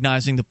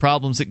recognizing the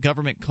problems that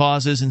government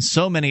causes in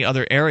so many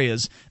other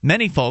areas,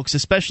 many folks,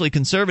 especially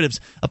conservatives,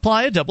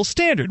 apply a double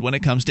standard when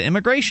it comes to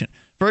immigration.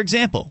 For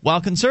example,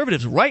 while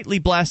conservatives rightly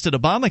blasted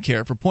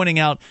Obamacare for pointing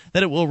out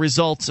that it will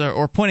result,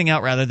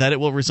 that it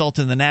will result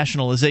in the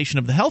nationalization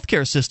of the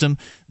healthcare system,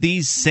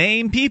 these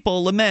same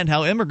people lament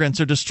how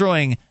immigrants are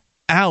destroying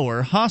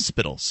our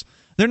hospitals.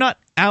 They're not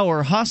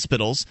our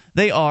hospitals.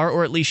 They are,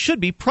 or at least should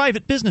be,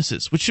 private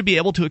businesses, which should be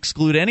able to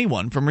exclude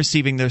anyone from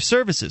receiving their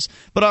services,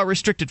 but are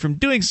restricted from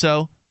doing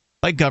so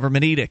by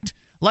government edict.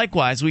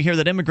 Likewise, we hear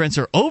that immigrants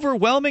are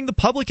overwhelming the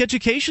public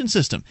education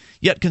system,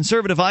 yet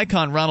conservative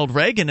icon Ronald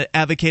Reagan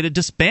advocated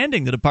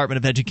disbanding the Department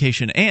of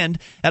Education and,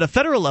 at a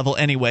federal level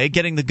anyway,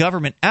 getting the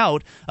government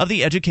out of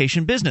the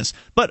education business.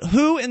 But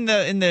who in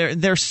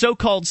their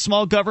so-called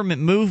small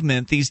government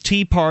movement, these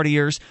Tea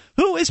Partiers,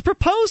 who is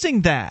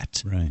proposing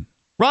that? Right.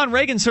 Ron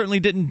Reagan certainly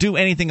didn't do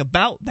anything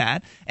about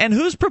that. And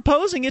who's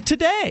proposing it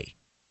today?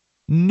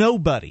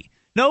 Nobody.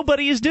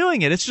 Nobody is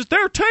doing it. It's just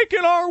they're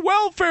taking our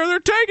welfare. They're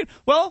taking.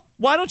 Well,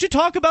 why don't you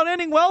talk about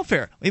ending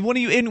welfare? When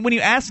you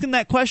ask them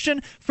that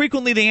question,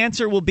 frequently the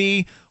answer will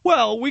be,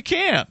 well, we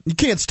can't. You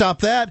can't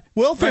stop that.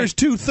 Welfare's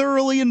too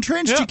thoroughly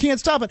entrenched. Yeah. You can't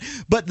stop it.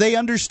 But they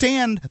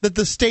understand that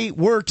the state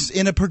works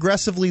in a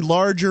progressively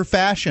larger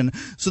fashion,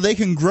 so they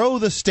can grow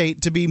the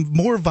state to be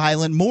more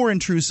violent, more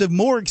intrusive,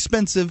 more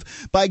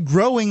expensive by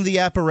growing the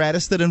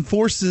apparatus that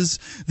enforces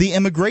the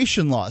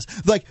immigration laws.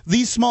 Like,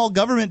 these small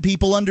government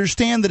people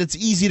understand that it's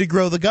easy to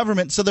grow the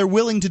government, so they're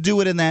willing to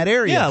do it in that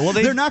area. Yeah, well,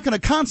 they're not going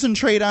to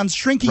concentrate on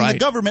shrinking the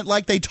government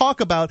like they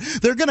talk about.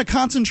 They're going to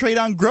concentrate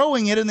on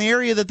growing it in the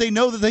area that they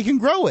know that they can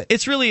grow it.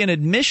 It's really an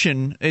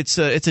admission. It's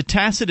a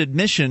tacit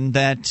admission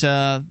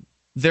that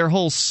their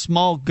whole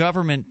small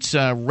government.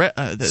 So right.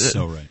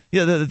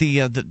 Yeah,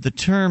 the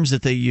terms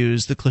that they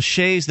use, the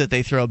cliches that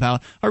they throw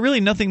about, are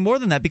really nothing more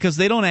than that, because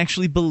they don't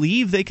actually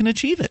believe they can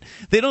achieve it.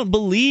 They don't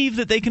believe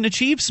that they can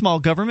achieve small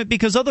government,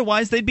 because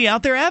otherwise they'd be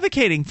out there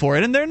advocating for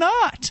it, and they're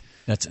not.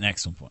 That's an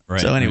excellent point. Right.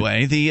 So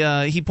anyway,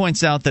 he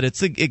points out that it's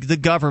the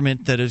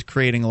government that is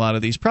creating a lot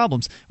of these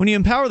problems. When you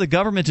empower the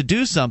government to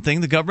do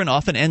something, the government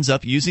often ends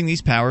up using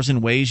these powers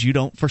in ways you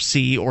don't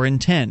foresee or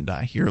intend.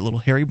 I hear a little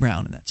Harry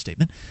Brown in that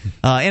statement.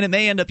 And it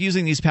may end up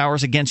using these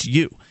powers against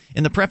you.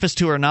 In the preface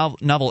to her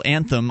novel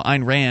Anthem,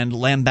 Ayn Rand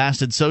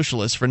lambasted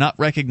socialists for not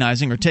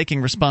recognizing or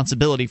taking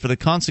responsibility for the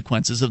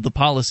consequences of the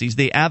policies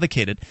they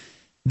advocated.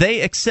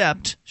 They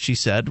accept, she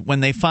said,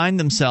 when they find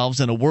themselves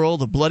in a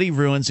world of bloody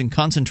ruins and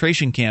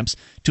concentration camps,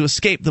 to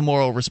escape the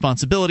moral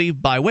responsibility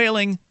by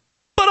wailing,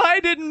 "But I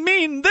didn't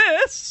mean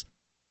this!"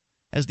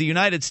 As the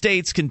United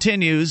States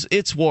continues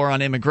its war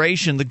on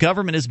immigration, the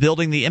government is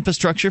building the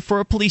infrastructure for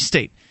a police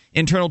state.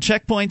 Internal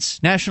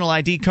checkpoints, national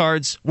ID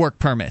cards, work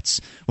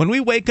permits. When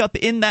we wake up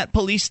in that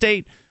police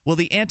state, will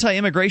the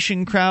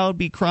anti-immigration crowd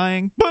be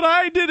crying, "But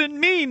I didn't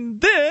mean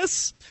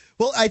this"?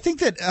 Well, I think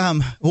that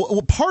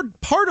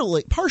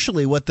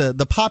partially what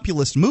the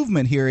populist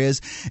movement here is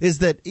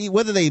that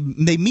whether they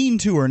mean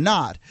to or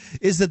not,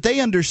 is that they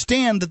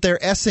understand that they're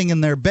essing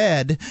in their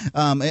bed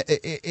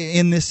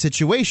in this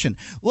situation.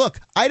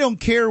 Look, I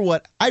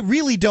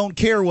really don't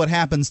care what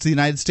happens to the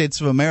United States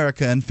of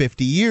America in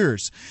 50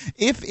 years.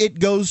 If it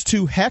goes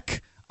to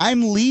heck,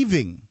 I'm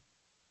leaving.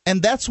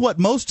 And that's what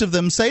most of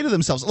them say to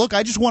themselves. Look,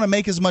 I just want to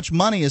make as much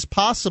money as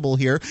possible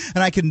here,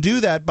 and I can do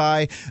that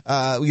by,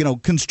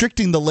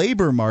 constricting the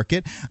labor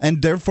market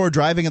and therefore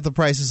driving up the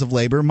prices of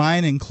labor,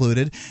 mine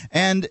included.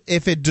 And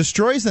if it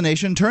destroys the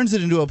nation, turns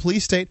it into a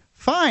police state,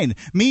 fine.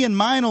 Me and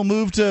mine will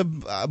move to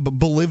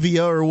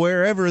Bolivia or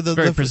wherever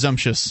the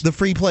presumptuous the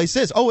free place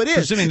is. Oh, it is.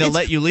 Presuming they'll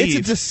let you leave.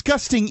 It's a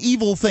disgusting,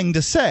 evil thing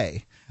to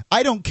say.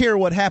 I don't care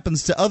what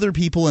happens to other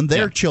people and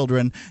their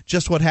children,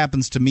 just what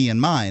happens to me and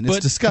mine. It's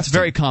disgusting. It's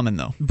very common,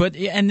 though. But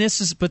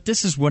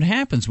this is what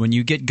happens when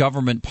you get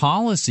government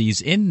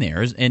policies in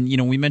there. And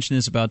we mentioned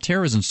this about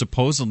terrorism.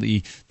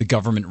 Supposedly, the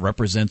government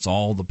represents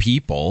all the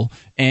people,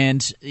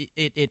 and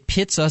it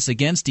pits us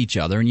against each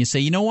other. And you say,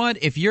 you know what?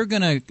 If you're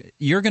gonna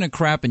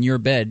crap in your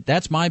bed,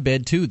 that's my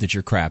bed too that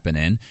you're crapping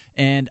in,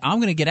 and I'm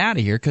gonna get out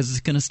of here because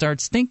it's gonna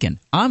start stinking.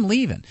 I'm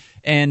leaving.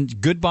 And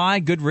goodbye,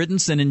 good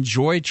riddance, and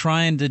enjoy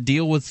trying to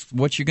deal with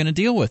what you're going to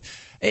deal with.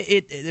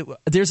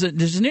 There's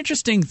an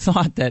interesting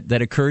thought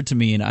that occurred to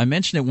me, and I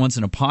mentioned it once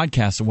in a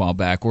podcast a while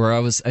back, where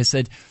I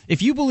said,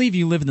 if you believe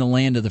you live in the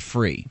land of the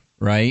free,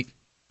 right?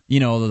 The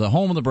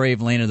home of the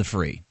brave, land of the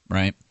free,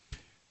 right?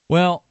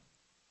 Well,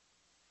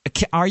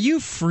 are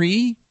you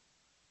free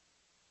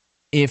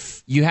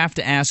if you have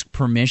to ask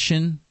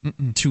permission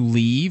to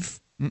leave?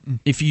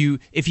 If you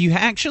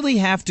actually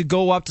have to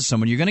go up to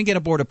someone, you're going to get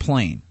aboard a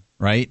plane.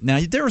 Right? Now,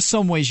 there are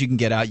some ways you can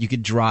get out. You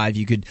could drive.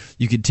 You could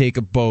take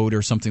a boat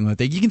or something like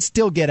that. You can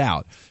still get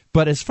out.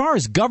 But as far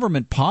as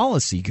government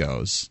policy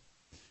goes,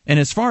 and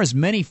as far as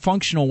many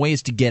functional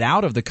ways to get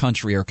out of the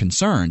country are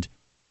concerned,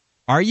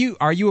 are you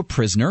a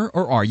prisoner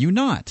or are you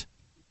not?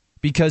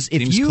 Because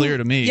if Seems clear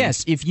to me.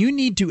 Yes, if you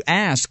need to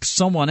ask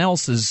someone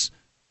else's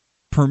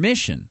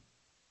permission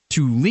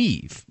to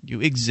leave,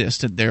 you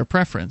exist at their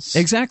preference.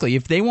 Exactly.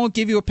 If they won't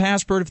give you a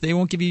passport, if they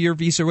won't give you your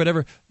visa or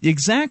whatever,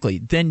 exactly,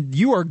 then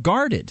you are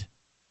guarded.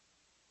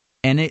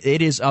 And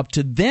it is up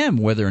to them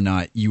whether or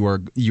not you are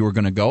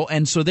going to go,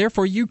 and so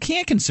therefore you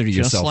can't consider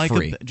yourself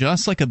free.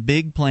 Just like a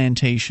big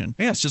plantation.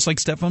 Yeah, it's just like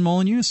Stefan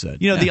Molyneux said.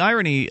 The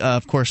irony,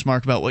 of course,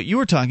 Mark, about what you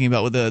were talking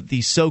about with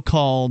the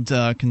so-called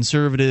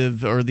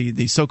conservative or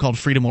the so-called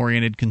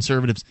freedom-oriented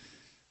conservatives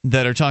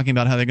that are talking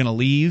about how they're going to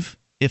leave.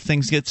 If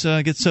things get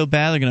so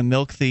bad, they're going to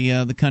milk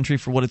the country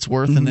for what it's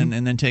worth and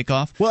then take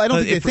off. Well, I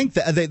don't think they think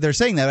that they're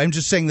saying that. I'm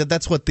just saying that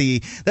that's what the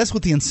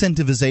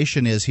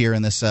incentivization is here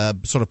in this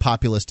sort of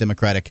populist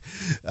democratic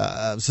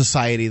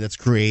society that's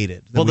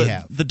created.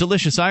 The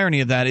delicious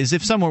irony of that is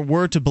if someone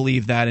were to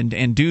believe that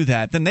and do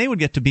that, then they would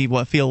get to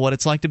feel what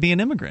it's like to be an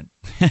immigrant.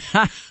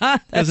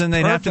 Because then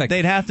they'd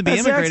have to be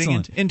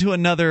immigrating into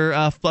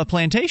another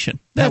plantation.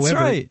 That's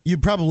right.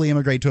 You'd probably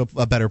immigrate to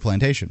a better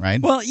plantation, right?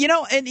 Well,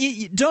 and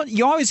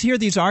you always hear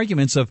these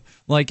arguments of,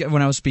 like,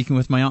 when I was speaking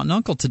with my aunt and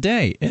uncle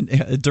today,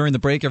 and during the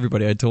break,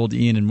 everybody, I told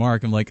Ian and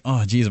Mark, I'm like,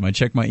 oh, geez, I'm going to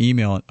check my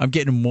email. I'm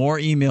getting more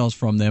emails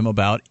from them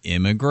about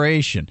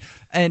immigration.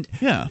 And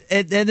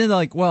then they're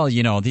like, well, the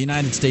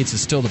United States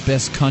is still the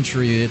best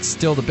country. It's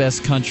still the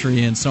best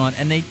country, and so on.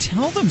 And they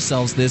tell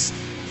themselves this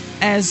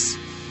as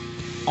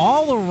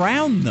all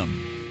around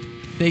them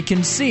they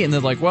can see. And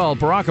they're like, well,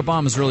 Barack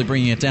Obama's really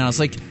bringing it down. It's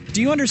like, do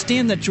you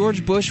understand that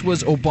George Bush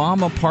was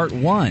Obama Part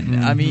 1?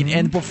 Mm-hmm. I mean,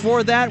 and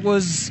before that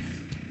was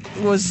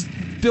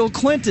Bill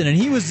Clinton, and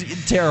he was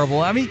terrible.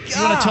 I mean,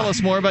 you want to tell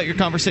us more about your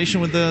conversation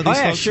with these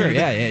folks? Sure.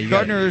 Yeah.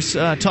 Gardner's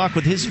talk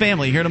with his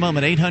family here in a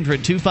moment.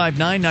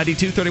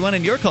 800-259-9231,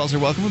 and your calls are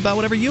welcome about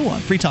whatever you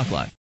want. Free Talk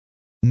Live.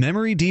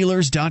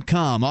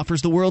 MemoryDealers.com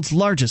offers the world's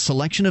largest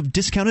selection of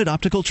discounted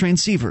optical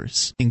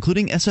transceivers,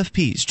 including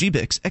SFPs,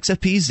 GBICs,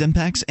 XFPs,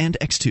 Xempax, and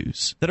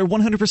X2s that are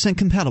 100%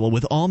 compatible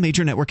with all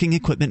major networking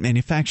equipment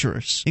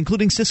manufacturers,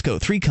 including Cisco,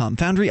 3Com,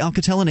 Foundry,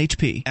 Alcatel, and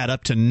HP, at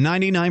up to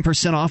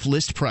 99% off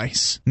list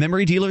price.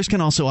 Memory Dealers can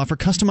also offer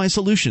customized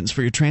solutions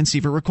for your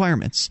transceiver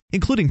requirements,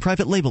 including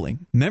private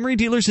labeling. Memory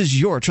Dealers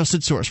is your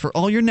trusted source for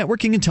all your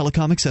networking and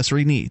telecom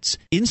accessory needs,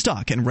 in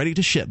stock and ready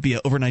to ship via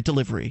overnight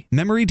delivery.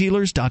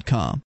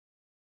 MemoryDealers.com.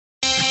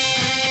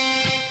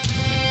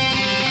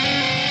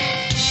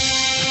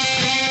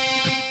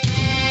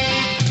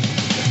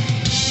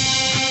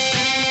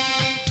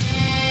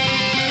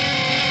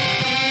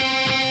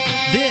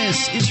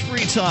 This is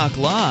Free Talk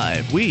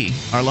Live. We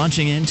are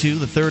launching into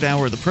the third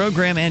hour of the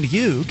program, and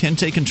you can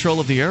take control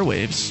of the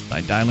airwaves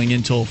by dialing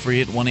in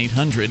toll-free at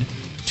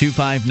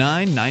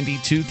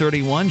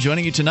 1-800-259-9231.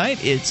 Joining you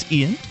tonight, it's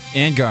Ian.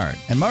 And Gard.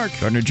 And Mark.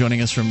 Gardner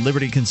joining us from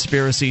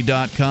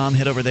LibertyConspiracy.com.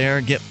 Head over there,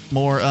 get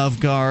more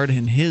of Gard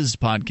and his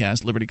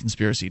podcast,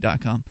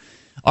 LibertyConspiracy.com.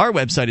 Our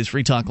website is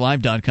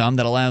freetalklive.com.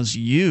 That allows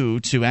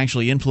you to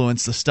actually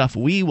influence the stuff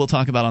we will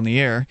talk about on the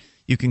air.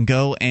 You can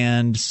go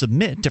and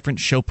submit different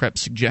show prep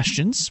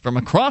suggestions from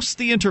across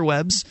the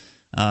interwebs.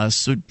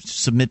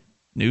 Submit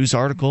news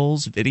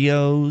articles,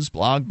 videos,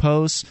 blog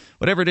posts,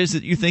 whatever it is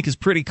that you think is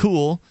pretty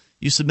cool.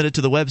 You submit it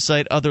to the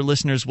website. Other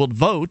listeners will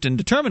vote and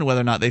determine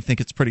whether or not they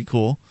think it's pretty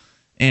cool.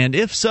 And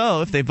if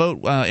so, if they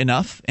vote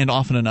enough and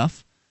often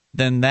enough,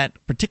 then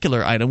that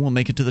particular item will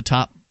make it to the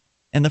top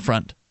and the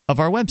front of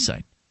our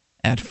website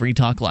at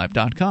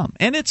freetalklive.com.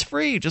 And it's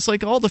free, just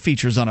like all the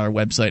features on our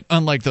website,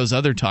 unlike those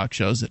other talk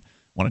shows that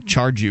want to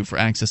charge you for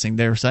accessing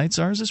their sites.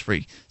 Ours is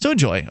free. So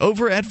enjoy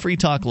over at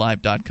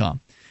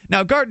freetalklive.com.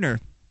 Now, Gardner,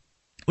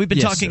 we've been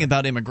talking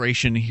about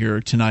immigration here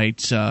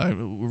tonight.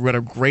 We read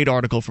a great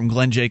article from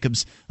Glenn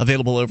Jacobs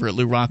available over at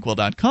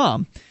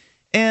LouRockwell.com.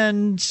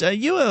 And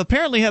you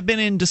apparently have been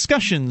in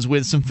discussions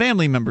with some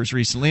family members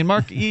recently. And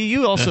Mark,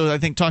 you also, I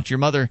think, talked to your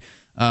mother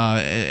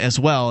as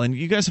well. And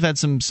you guys have had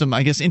some,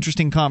 I guess,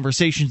 interesting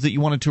conversations that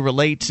you wanted to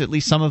relate to at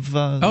least some of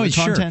the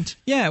content. Sure.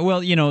 Yeah,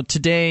 well,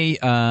 today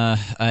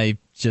I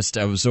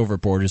was over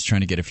at Borders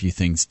trying to get a few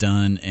things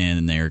done, and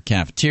in their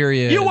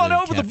cafeteria. You went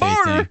over the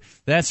border?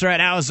 That's right.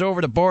 I was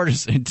over the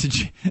Borders.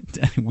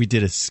 We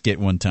did a skit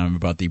one time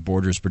about the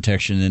Borders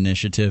Protection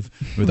Initiative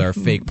with our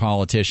fake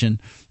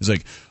politician. It's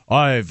like,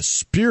 I've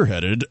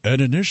spearheaded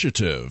an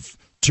initiative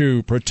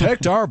to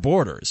protect our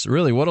borders.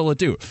 Really, what'll it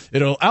do?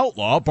 It'll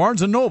outlaw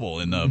Barnes &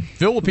 Noble in the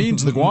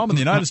Philippines, the Guam, and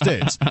the United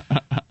States.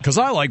 Because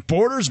I like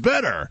borders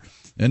better.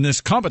 And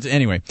this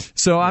anyway,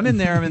 so I'm in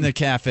there. I'm in the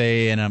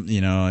cafe, and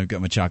I've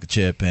got my chocolate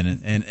chip,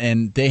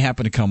 and they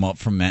happen to come up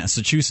from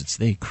Massachusetts.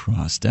 They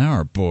crossed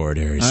our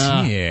borders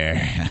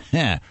here.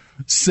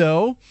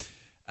 So,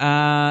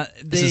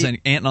 this is an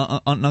aunt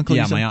and uncle.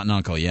 Yeah, my aunt and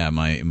uncle. Yeah,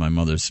 my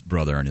mother's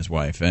brother and his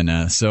wife,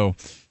 and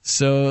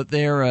so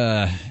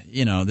they're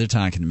they're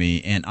talking to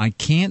me, and I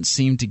can't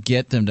seem to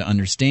get them to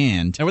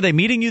understand. And were they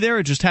meeting you there,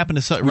 or just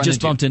happened to we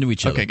just bumped into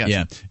each other? Okay, gotcha.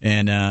 Yeah,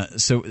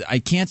 and so I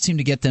can't seem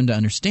to get them to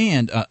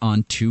understand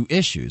on two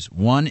issues.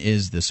 One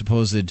is the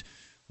supposed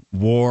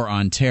war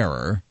on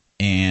terror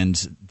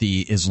and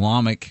the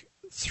Islamic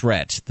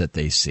threat that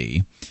they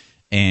see.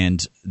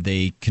 And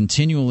they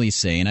continually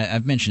say, and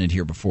I've mentioned it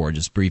here before,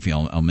 just briefly,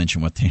 I'll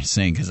mention what they're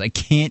saying because I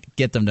can't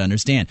get them to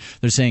understand.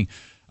 They're saying,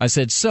 I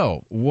said,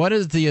 so what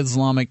is the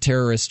Islamic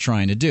terrorists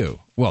trying to do?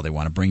 Well, they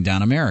want to bring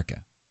down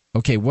America.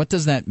 Okay, what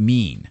does that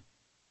mean?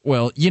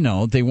 Well,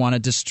 they want to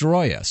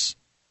destroy us.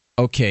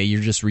 Okay,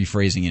 you're just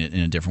rephrasing it in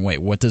a different way.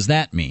 What does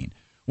that mean?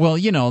 Well,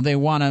 they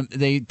want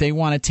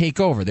to take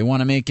over. They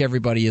want to make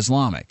everybody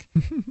Islamic.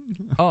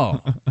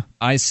 Oh,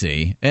 I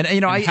see. And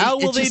how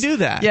will they do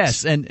that?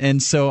 Yes,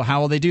 and so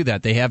how will they do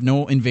that? They have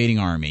no invading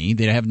army.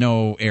 They have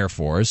no air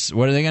force.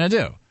 What are they going to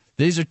do?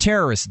 These are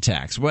terrorist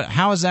attacks.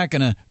 How is that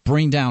going to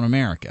bring down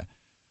America?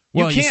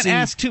 Well, you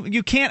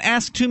can't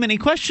ask too many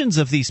questions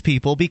of these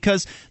people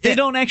because they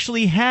don't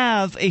actually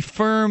have a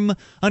firm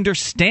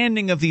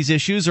understanding of these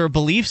issues or a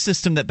belief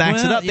system that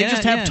backs it up. They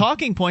just have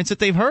talking points that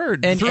they've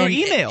heard through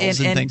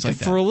emails and things like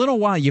that. For a little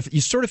while,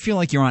 you sort of feel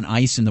like you're on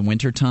ice in the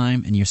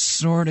wintertime, and you're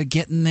sort of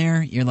getting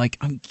there. You're like,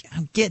 I'm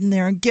getting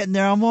there.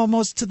 I'm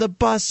almost to the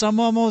bus. I'm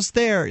almost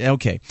there.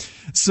 Okay.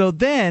 So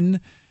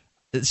then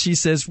she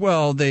says,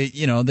 well,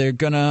 they're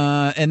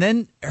gonna, and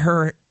then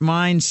her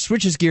mind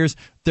switches gears.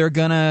 They're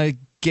gonna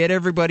get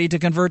everybody to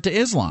convert to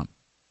Islam.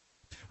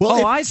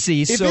 Well, I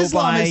see. If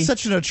Islam is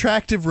such an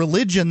attractive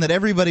religion that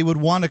everybody would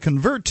want to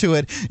convert to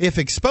it if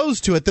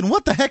exposed to it, then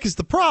what the heck is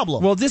the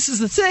problem? Well, this is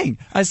the thing.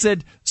 I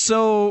said,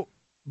 so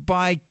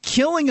by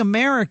killing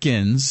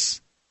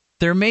Americans,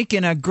 they're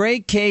making a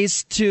great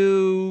case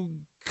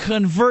to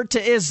convert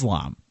to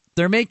Islam.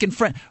 They're making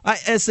friends.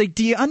 I say,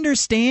 do you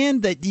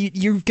understand that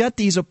you've got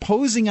these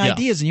opposing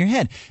ideas in your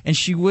head? And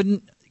she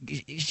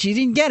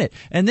didn't get it.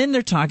 And then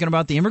they're talking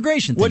about the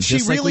immigration thing. What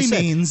she really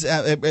means,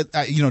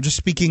 just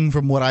speaking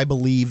from what I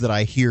believe that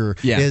I hear,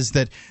 is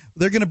that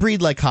they're going to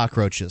breed like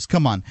cockroaches.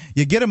 Come on.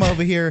 You get them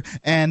over here,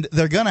 and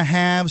they're going to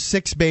have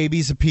 6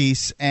 babies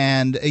apiece.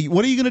 And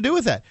what are you going to do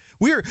with that?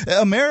 We're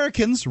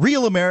Americans,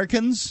 real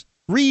Americans,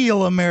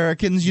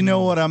 you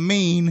know what I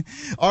mean,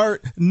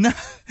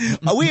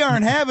 we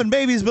aren't having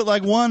babies but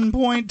like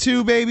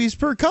 1.2 babies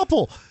per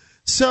couple.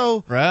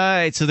 So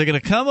right, so they're going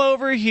to come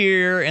over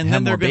here, and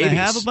then they're going to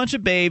have a bunch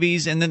of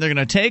babies, and then they're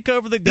going to take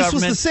over the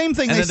government. This was the same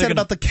thing they said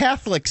about the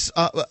Catholics,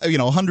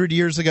 100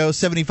 years ago,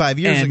 75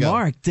 years ago. And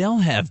Mark, they'll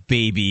have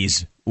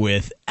babies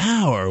with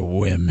our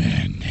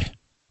women.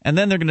 And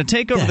then they're going to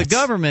take over the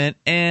government,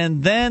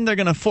 and then they're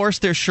going to force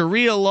their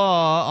Sharia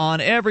law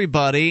on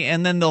everybody,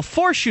 and then they'll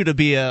force you to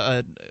be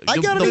I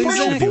got a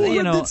real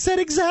board that said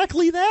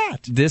exactly that.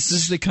 This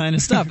is the kind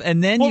of stuff.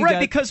 And then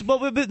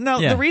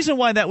the reason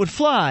why that would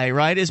fly,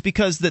 right, is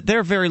because that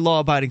they're very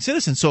law-abiding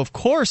citizens. So, of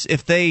course,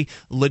 if they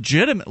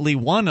legitimately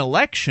won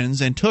elections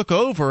and took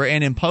over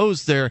and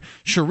imposed their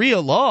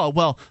Sharia law,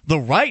 well, the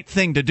right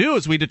thing to do,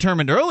 as we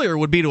determined earlier,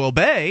 would be to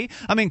obey.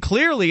 I mean,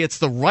 clearly it's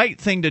the right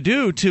thing to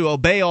do to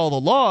obey all the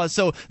law.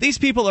 So these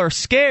people are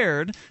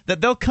scared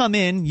that they'll come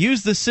in,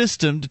 use the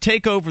system to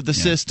take over the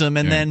system,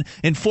 and then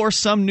enforce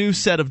some new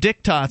set of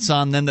diktats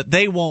on them that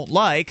they won't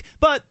like.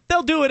 But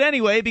they'll do it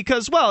anyway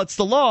because, well, it's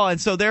the law, and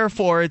so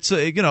therefore it's,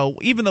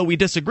 even though we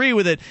disagree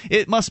with it,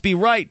 it must be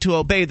right to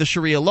obey the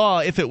Sharia law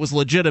if it was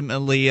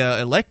legitimately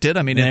elected.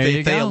 I mean,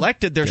 if they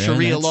elected their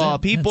Sharia law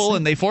people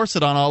and they force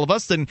it on all of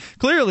us, then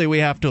clearly we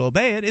have to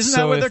obey it. Isn't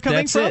that where they're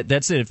coming from?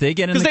 That's it. If they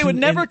get in, because they would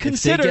never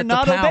consider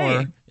not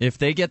obeying. If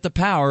they get the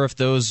power, if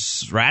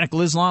those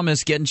radical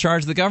Islamists get in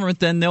charge of the government,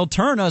 then they'll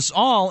turn us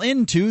all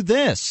into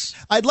this.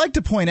 I'd like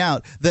to point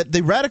out that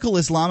the radical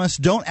Islamists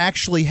don't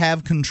actually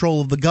have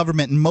control of the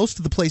government in most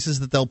of the places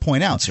that they'll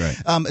point out.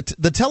 That's right.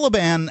 The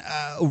Taliban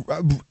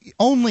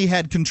only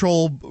had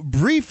control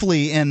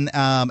briefly in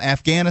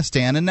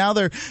Afghanistan, and now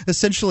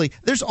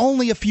there's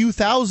only a few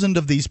thousand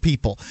of these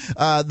people.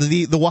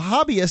 The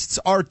Wahhabists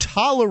are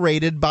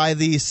tolerated by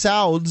the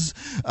Sauds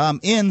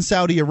in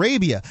Saudi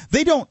Arabia.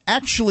 They don't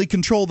actually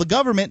control the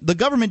government. The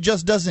government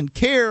just doesn't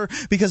care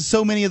because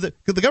so many of the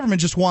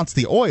government just wants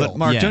the oil. But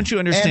Mark, don't you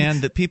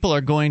understand that people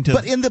are going to...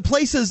 But in the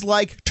places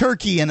like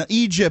Turkey and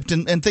Egypt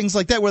and things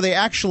like that where they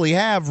actually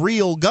have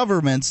real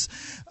governments,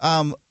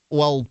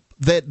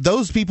 that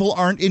those people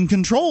aren't in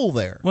control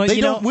there.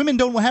 Well, women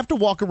don't have to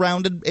walk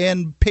around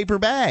in paper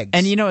bags.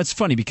 And it's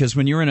funny because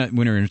when you're in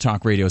a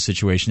talk radio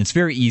situation, it's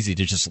very easy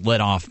to just let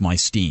off my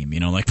steam.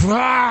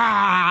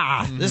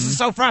 This is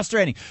so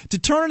frustrating. To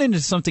turn it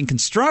into something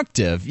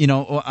constructive,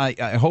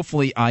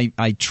 hopefully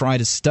I try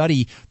to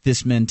study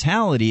this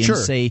mentality and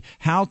say,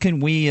 how can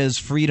we as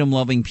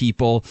freedom-loving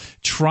people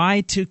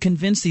try to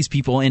convince these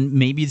people? And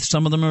maybe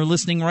some of them are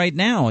listening right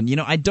now. And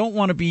I don't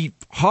want to be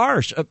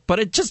harsh, but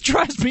it just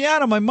drives me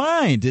out of my mind.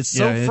 It's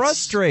so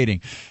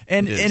frustrating,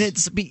 and then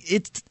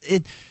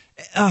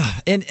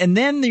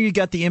you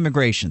got the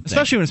immigration thing,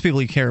 especially when it's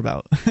people you care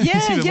about.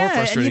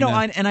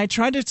 And I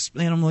try to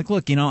explain. I'm like,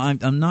 look,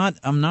 I'm not.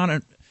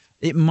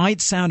 It might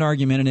sound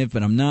argumentative,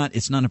 but I'm not.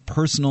 It's not a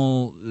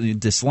personal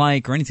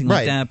dislike or anything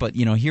like that. But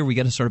here we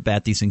got to sort of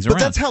bat these things around. But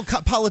that's how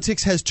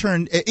politics has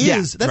turned.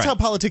 That's how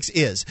politics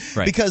is.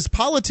 Right. Because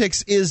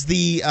politics is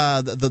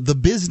the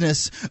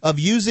business of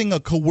using a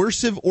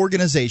coercive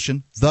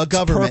organization, the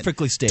government,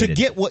 perfectly stated, to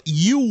get what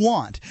you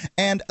want.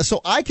 And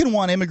so I can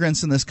want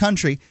immigrants in this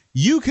country.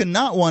 You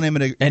cannot want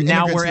immigrants in this country.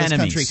 And now we're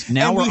enemies.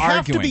 Now we're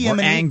arguing. We have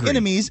to be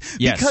enemies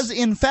because,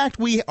 in fact,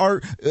 we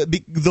are.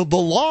 The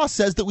law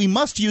says that we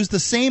must use the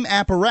same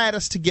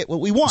apparatus to get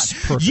what we want.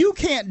 You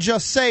can't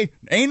just say,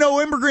 "Ain't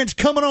no immigrants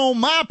coming on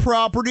my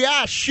property.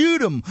 I shoot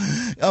them,"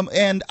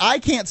 and I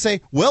can't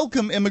say,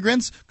 "Welcome,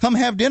 immigrants. Come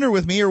have dinner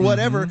with me," or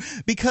whatever,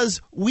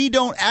 because we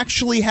don't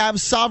actually have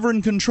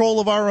sovereign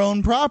control of our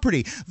own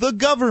property. The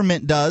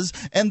government does,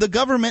 and the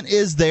government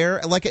is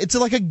there it's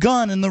like a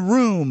gun in the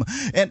room.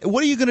 And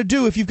what are you going to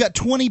do if you've got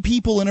 20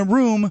 people in a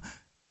room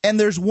and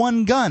there's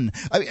one gun?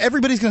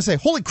 Everybody's going to say,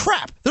 "Holy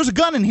crap, there's a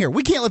gun in here.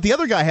 We can't let the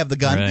other guy have the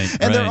gun."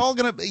 They're all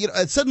going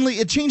to suddenly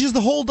it changes the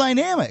whole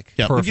dynamic.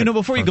 Yeah,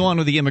 before you go on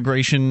with the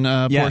immigration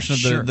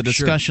portion of the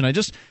discussion, I've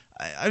just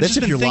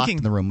if you're locked in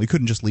the room. We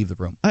couldn't just leave the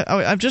room.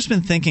 I've just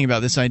been thinking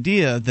about this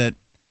idea that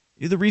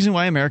the reason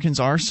why Americans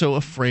are so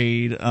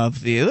afraid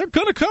of they're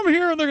going to come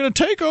here and they're going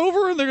to take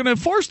over and they're going to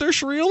enforce their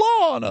Sharia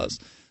law on us.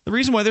 The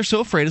reason why they're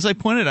so afraid, as I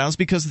pointed out, is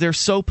because they're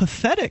so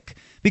pathetic.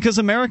 Because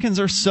Americans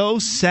are so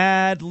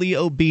sadly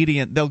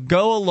obedient. They'll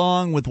go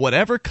along with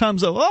whatever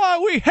comes of,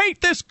 we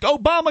hate this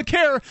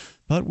Obamacare,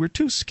 but we're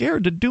too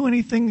scared to do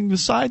anything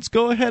besides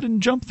go ahead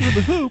and jump through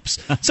the hoops.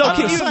 So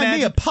can you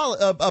imagine?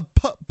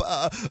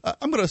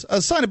 I'm going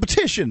to sign a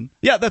petition.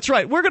 Yeah, that's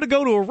right. We're going to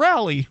go to a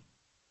rally.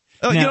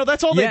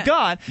 That's all they've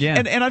got. Yeah.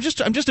 And I'm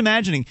just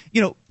imagining,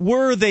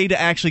 were they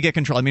to actually get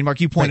control? I mean, Mark,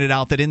 you pointed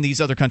out that in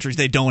these other countries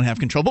they don't have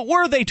control, but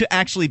were they to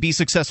actually be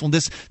successful in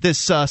this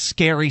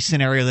scary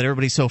scenario that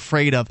everybody's so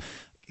afraid of?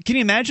 Can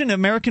you imagine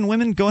American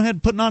women going ahead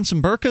and putting on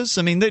some burqas?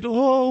 I mean,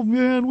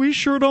 we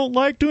sure don't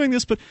like doing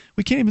this, but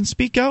we can't even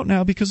speak out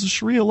now because of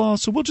Sharia law,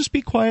 so we'll just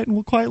be quiet and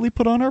we'll quietly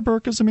put on our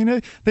burqas. I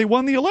mean, they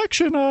won the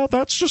election.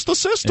 That's just the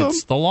system.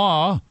 It's the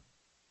law.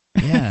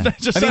 Yeah, how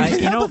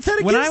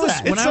pathetic is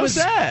that? It's so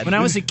sad. When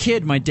I was a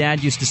kid, my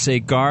dad used to say,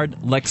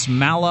 "Guard lex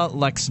mala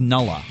lex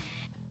nulla,"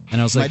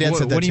 and I was like,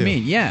 "What do you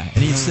mean?" Yeah,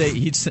 and he'd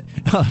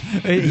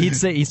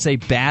say,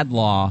 "Bad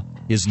law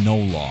is no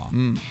law."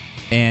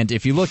 And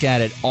if you look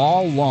at it,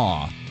 all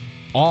law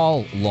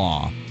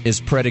is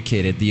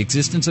predicated. The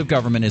existence of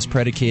government is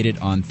predicated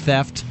on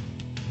theft.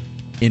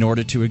 In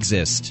order to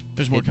exist,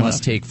 it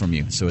must take from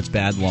you. So it's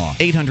bad law.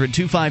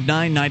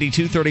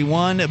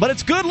 800-259-9231. But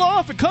it's good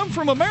law if it comes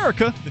from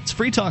America. It's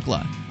Free Talk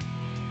Live.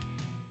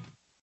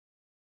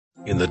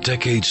 In the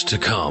decades to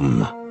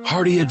come,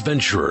 hardy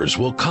adventurers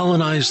will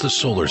colonize the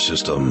solar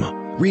system,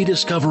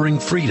 rediscovering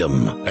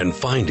freedom and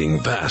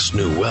finding vast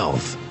new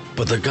wealth.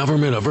 But the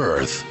government of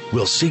Earth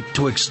will seek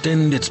to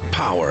extend its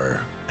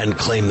power and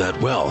claim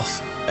that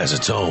wealth as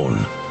its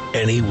own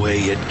any way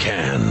it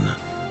can.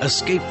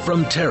 Escape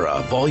from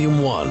Terra,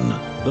 Volume 1,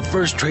 the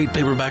first trade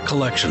paperback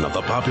collection of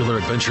the popular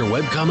adventure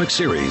webcomic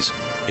series,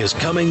 is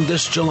coming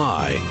this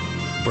July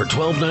for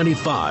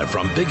 $12.95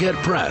 from Big Head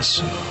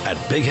Press at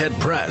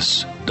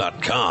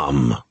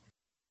bigheadpress.com.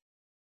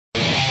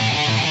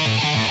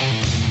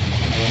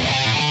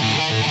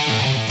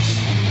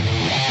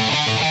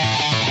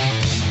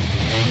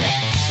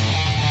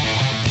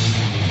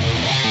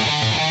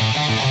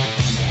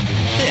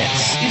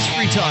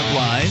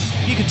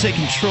 You can take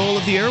control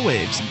of the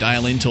airwaves and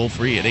dial in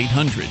toll-free at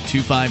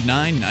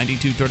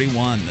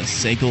 800-259-9231, the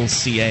SACL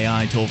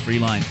CAI toll-free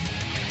line.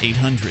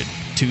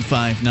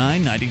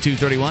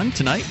 800-259-9231.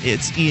 Tonight,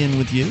 it's Ian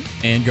with you.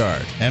 And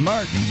Guard. And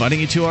Mark. Inviting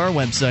you to our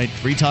website,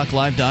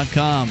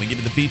 freetalklive.com. We give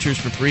you the features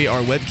for free.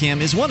 Our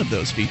webcam is one of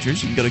those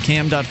features. You can go to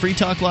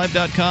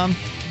cam.freetalklive.com,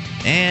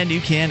 and you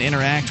can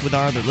interact with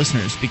our other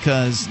listeners,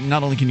 because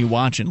not only can you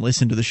watch and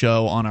listen to the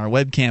show on our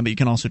webcam, but you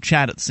can also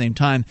chat at the same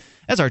time,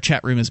 as our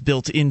chat room is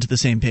built into the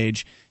same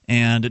page.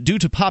 And due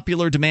to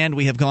popular demand,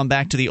 we have gone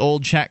back to the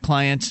old chat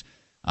client.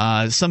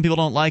 Some people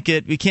don't like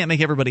it. We can't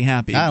make everybody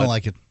happy. I don't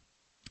like it.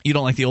 You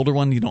don't like the older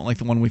one? You don't like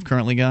the one we've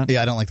currently got?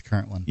 Yeah, I don't like the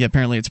current one. Yeah,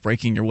 apparently it's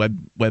breaking your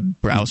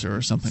web browser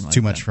or something like that.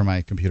 Too much for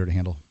my computer to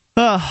handle.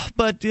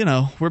 But,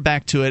 we're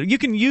back to it. You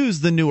can use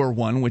the newer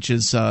one, which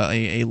is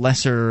a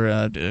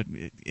lesser,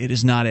 it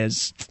is not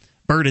as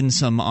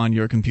burdensome on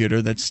your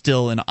computer. That's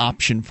still an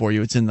option for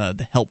you. It's in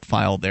the help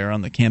file there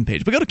on the cam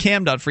page. But go to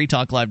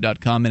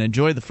cam.freetalklive.com and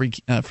enjoy the free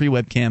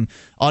webcam.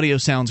 Audio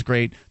sounds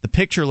great. The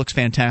picture looks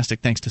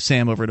fantastic, thanks to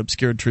Sam over at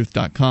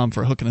obscuredtruth.com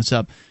for hooking us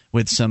up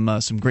with some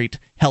great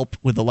help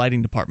with the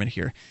lighting department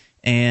here.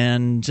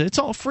 And it's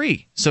all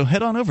free. So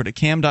head on over to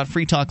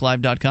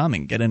cam.freetalklive.com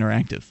and get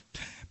interactive.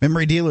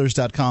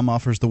 MemoryDealers.com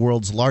offers the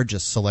world's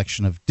largest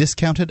selection of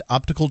discounted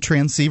optical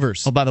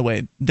transceivers. Oh, by the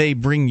way, they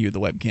bring you the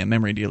webcam,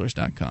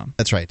 MemoryDealers.com.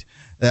 That's right.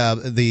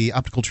 The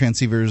optical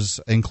transceivers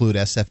include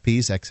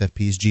SFPs,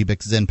 XFPs,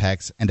 GBICs,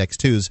 XENPAKs, and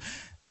X2s.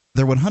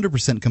 They're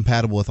 100%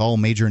 compatible with all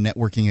major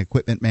networking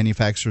equipment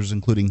manufacturers,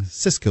 including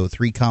Cisco,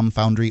 3Com,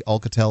 Foundry,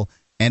 Alcatel,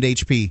 and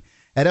HP,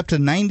 at up to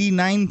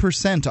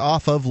 99%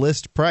 off of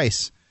list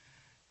price.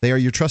 They are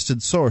your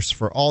trusted source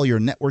for all your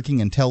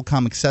networking and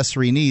telecom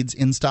accessory needs,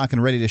 in stock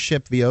and ready to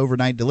ship via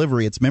overnight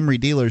delivery. It's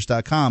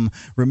MemoryDealers.com.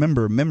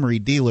 Remember,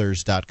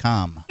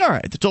 MemoryDealers.com. All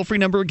right. The toll-free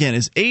number again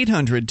is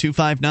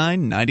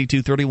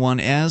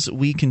 800-259-9231. As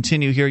we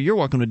continue here, you're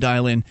welcome to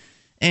dial in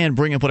and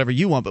bring up whatever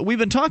you want. But we've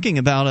been talking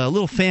about a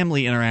little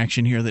family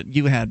interaction here that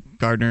you had,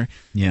 Gardner,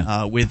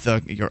 with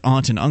your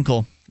aunt and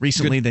uncle.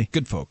 Recently,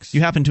 good folks.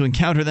 You happened to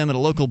encounter them at a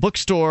local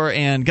bookstore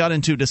and got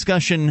into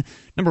discussion,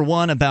 number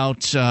one,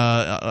 about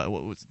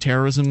what was it,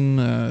 terrorism?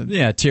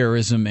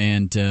 Terrorism,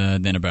 and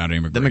then about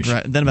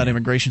immigration. Then about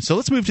immigration. So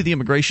let's move to the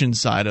immigration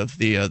side of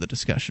the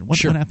discussion. What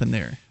happened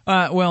there?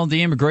 Well,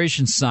 the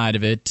immigration side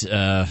of it,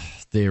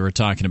 they were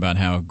talking about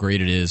how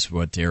great it is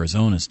what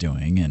Arizona's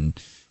doing, and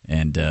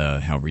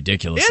how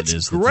ridiculous it is.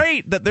 It's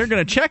great that they're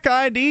going to check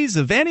IDs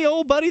of any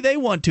old buddy they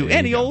want to,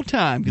 any old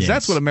time, because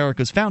that's what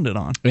America's founded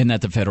on. And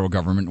that the federal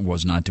government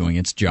was not doing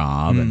its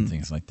job and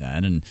things like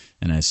that. And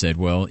I said,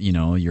 well,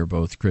 you're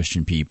both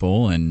Christian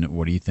people, and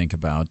what do you think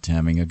about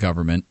having a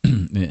government?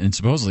 And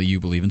supposedly you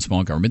believe in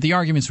small government. The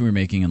arguments we were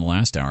making in the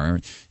last hour,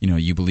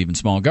 you believe in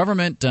small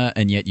government,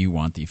 and yet you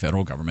want the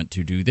federal government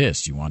to do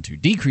this. You want to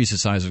decrease the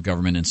size of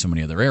government in so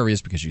many other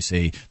areas because you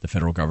say the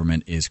federal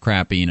government is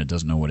crappy and it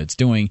doesn't know what it's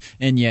doing,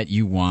 and yet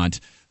you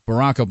want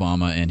Barack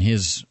Obama and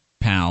his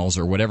pals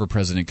or whatever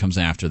president comes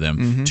after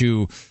them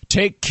to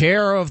take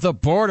care of the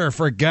border,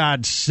 for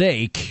God's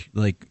sake.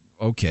 Like,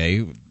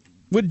 okay.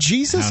 Would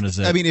Jesus? How does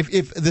that, I mean,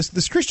 if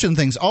this Christian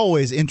thing's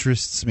always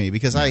interests me,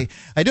 because I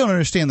don't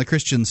understand the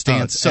Christian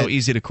stance. It's so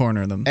easy to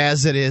corner them.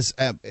 As it is,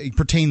 it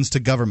pertains to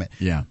government.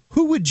 Yeah.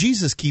 Who would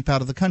Jesus keep out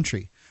of the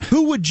country?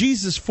 Who would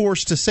Jesus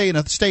force to stay in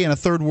a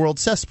third world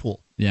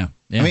cesspool? Yeah.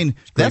 I mean,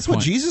 that's what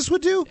Jesus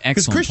would do?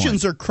 Because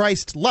Christians are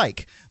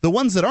Christ-like. The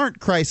ones that aren't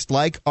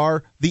Christ-like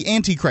are the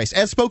Antichrist,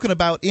 as spoken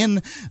about in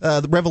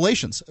the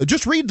Revelations.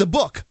 Just read the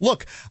book.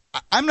 Look,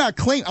 I'm not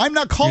calling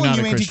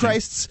you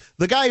Antichrists.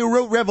 The guy who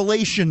wrote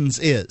Revelations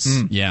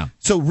is. Yeah.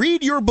 So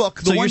read your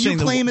book, the one you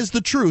claim is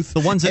the truth,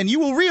 and you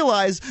will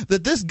realize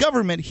that this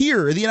government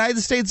here in the United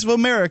States of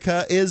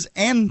America is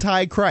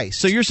Antichrist.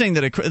 So you're saying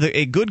that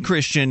a good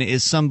Christian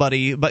is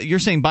somebody, but you're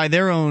saying by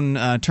their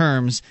own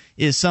terms,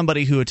 is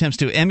somebody who attempts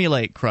to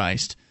emulate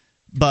Christ.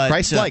 But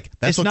Christ-like.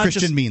 That's what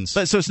Christian means.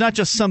 But so it's not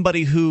just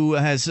somebody who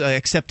has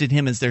accepted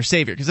him as their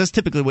savior, because that's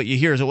typically what you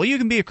hear is, well, you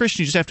can be a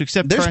Christian, you just have to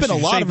accept Christ as your savior.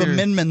 There's been a lot of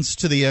amendments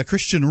to the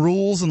Christian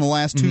rules in the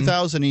last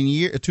 2,000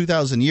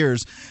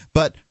 years,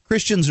 but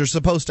Christians are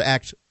supposed to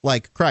act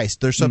like Christ.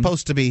 They're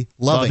supposed to be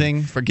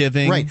loving,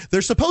 forgiving. Right.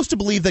 They're supposed to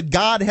believe that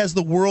God has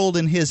the world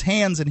in his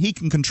hands and he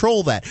can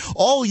control that.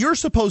 All you're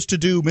supposed to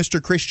do,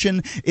 Mr.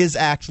 Christian, is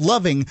act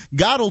loving.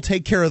 God will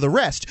take care of the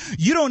rest.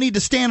 You don't need to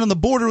stand on the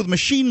border with a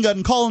machine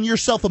gun calling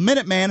yourself a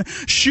Minuteman,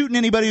 shooting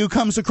anybody who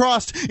comes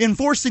across,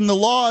 enforcing the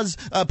laws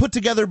put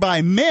together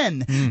by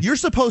men. You're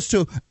supposed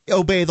to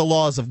obey the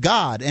laws of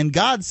God, and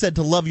God said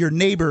to love your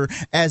neighbor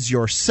as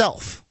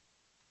yourself.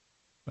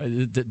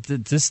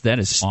 That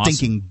is awesome.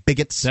 Stinking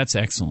bigots. That's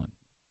excellent.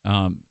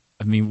 I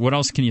mean, what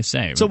else can you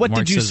say? So what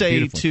Mark did you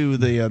say to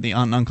the aunt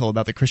and uncle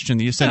about the Christian?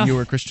 You said you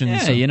were Christian. Yeah,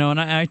 so. and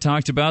I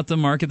talked about the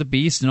mark of the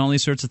beast and all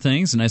these sorts of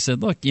things, and I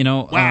said, look,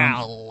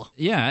 wow.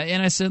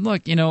 And I said,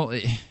 look,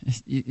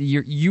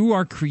 you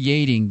are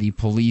creating the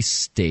police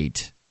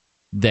state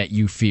that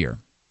you fear.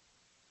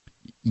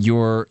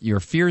 Your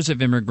fears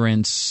of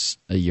immigrants,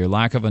 your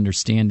lack of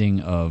understanding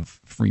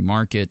of free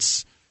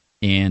markets,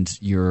 and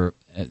you're,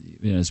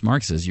 as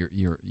Mark says,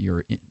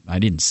 you're. I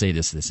didn't say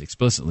this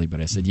explicitly,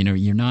 but I said,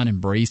 you're not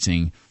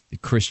embracing the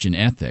Christian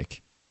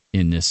ethic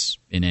in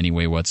any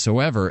way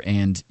whatsoever,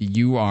 and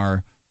you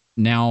are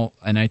now.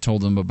 And I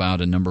told them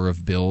about a number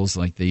of bills,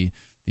 like the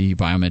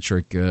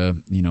biometric,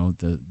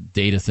 the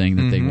data thing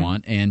that they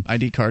want, and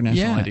ID card,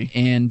 national ID,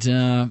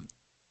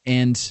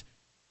 and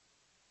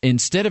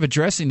instead of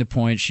addressing the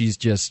point, she's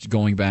just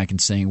going back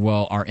and saying,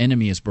 well, our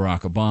enemy is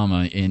Barack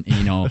Obama, and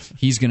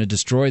he's going to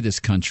destroy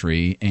this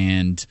country,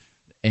 and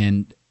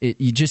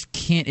you just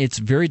can't. It's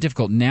very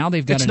difficult. Now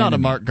they've got it's not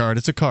enemy. A mark card,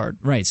 it's a card.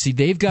 Right. See,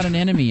 they've got an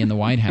enemy in the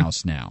White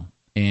House now,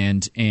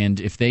 and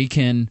if they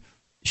can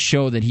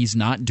show that he's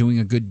not doing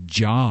a good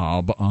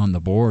job on the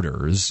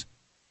borders,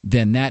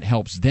 then that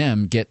helps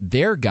them get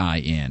their guy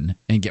in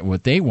and get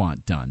what they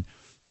want done.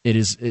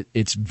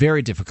 It's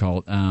very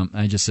difficult.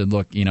 I just said,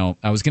 look,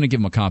 I was going to give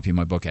him a copy of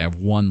my book. I have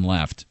one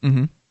left,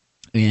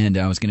 and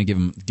I was going to give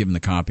him the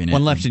copy.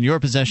 One left in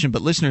your possession,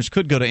 but listeners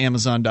could go to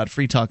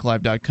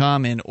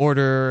Amazon.freetalklive.com and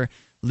order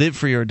 "Live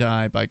Free or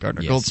Die" by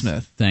Gardner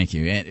Goldsmith. Thank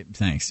you.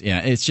 Thanks.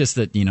 Yeah, it's just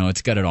that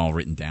it's got it all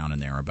written down in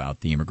there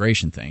about the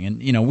immigration thing,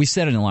 and we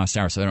said it in the last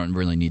hour, so I don't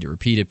really need to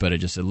repeat it. But I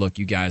just said, look,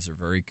 you guys are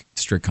very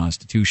strict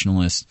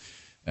constitutionalists.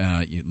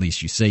 At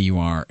least you say you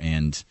are,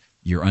 and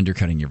you're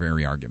undercutting your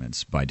very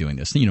arguments by doing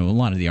this. A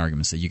lot of the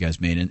arguments that you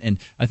guys made. And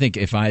I think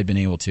if I had been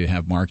able to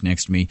have Mark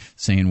next to me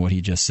saying what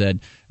he just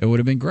said, it would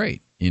have been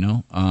great.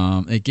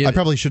 I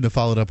probably shouldn't have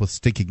followed up with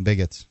stinking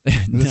bigots.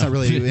 That's not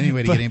really any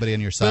way to get anybody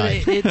on your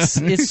side. But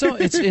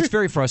it's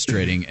very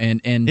frustrating. And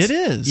it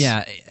is.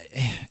 Yeah.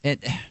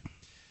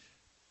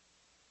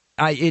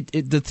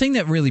 The thing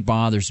that really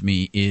bothers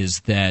me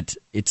is that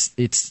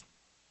it's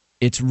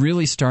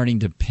really starting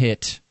to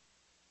pit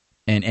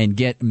and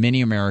get many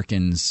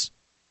Americans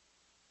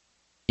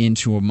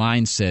into a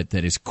mindset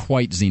that is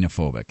quite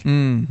xenophobic,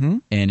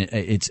 and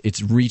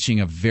it's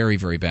reaching a very,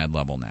 very bad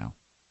level now,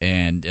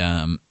 and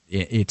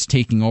it's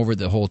taking over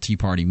the whole Tea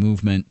Party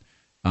movement.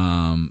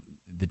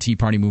 The Tea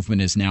Party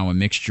movement is now a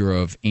mixture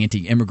of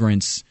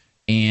anti-immigrants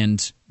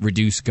and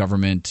reduced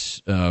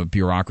government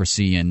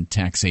bureaucracy and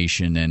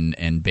taxation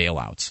and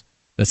bailouts.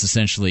 That's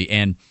essentially,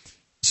 and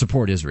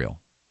support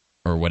Israel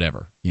or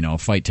whatever,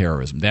 fight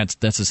terrorism.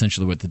 That's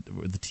essentially what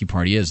the Tea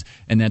Party is,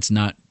 and that's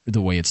not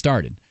the way it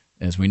started,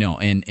 as we know,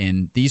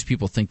 and these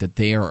people think that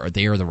they are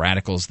the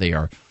radicals. They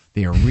are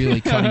really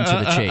cutting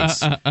to the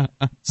chase.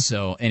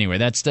 So anyway,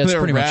 that's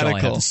pretty much all I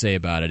have to say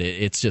about it.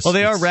 It's just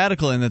they are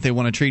radical in that they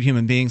want to treat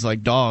human beings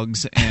like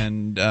dogs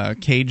and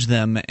cage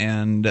them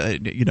and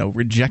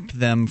reject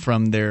them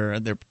from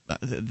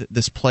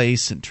this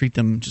place and treat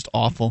them just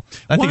awful.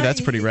 I think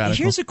that's pretty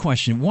radical. Here's a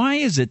question: why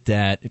is it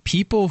that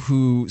people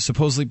who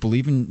supposedly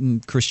believe in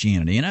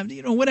Christianity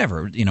and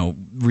whatever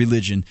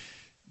religion?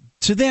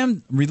 To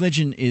them,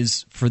 religion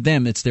is, for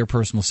them, it's their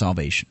personal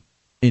salvation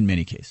in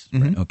many cases.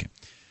 Right? Okay.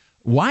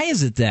 Why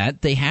is it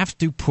that they have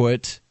to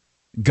put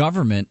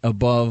government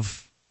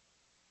above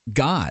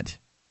God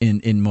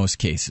in most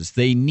cases?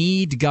 They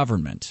need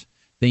government.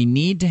 They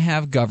need to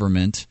have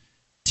government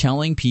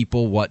telling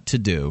people what to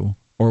do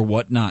or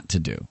what not to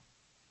do.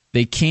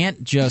 They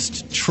can't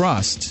just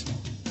trust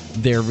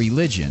their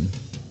religion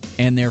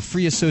and their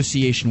free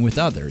association with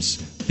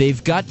others.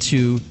 They've got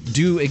to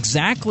do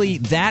exactly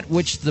that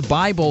which the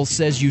Bible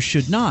says you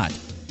should not.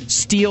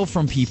 Steal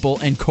from people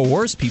and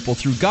coerce people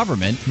through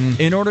government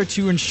in order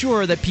to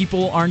ensure that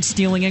people aren't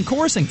stealing and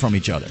coercing from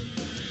each other.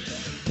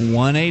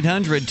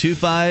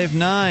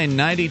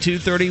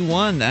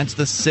 1-800-259-9231. That's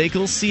the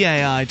SACL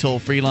CAI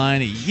toll-free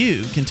line.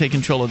 You can take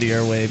control of the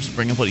airwaves,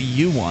 bring up what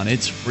you want.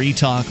 It's Free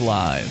Talk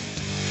Live.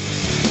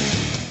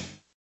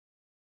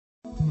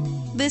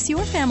 This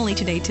Your Family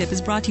Today tip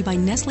is brought to you by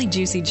Nestle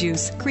Juicy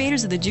Juice,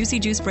 creators of the Juicy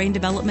Juice Brain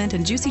Development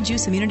and Juicy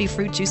Juice Immunity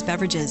Fruit Juice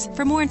beverages.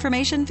 For more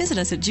information, visit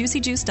us at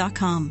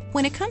juicyjuice.com.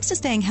 When it comes to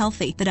staying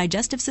healthy, the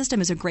digestive system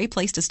is a great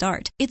place to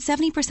start. It's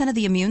 70% of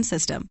the immune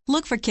system.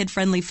 Look for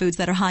kid-friendly foods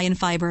that are high in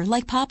fiber,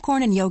 like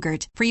popcorn and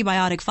yogurt.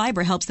 Prebiotic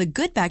fiber helps the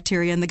good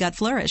bacteria in the gut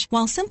flourish,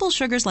 while simple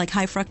sugars like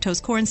high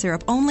fructose corn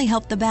syrup only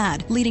help the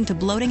bad, leading to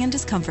bloating and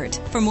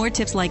discomfort. For more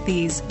tips like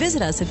these,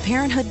 visit us at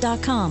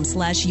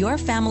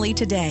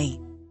parenthood.com/yourfamilytoday.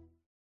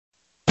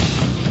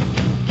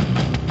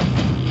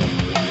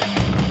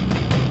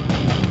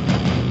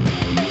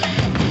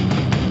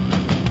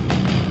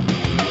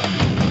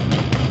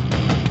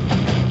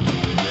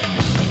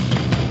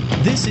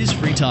 This is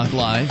Free Talk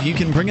Live. You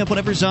can bring up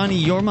whatever's on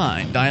your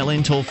mind. Dial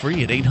in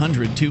toll-free at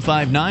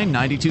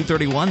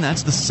 800-259-9231.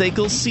 That's the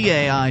SACL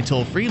CAI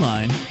toll-free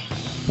line.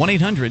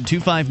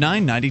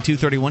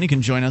 1-800-259-9231. You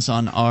can join us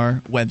on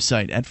our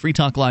website at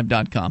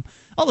freetalklive.com.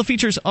 All the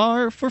features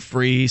are for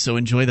free, so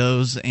enjoy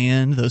those,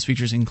 and those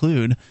features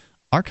include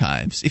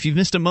archives. If you've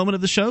missed a moment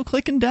of the show,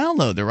 click and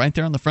download. They're right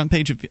there on the front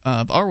page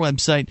of our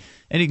website,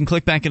 and you can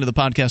click back into the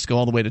podcast, go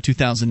all the way to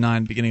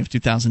 2009, beginning of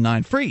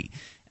 2009, free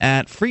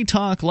at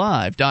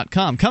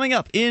freetalklive.com. Coming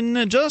up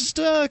in just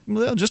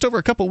over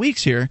a couple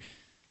weeks here,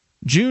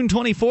 June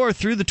 24th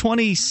through the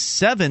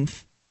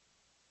 27th,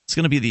 it's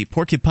going to be the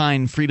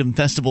Porcupine Freedom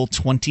Festival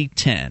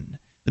 2010.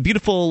 the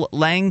beautiful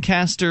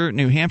Lancaster,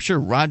 New Hampshire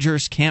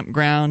Rogers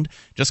Campground.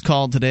 Just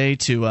called today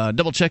to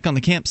double check on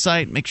the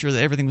campsite, make sure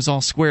that everything was all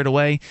squared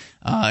away,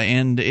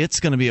 and it's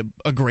going to be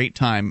a great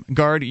time.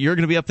 Guard, you're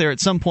going to be up there at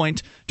some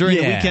point during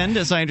the weekend,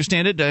 as I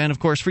understand it, and of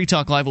course Free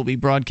Talk Live will be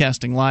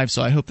broadcasting live,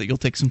 so I hope that you'll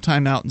take some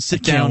time out and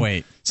sit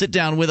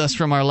down with us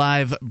from our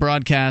live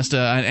broadcast,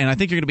 and I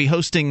think you're going to be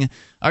hosting.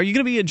 Are you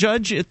going to be a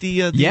judge at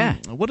the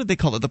what did they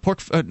call it?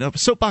 The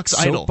Soapbox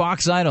Idol.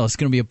 Soapbox Idol. It's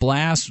going to be a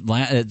blast.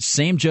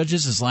 Same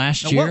judges as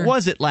last year. What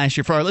was it last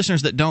year? For our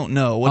listeners that don't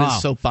know, what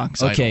is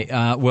Soapbox Idol?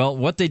 Okay, well,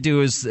 what they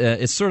do is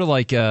it's sort of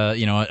like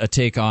a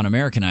take on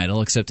American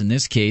Idol, except in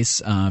this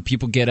case,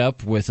 people get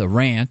up with a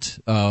rant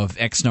of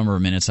X number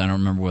of minutes. I don't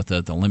remember what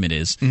the limit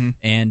is,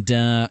 and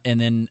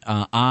then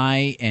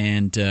I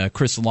and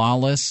Chris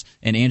Lawless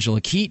and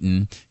Angela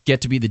Keaton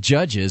get to be the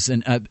judges.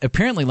 And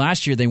apparently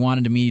last year they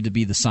wanted me to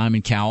be the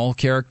Simon Cowell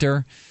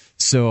character.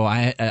 So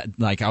I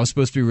was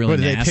supposed to be really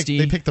nasty.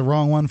 They picked the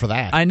wrong one for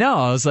that. I know.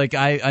 I was like,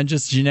 I'm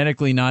just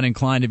genetically not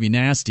inclined to be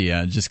nasty.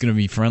 I'm just going to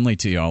be friendly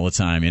to you all the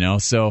time,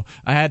 So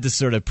I had to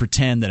sort of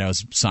pretend that I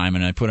was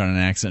Simon. And I put on an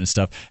accent and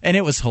stuff, and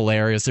it was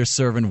hilarious. They're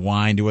serving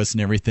wine to us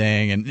and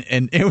everything,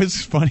 and it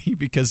was funny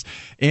because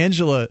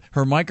Angela,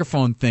 her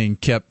microphone thing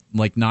kept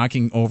like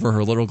knocking over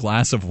her little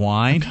glass of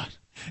wine. Oh,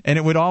 and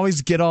it would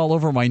always get all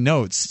over my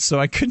notes, so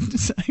I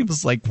couldn't. I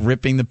was like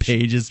ripping the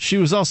pages. She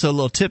was also a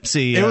little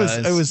tipsy. It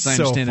was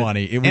so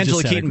funny.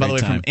 Angela Keaton, by the way,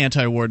 from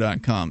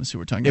antiwar.com is who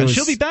we're talking about.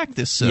 She'll be back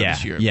this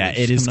year. Yeah,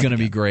 it is going to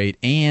be great.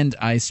 And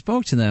I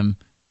spoke to them.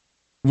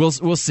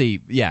 We'll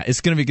see. Yeah, it's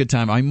going to be a good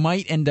time. I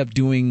might end up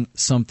doing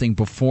something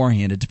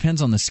beforehand. It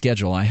depends on the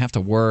schedule. I have to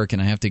work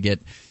and I have to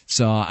get,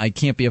 so I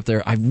can't be up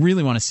there. I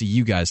really want to see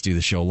you guys do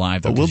the show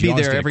live. But we'll be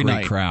there every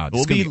night. Crowd.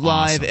 We'll be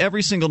live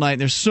every single night.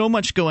 There's so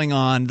much going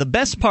on. The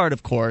best part,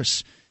 of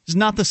course, is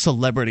not the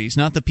celebrities,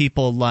 not the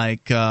people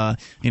like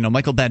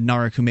Michael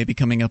Badnarik, who may be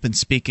coming up and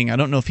speaking. I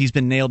don't know if he's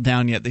been nailed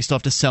down yet. They still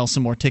have to sell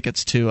some more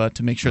tickets to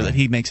make sure that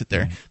he makes it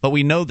there. But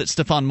we know that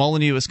Stefan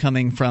Molyneux is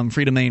coming from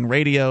Free Domain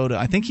Radio.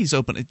 I think he's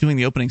doing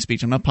the opening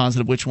speech. I'm not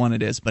positive which one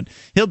it is, but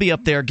he'll be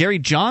up there. Gary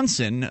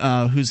Johnson,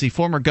 who's the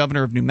former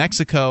governor of New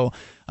Mexico,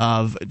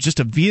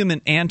 just a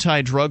vehement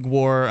anti-drug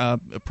war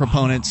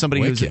proponent,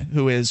 somebody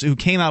who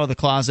came out of the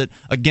closet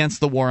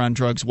against the war on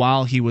drugs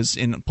while he was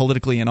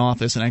politically in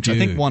office, and actually I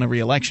think won a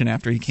re-election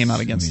after he came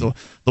out against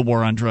the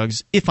war on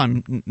drugs, if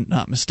I'm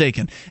not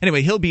mistaken.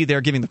 Anyway, he'll be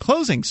there giving the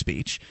closing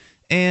speech.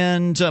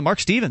 And Mark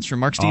Stevens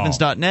from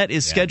markstevens.net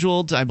is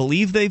scheduled. I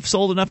believe they've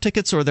sold enough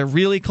tickets, or they're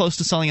really close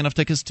to selling enough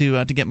tickets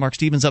to get Mark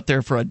Stevens up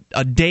there for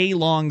a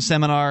day-long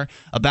seminar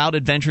about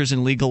adventures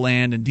in legal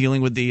land and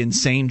dealing with the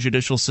insane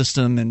judicial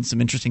system and some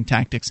interesting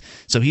tactics.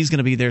 So he's going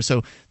to be there.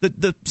 So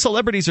the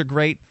celebrities are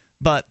great,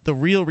 but the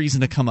real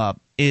reason to come up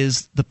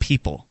is the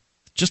people.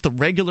 Just the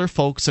regular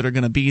folks that are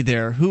going to be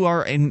there, who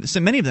are, and so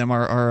many of them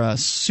are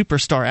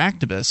superstar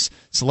activists,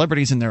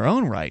 celebrities in their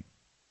own right.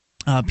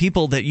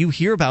 People that you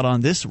hear about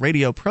on this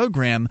radio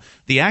program,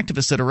 the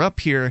activists that are up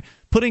here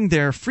putting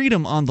their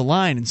freedom on the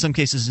line, in some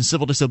cases in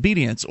civil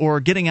disobedience, or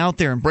getting out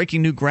there and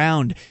breaking new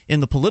ground in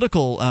the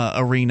political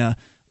arena,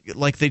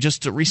 like they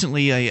just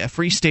recently, a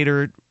Free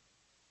Stater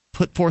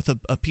put forth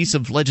a piece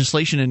of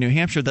legislation in New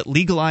Hampshire that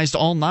legalized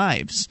all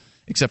knives,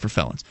 except for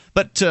felons.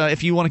 But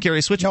if you want to carry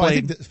a switchblade... No, I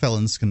think that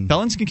felons can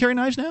carry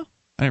knives now?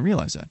 I didn't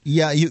realize that.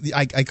 Yeah,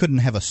 I couldn't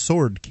have a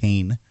sword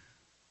cane.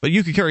 But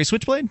you could carry a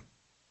switchblade?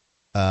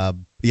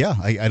 Yeah,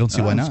 I don't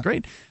see why not. That's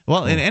great.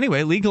 Well, and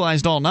anyway,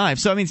 legalized all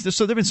knives. So I mean,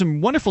 so there've been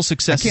some wonderful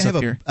successes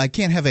up here. I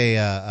can't have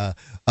a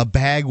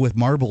bag with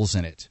marbles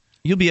in it.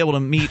 You'll be able to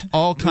meet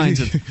all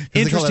kinds of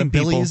interesting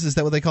people. Billies, is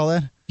that what they call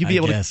that? You'll be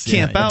able to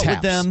camp out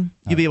with them.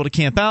 You'll be able to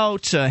camp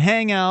out,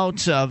 hang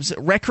out,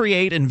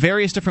 recreate in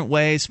various different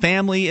ways.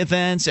 Family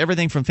events,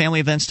 everything from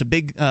family events to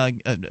big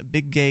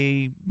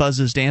gay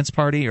Buzz's dance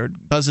party or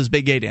Buzz's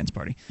big gay dance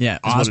party. Yeah,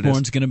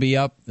 Osborne's going to be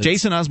up.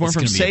 Jason Osborne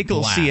from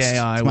SACL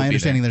CAI. It's my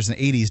understanding there's an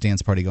 80s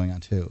dance party going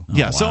on too.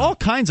 Yeah, so all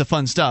kinds of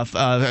fun stuff.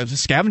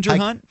 Scavenger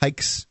hunt.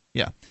 Hikes.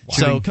 Yeah.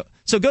 Wow.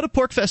 So go to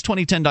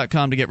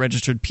porkfest2010.com to get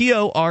registered.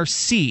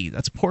 PORC.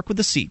 That's pork with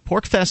a C.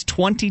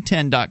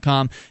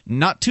 Porkfest2010.com.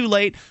 Not too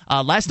late.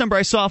 Last number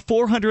I saw,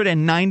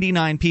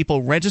 499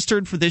 people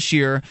registered for this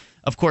year.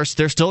 Of course,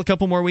 there's still a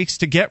couple more weeks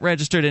to get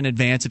registered in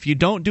advance. If you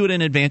don't do it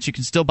in advance, you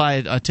can still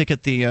buy a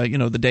ticket the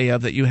day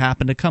of that you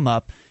happen to come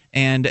up.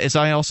 And as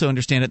I also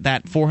understand it,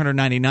 that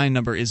 499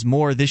 number is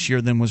more this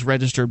year than was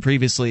registered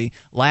previously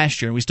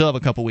last year. And we still have a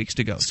couple weeks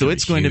to go. So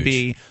it's going to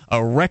be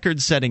a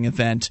record-setting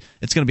event.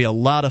 It's going to be a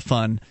lot of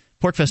fun.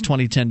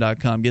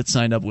 Porkfest2010.com. Get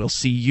signed up. We'll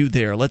see you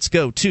there. Let's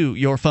go to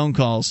your phone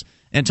calls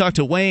and talk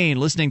to Wayne,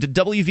 listening to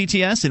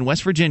WVTS in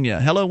West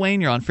Virginia. Hello,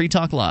 Wayne. You're on Free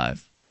Talk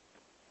Live.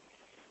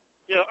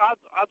 Yeah,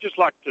 I'd just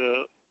like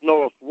to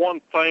know if one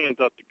thing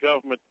that the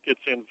government gets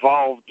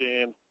involved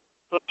in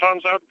that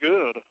turns out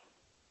good.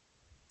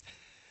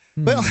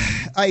 Well,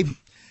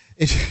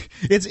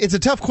 It's a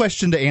tough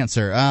question to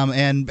answer,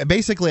 and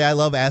basically I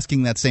love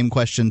asking that same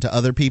question to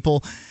other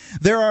people.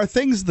 There are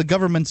things the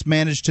government's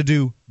managed to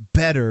do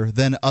better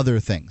than other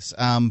things.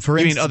 For you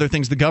instance, mean other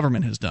things the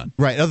government has done?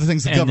 Right, other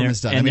things the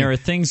government's done. And there are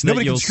things nobody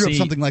that you'll can screw see, up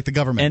something like the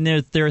government.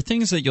 And there are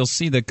things that you'll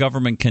see the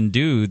government can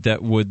do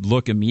that would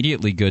look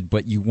immediately good,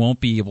 but you won't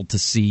be able to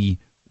see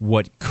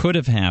what could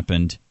have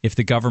happened if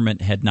the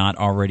government had not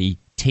already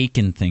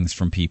taken things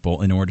from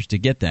people in order to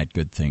get that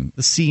good thing.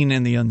 The seen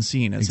and the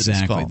unseen, as it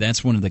is called.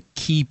 That's one of the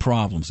key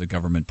problems of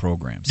government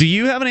programs. Do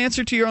you have an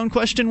answer to your own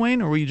question,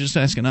 Wayne, or were you just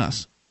asking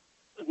us?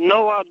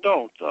 No, I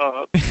don't.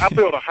 I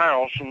built a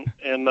house,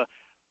 and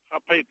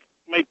I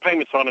made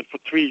payments on it for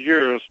 3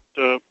 years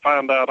to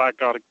find out I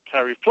got to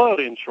carry flood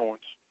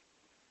insurance.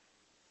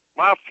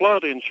 My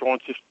flood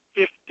insurance is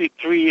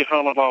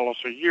 $5,300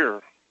 a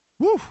year.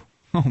 Woo!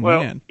 Oh,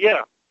 well, man.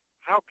 Yeah.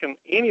 How can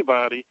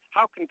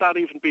that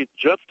even be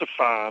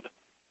justified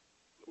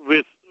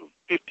with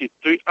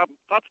 53?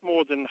 That's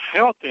more than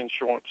health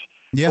insurance.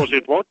 Yeah,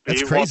 it won't be.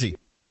 That's crazy.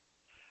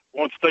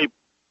 Once they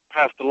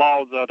pass the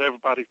law that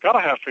everybody's got to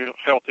have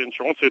health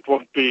insurance, it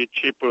won't be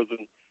cheaper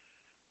than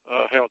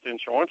health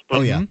insurance.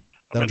 But,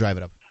 that'll drive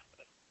it up.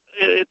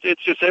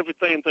 It's just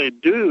everything they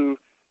do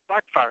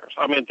backfires.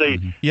 I mean, they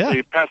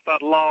passed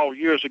that law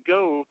years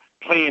ago,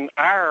 clean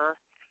air,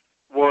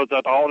 where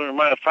that all the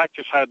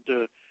manufacturers had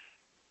to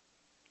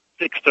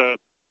fix the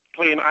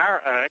Clean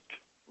Air Act,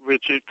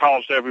 which it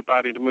caused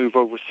everybody to move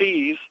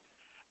overseas,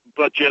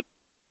 but yet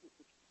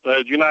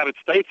the United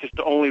States is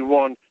the only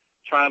one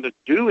trying to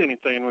do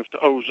anything with the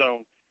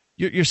ozone.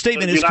 Your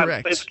statement is correct. The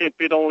United States can't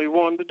be the only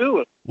one to do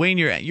it. Wayne,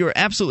 you're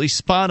absolutely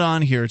spot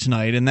on here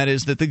tonight, and that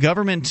is that the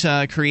government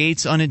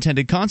creates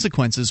unintended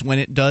consequences when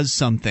it does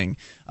something.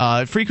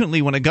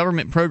 Frequently, when a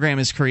government program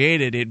is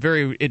created,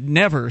 it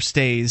never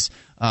stays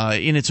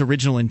in its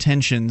original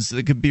intentions.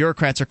 The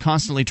bureaucrats are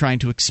constantly trying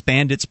to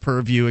expand its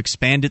purview,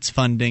 expand its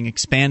funding,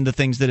 expand the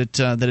things that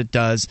it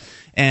does.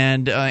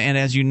 And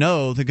as you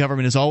know, the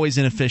government is always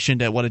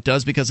inefficient at what it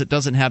does because it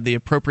doesn't have the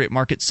appropriate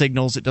market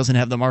signals. It doesn't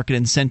have the market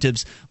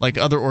incentives like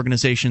other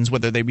organizations,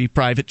 whether they be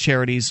private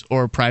charities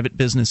or private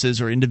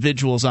businesses or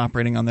individuals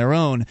operating on their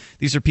own.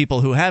 These are people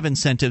who have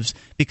incentives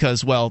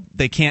because, well,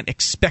 they can't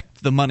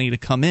expect the money to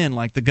come in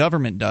like the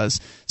government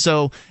does.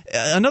 So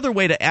another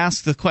way to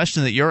ask the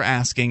question that you're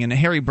asking, and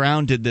Harry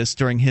Brown did this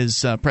during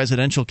his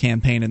presidential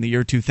campaign in the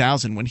year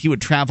 2000 when he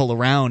would travel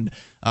around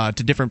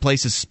to different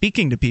places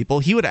speaking to people,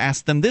 he would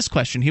ask them this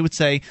question. He would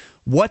say,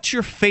 "What's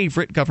your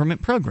favorite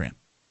government program?"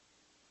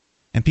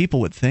 And people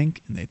would think,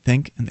 and they'd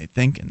think, and they'd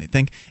think, and they'd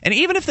think. And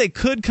even if they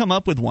could come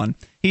up with one,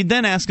 he'd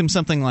then ask them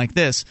something like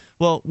this.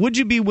 Well, would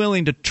you be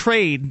willing to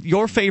trade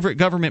your favorite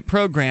government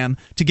program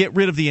to get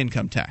rid of the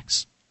income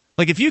tax?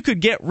 Like if you could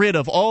get rid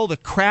of all the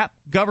crap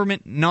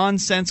government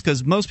nonsense,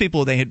 because most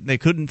people, they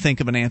couldn't think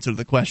of an answer to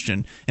the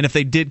question. And if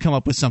they did come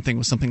up with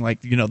something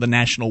like, the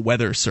National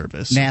Weather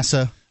Service.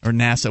 NASA,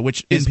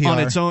 which is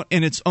NPR.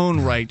 in its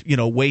own right,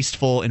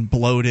 wasteful and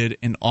bloated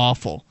and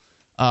awful.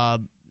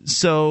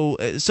 So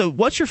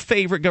what's your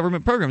favorite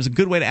government program? Is a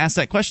good way to ask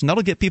that question.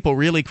 That'll get people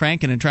really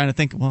cranking and trying to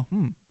think, well,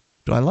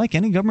 do I like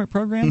any government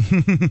program?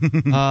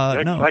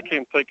 No. I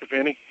can't think of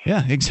any.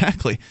 Yeah,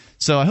 exactly.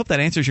 So I hope that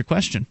answers your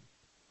question.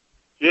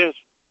 Yes.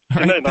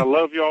 Right. And I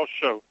love y'all's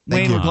show.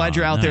 Wayne, we're glad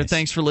you're out there.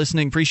 Thanks for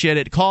listening. Appreciate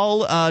it.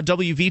 Call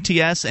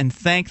WVTS and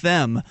thank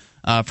them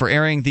for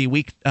airing the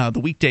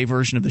weekday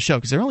version of the show,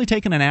 because they're only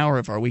taking an hour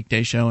of our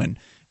weekday show, and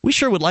we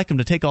sure would like them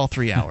to take all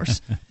 3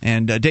 hours.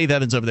 And Dave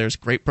Evans over there is a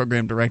great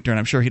program director, and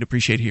I'm sure he'd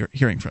appreciate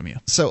hearing from you.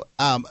 So,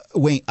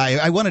 Wayne,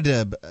 I wanted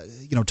to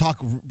talk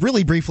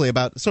really briefly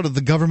about sort of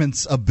the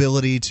government's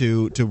ability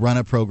to run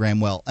a program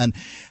well. And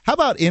how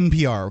about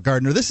NPR,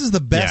 Gardner? This is the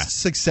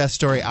best success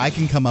story I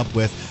can come up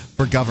with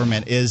for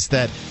government, is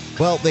that,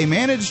 well, they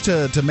managed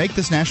to make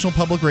this national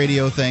public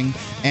radio thing,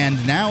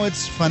 and now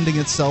it's funding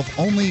itself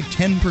only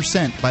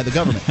 10% by the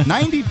government.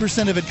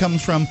 90% of it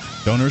comes from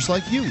donors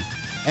like you.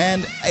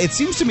 And it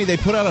seems to me they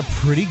put out a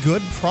pretty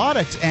good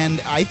product, and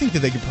I think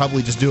that they could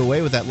probably just do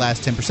away with that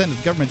last 10%. If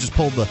the government just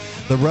pulled the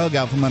rug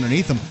out from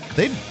underneath them,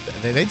 they'd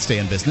stay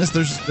in business.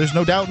 There's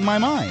no doubt in my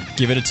mind.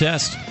 Give it a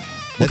test.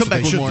 We'll come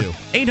back with more.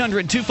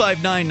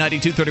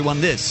 800-259-9231.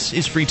 This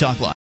is Free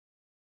Talk Live.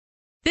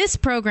 This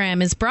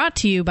program is brought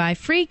to you by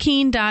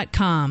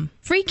FreeKeene.com.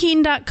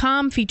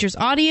 FreeKeene.com features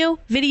audio,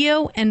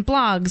 video, and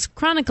blogs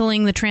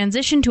chronicling the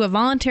transition to a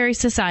voluntary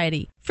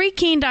society.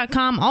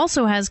 FreeKeene.com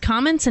also has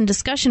comments and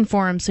discussion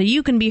forums so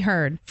you can be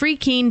heard.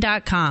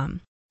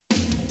 FreeKeene.com.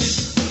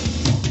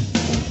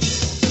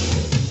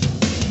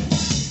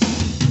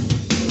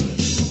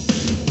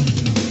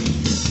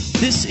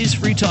 This is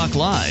Free Talk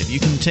Live.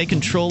 You can take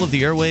control of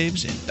the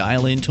airwaves and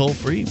dial in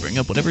toll-free. Bring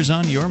up whatever's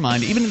on your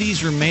mind. Even in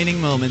these remaining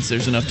moments,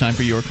 there's enough time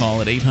for your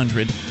call at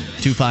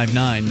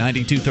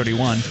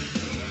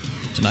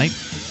 800-259-9231. Tonight,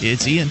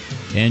 it's Ian.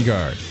 And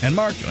Guard. And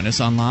Mark. Join us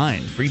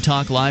online,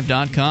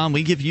 freetalklive.com.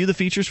 We give you the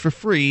features for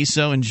free,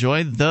 so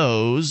enjoy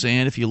those.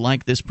 And if you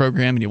like this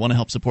program and you want to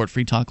help support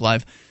Free Talk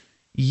Live,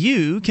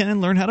 you can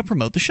learn how to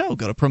promote the show.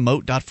 Go to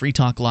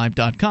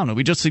promote.freetalklive.com. Now,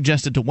 we just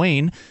suggested to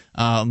Wayne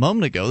a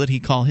moment ago that he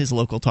call his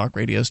local talk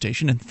radio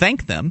station and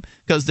thank them,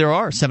 because there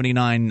are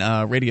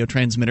 79 radio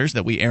transmitters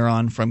that we air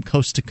on from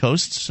coast to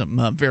coast,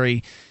 some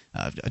very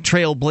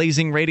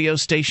trailblazing radio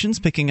stations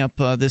picking up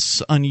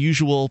this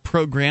unusual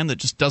program that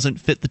just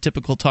doesn't fit the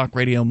typical talk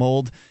radio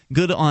mold.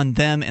 Good on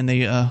them, and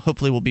they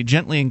hopefully will be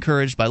gently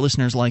encouraged by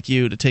listeners like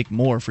you to take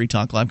more Free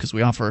Talk Live, because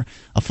we offer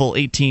a full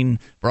 18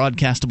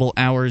 broadcastable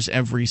hours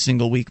every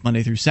single week,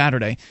 Monday through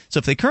Saturday. So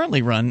if they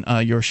currently run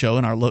your show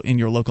in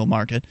your local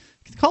market,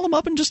 call them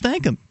up and just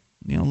thank them.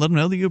 Let them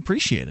know that you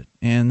appreciate it,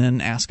 and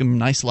then ask them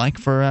nice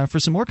for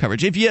some more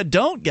coverage. If you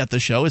don't get the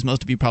show, as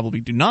most of you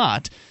probably do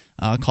not,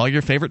 call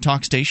your favorite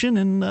talk station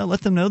and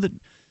let them know that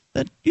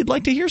you'd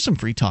like to hear some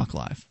Free Talk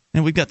Live.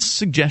 And we've got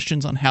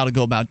suggestions on how to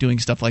go about doing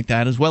stuff like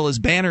that, as well as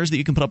banners that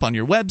you can put up on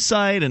your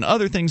website and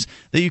other things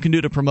that you can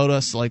do to promote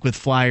us, like with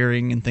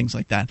flyering and things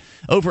like that,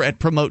 over at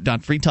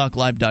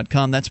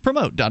promote.freetalklive.com. That's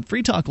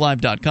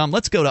promote.freetalklive.com.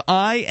 Let's go to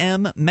I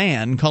Am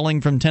Man calling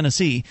from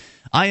Tennessee.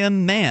 I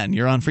Am Man,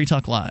 you're on Free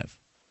Talk Live.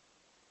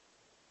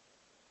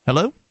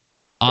 Hello?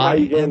 I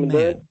Am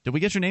Man. Did we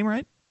get your name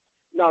right?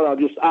 No,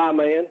 just I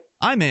Man.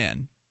 I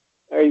Man.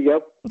 There you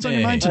go. What's on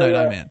your mind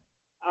tonight, man?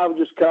 I was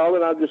just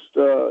calling.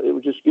 It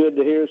was just good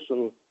to hear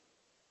some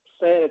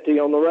sanity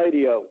on the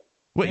radio.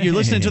 What, you're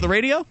listening to the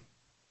radio?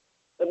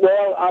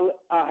 Well,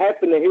 I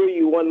happened to hear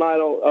you one night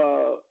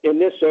in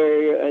this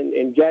area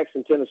in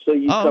Jackson, Tennessee.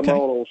 You come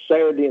on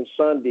Saturday and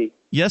Sunday.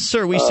 Yes,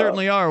 sir. We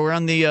certainly are. We're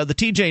on the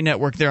TJ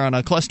network there on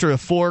a cluster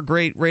of 4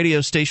 great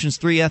radio stations,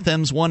 3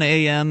 FMs, 1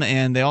 AM,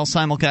 and they all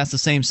simulcast the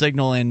same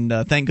signal. And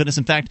thank goodness.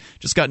 In fact,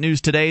 just got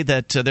news today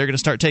that they're going to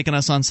start taking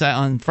us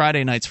on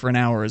Friday nights for an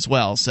hour as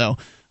well. So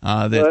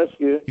that's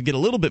good. You get a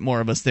little bit more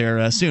of us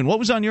there soon. What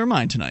was on your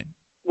mind tonight?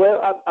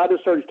 Well, I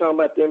just heard you talking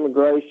about the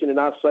immigration, and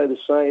I say the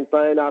same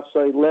thing. I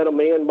say let them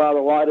in by the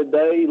light of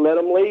day, let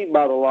them leave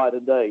by the light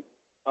of day.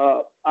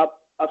 I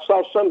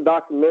saw some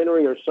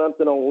documentary or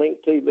something on Link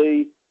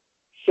TV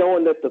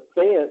showing that the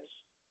fence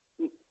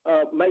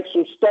makes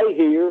them stay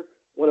here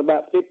when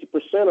about 50%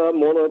 of them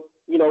want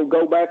to,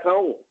 go back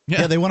home.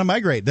 Yeah, they want to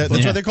migrate. That's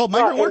why they're called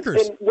migrant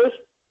workers.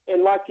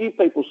 And like you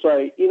people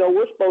say,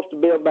 we're supposed to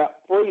be about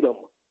freedom.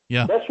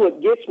 Yeah. That's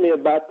what gets me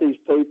about these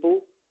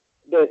people.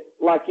 That,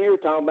 like you were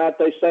talking about,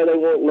 they say they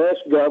want less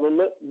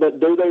government, but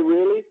do they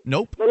really?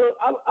 Nope. But look,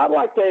 I'd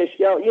like to ask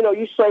y'all,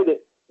 you say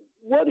that,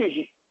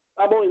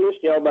 I've only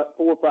listened to y'all about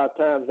 4 or 5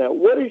 times now.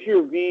 What is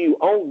your view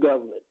on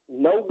government?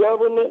 No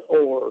government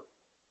or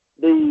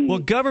the... Well,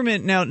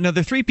 government, now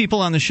there are 3 people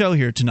on the show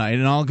here tonight,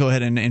 and I'll go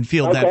ahead and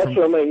field that from,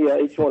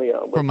 each one of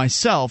y'all. For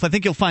myself. I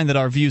think you'll find that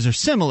our views are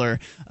similar,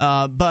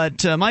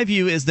 but my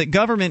view is that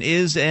government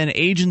is an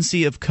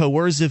agency of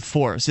coercive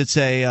force. It's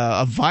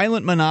a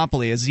violent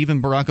monopoly, as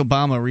even Barack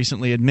Obama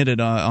recently admitted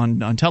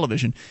on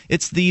television.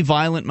 It's the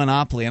violent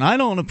monopoly, and I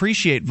don't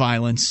appreciate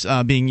violence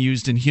being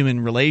used in human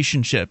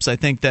relationships. I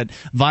think that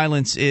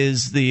violence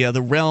is the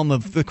realm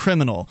of the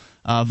criminal.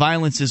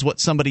 Violence is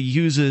what somebody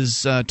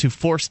uses to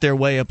force their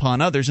way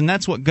upon others, and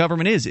that's what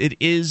government is. It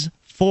is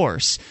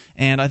force.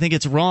 And I think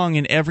it's wrong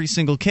in every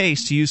single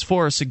case to use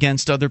force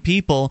against other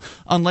people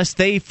unless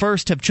they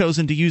first have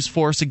chosen to use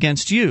force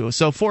against you.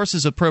 So force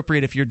is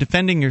appropriate if you're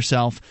defending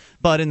yourself,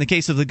 but in the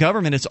case of the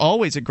government, it's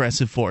always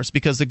aggressive force,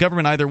 because the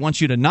government either wants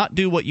you to not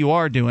do what you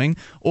are doing,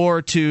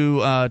 or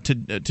to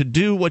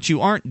do what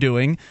you aren't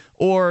doing,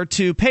 or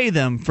to pay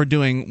them for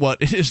doing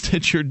what it is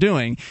that you're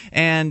doing.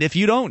 And if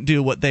you don't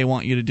do what they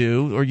want you to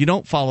do, or you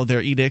don't follow their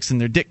edicts and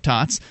their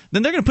diktats,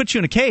 then they're going to put you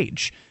in a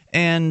cage.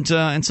 And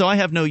so I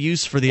have no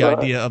use for the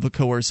idea of a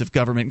coercive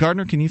government.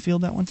 Gardner, can you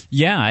field that one?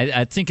 Yeah,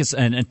 I think it's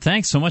and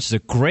thanks so much. It's a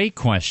great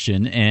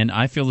question, and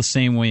I feel the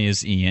same way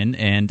as Ian.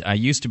 And I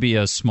used to be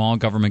a small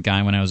government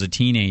guy when I was a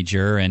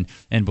teenager, and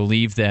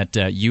believed that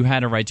you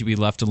had a right to be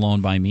left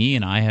alone by me,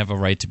 and I have a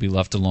right to be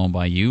left alone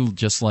by you,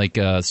 just like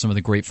some of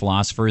the great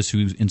philosophers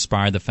who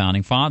inspired the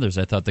Founding Fathers.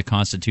 I thought the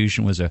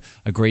Constitution was a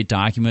great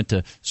document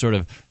to sort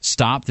of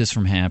stop this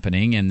from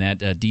happening, and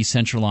that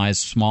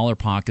decentralized, smaller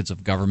pockets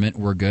of government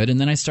were good.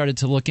 And then I started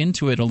to look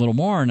into it a little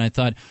more, and I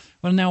thought,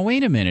 well, now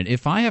wait a minute.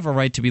 If I have a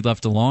right to be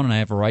left alone, and I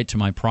have a right to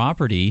my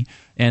property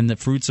and the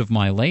fruits of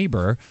my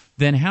labor,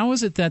 then how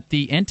is it that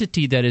the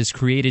entity that is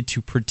created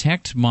to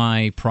protect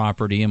my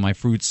property and my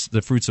fruits,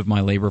 the fruits of my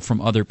labor,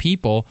 from other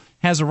people,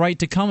 has a right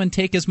to come and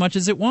take as much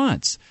as it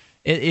wants?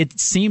 It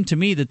seemed to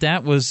me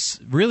that was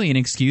really an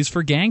excuse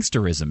for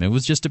gangsterism. It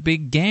was just a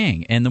big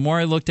gang. And the more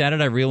I looked at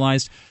it, I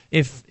realized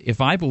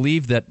if I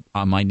believe that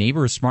my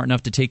neighbor is smart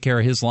enough to take care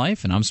of his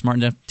life, and I'm smart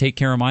enough to take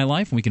care of my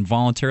life, and we can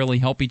voluntarily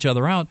help each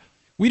other out,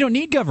 we don't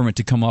need government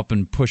to come up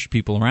and push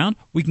people around.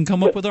 We can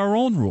come up with our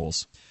own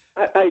rules.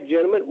 Hey,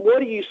 gentlemen,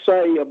 what do you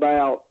say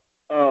about,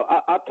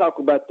 I talk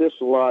about this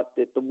a lot,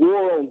 that the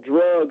war on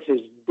drugs has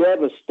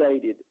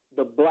devastated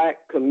the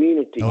black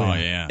community. Oh,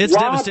 yeah. It's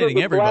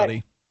devastating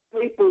everybody.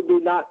 People do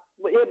not,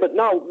 but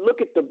no, look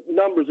at the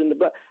numbers in the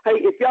black. Hey,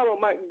 if y'all don't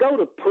mind, go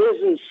to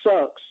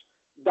prisonsucks.org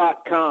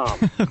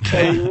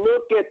Okay. And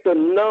look at the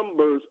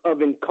numbers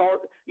of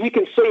you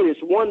can see this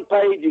one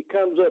page, it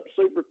comes up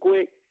super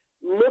quick.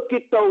 Look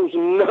at those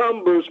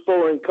numbers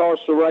for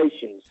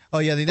incarcerations. Oh,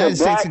 yeah, the United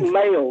States. Black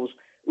males,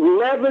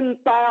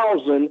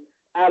 11,000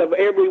 out of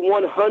every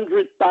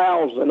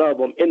 100,000 of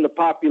them in the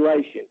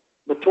population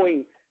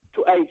between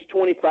age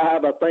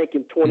 25, I think,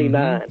 and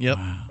 29. Yep.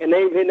 And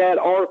they've in that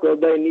article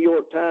of the New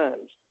York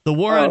Times. The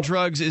war on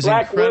drugs is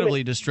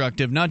incredibly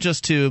destructive, not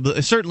just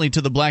certainly to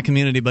the black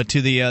community, but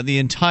to the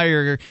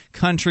entire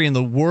country and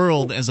the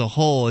world as a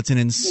whole. It's an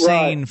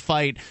insane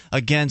fight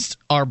against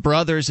our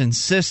brothers and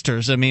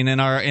sisters. I mean, and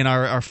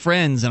our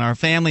friends and our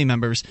family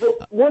members.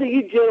 What do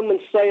you gentlemen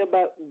say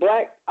about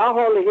black? I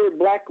hardly hear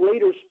black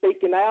leaders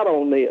speaking out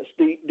on this.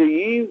 Do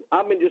you?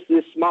 I'm in just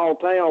this small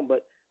town,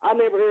 but I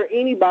never hear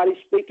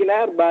anybody speaking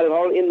out about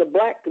it in the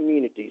black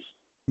communities.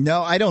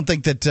 No, I don't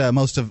think that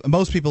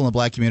most people in the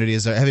black community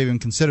have even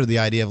considered the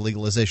idea of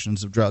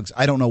legalizations of drugs.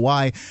 I don't know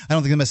why. I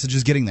don't think the message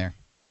is getting there.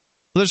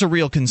 There's a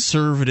real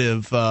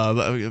conservative,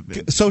 socially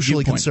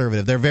viewpoint.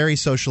 Conservative. They're very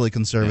socially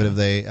conservative.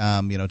 They,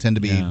 tend to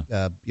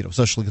be,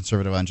 socially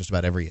conservative on just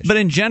about every issue. But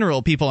in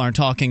general, people aren't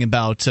talking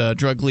about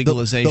drug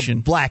legalization.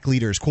 The black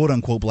leaders, quote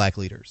unquote, black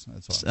leaders.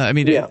 That's all. I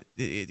mean,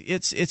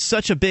 it's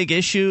such a big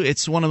issue.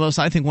 It's one of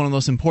the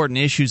most important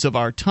issues of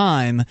our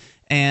time.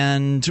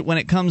 And when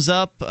it comes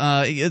up,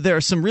 there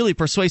are some really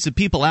persuasive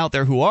people out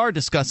there who are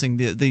discussing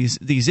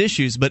these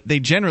issues, but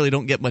they generally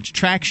don't get much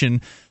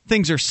traction.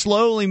 Things are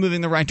slowly moving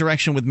in the right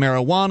direction with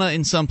marijuana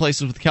in some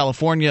places, with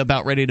California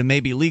about ready to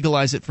maybe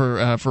legalize it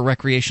for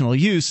recreational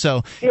use.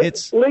 So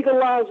it's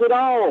legalize it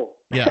all.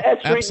 Yeah,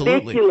 that's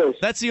absolutely ridiculous.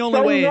 That's the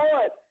only way.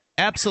 What?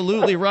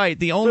 Absolutely right.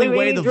 The only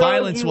way the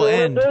violence will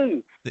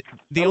end.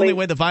 The only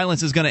way the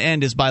violence is going to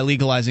end is by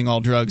legalizing all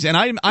drugs. And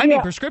I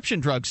mean prescription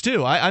drugs,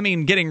 too. I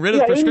mean getting rid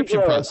of the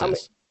prescription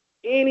process.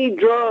 Any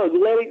drug,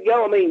 let it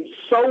go. I mean,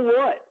 so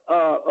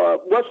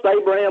what? What's the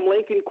Abraham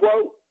Lincoln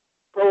quote?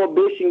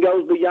 Prohibition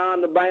goes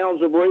beyond the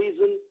bounds of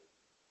reason.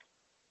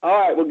 All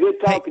right, well, good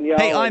talking to y'all.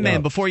 Hey,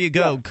 I-Man, before you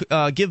go,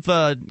 give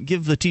the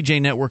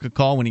TJ Network a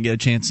call when you get a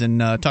chance and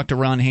talk to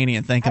Ron Haney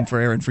and thank him for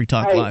airing Free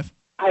Talk Live.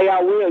 Hey,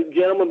 I will,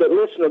 gentlemen, but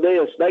listen to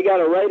this. They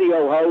got a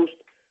radio host.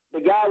 The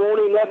guy won't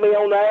even let me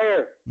on the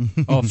air.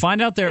 Oh, find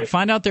out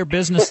their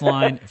business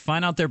line.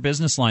 Find out their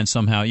business line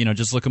somehow.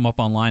 Just look them up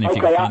online if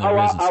you can find their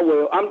business. I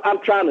will. I'm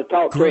trying to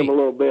talk to him a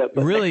little bit.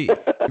 But. Really,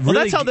 well,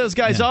 that's how those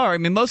guys are. I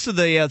mean, most of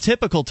the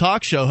typical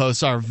talk show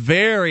hosts are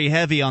very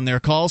heavy on their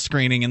call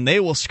screening, and they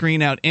will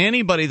screen out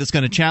anybody that's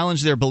going to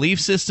challenge their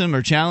belief system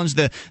or challenge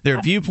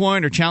their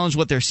viewpoint or challenge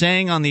what they're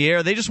saying on the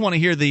air. They just want to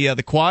hear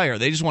the choir.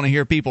 They just want to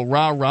hear people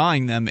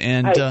rah-rahing them,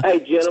 and hey,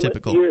 gentlemen, it's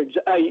typical.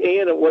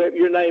 Ian, whatever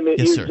your name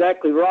is, you're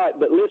exactly right.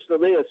 But listen to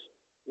this.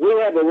 We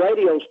have a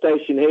radio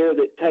station here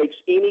that takes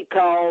any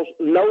calls,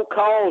 no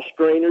call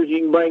screeners.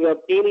 You can bring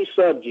up any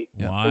subject.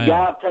 Wow. The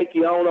guy will take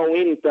you on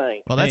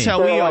anything. Well, that's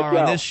how we are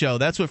on this show.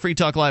 That's what Free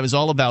Talk Live is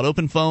all about.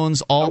 Open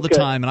phones all the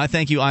time. And I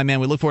thank you,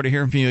 I-Man. We look forward to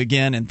hearing from you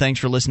again. And thanks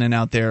for listening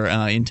out there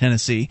in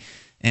Tennessee.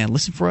 And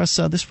listen for us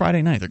this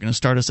Friday night. They're going to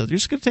start us. They're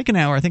just going to take an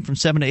hour, I think, from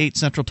 7 to 8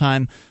 Central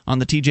Time on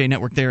the TJ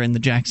Network there in the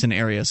Jackson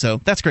area.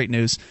 So that's great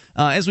news.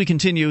 As we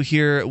continue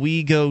here,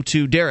 we go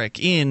to Derek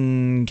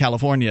in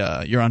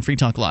California. You're on Free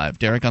Talk Live.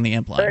 Derek on the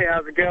amp line. Hey,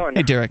 how's it going?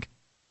 Hey, Derek.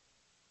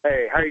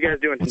 Hey, how are you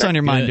guys doing tonight? What's on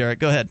your mind, Derek?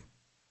 Go ahead.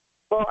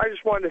 Well, I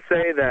just wanted to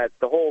say that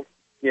the whole,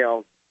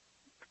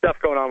 stuff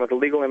going on with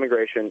illegal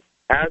immigration,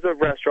 as a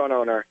restaurant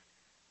owner,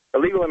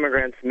 illegal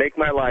immigrants make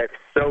my life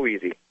so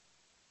easy.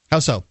 How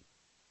so?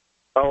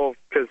 Oh,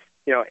 because,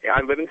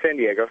 I live in San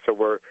Diego, so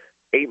we're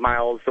 8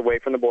 miles away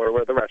from the border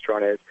where the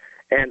restaurant is,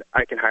 and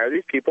I can hire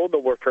these people.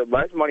 They'll work for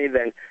less money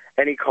than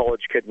any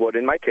college kid would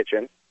in my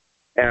kitchen,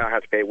 and I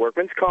have to pay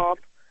workman's comp,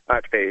 I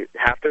have to pay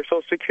half their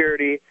Social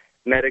Security,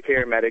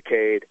 Medicare,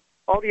 Medicaid,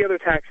 all the other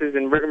taxes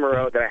and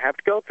rigmarole that I have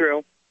to go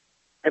through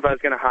if I was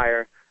going to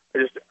hire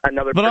just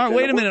another person. But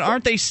wait a minute,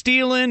 aren't they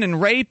stealing and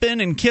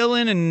raping and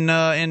killing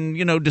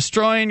and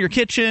destroying your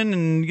kitchen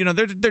and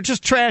they're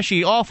just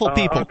trashy, awful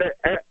people.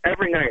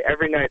 Every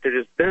night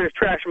they're just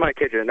trash in my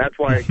kitchen. That's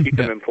why I keep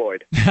them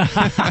employed.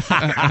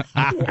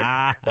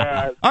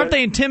 Aren't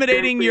they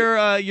intimidating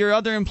your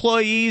other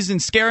employees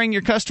and scaring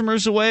your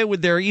customers away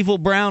with their evil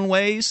brown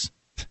ways?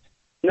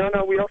 No,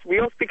 we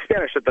all speak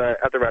Spanish at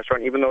the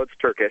restaurant, even though it's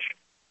Turkish.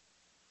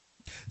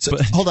 So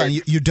hold on,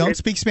 you don't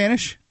speak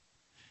Spanish?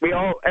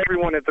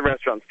 Everyone at the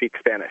restaurant speaks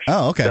Spanish.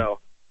 Oh, okay. So,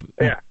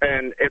 yeah,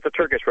 and it's a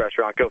Turkish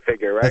restaurant. Go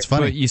figure, right? That's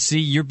funny. But you see,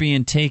 you're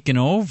being taken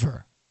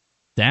over.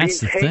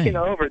 That's the thing. Taken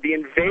over. The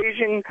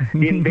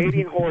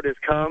invading horde has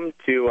come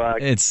to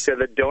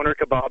the Doner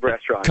Kebab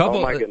restaurant.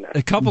 Oh my goodness!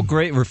 A couple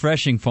great,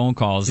 refreshing phone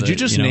calls. Did you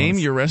just name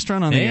your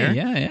restaurant on the air?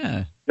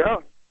 Yeah.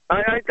 No,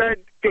 I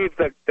gave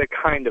the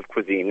kind of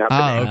cuisine, not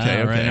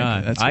okay. Right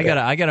on.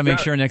 I gotta make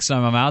sure next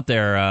time I'm out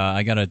there,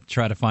 I gotta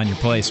try to find your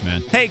place,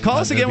 man. Hey, call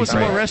us again with some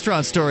more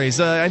restaurant stories.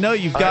 I know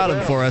you've got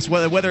them for us.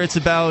 Whether it's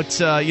about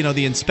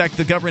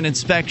the government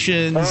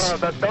inspections.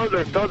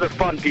 Those are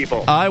fun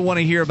people. I want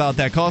to hear about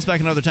that. Call us back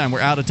another time.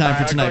 We're out of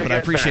time for tonight, but I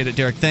appreciate it,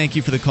 Derek. Thank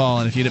you for the call,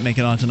 and if you didn't make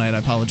it on tonight, I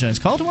apologize.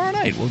 Call tomorrow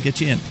night. We'll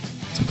get you in.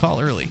 So call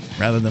early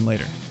rather than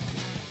later.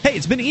 Hey,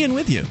 it's been Ian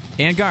with you.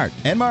 And Gart.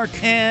 And Mark.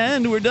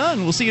 And we're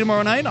done. We'll see you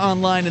tomorrow night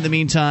online in the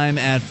meantime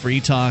at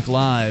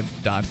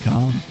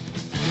freetalklive.com.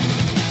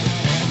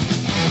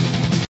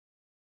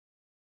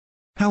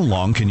 How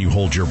long can you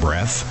hold your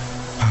breath?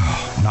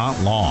 Not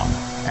long.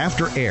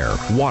 After air,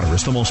 water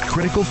is the most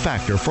critical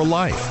factor for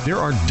life. There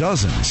are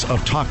dozens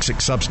of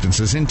toxic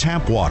substances in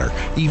tap water,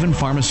 even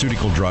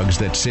pharmaceutical drugs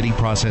that city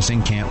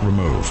processing can't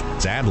remove.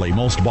 Sadly,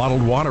 most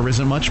bottled water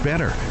isn't much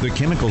better. The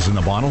chemicals in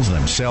the bottles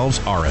themselves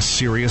are a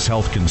serious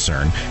health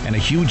concern and a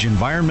huge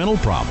environmental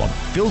problem.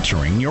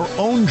 Filtering your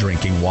own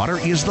drinking water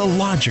is the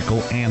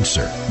logical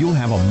answer. You'll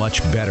have a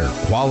much better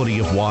quality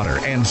of water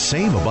and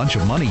save a bunch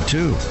of money,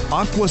 too.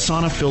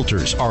 Aquasana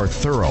filters are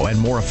thorough and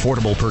more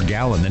affordable per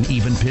gallon than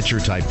even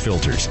pitcher-type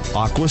filters.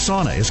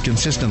 Aquasana is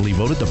consistently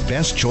voted the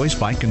best choice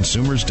by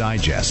Consumers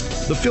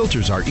Digest. The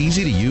filters are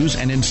easy to use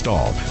and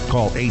install.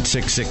 Call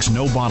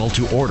 866-NO-BOTTLE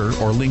to order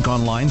or link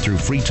online through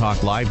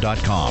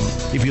freetalklive.com.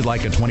 If you'd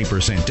like a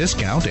 20%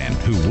 discount, and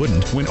who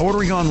wouldn't, when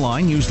ordering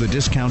online, use the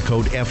discount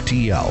code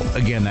FTL.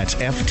 Again, that's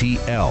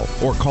FTL.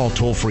 Or call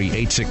toll-free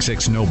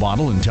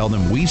 866-NO-BOTTLE and tell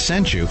them we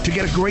sent you to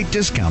get a great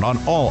discount on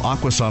all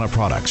Aquasana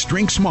products.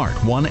 Drink smart.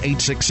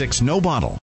 1-866-NO-BOTTLE.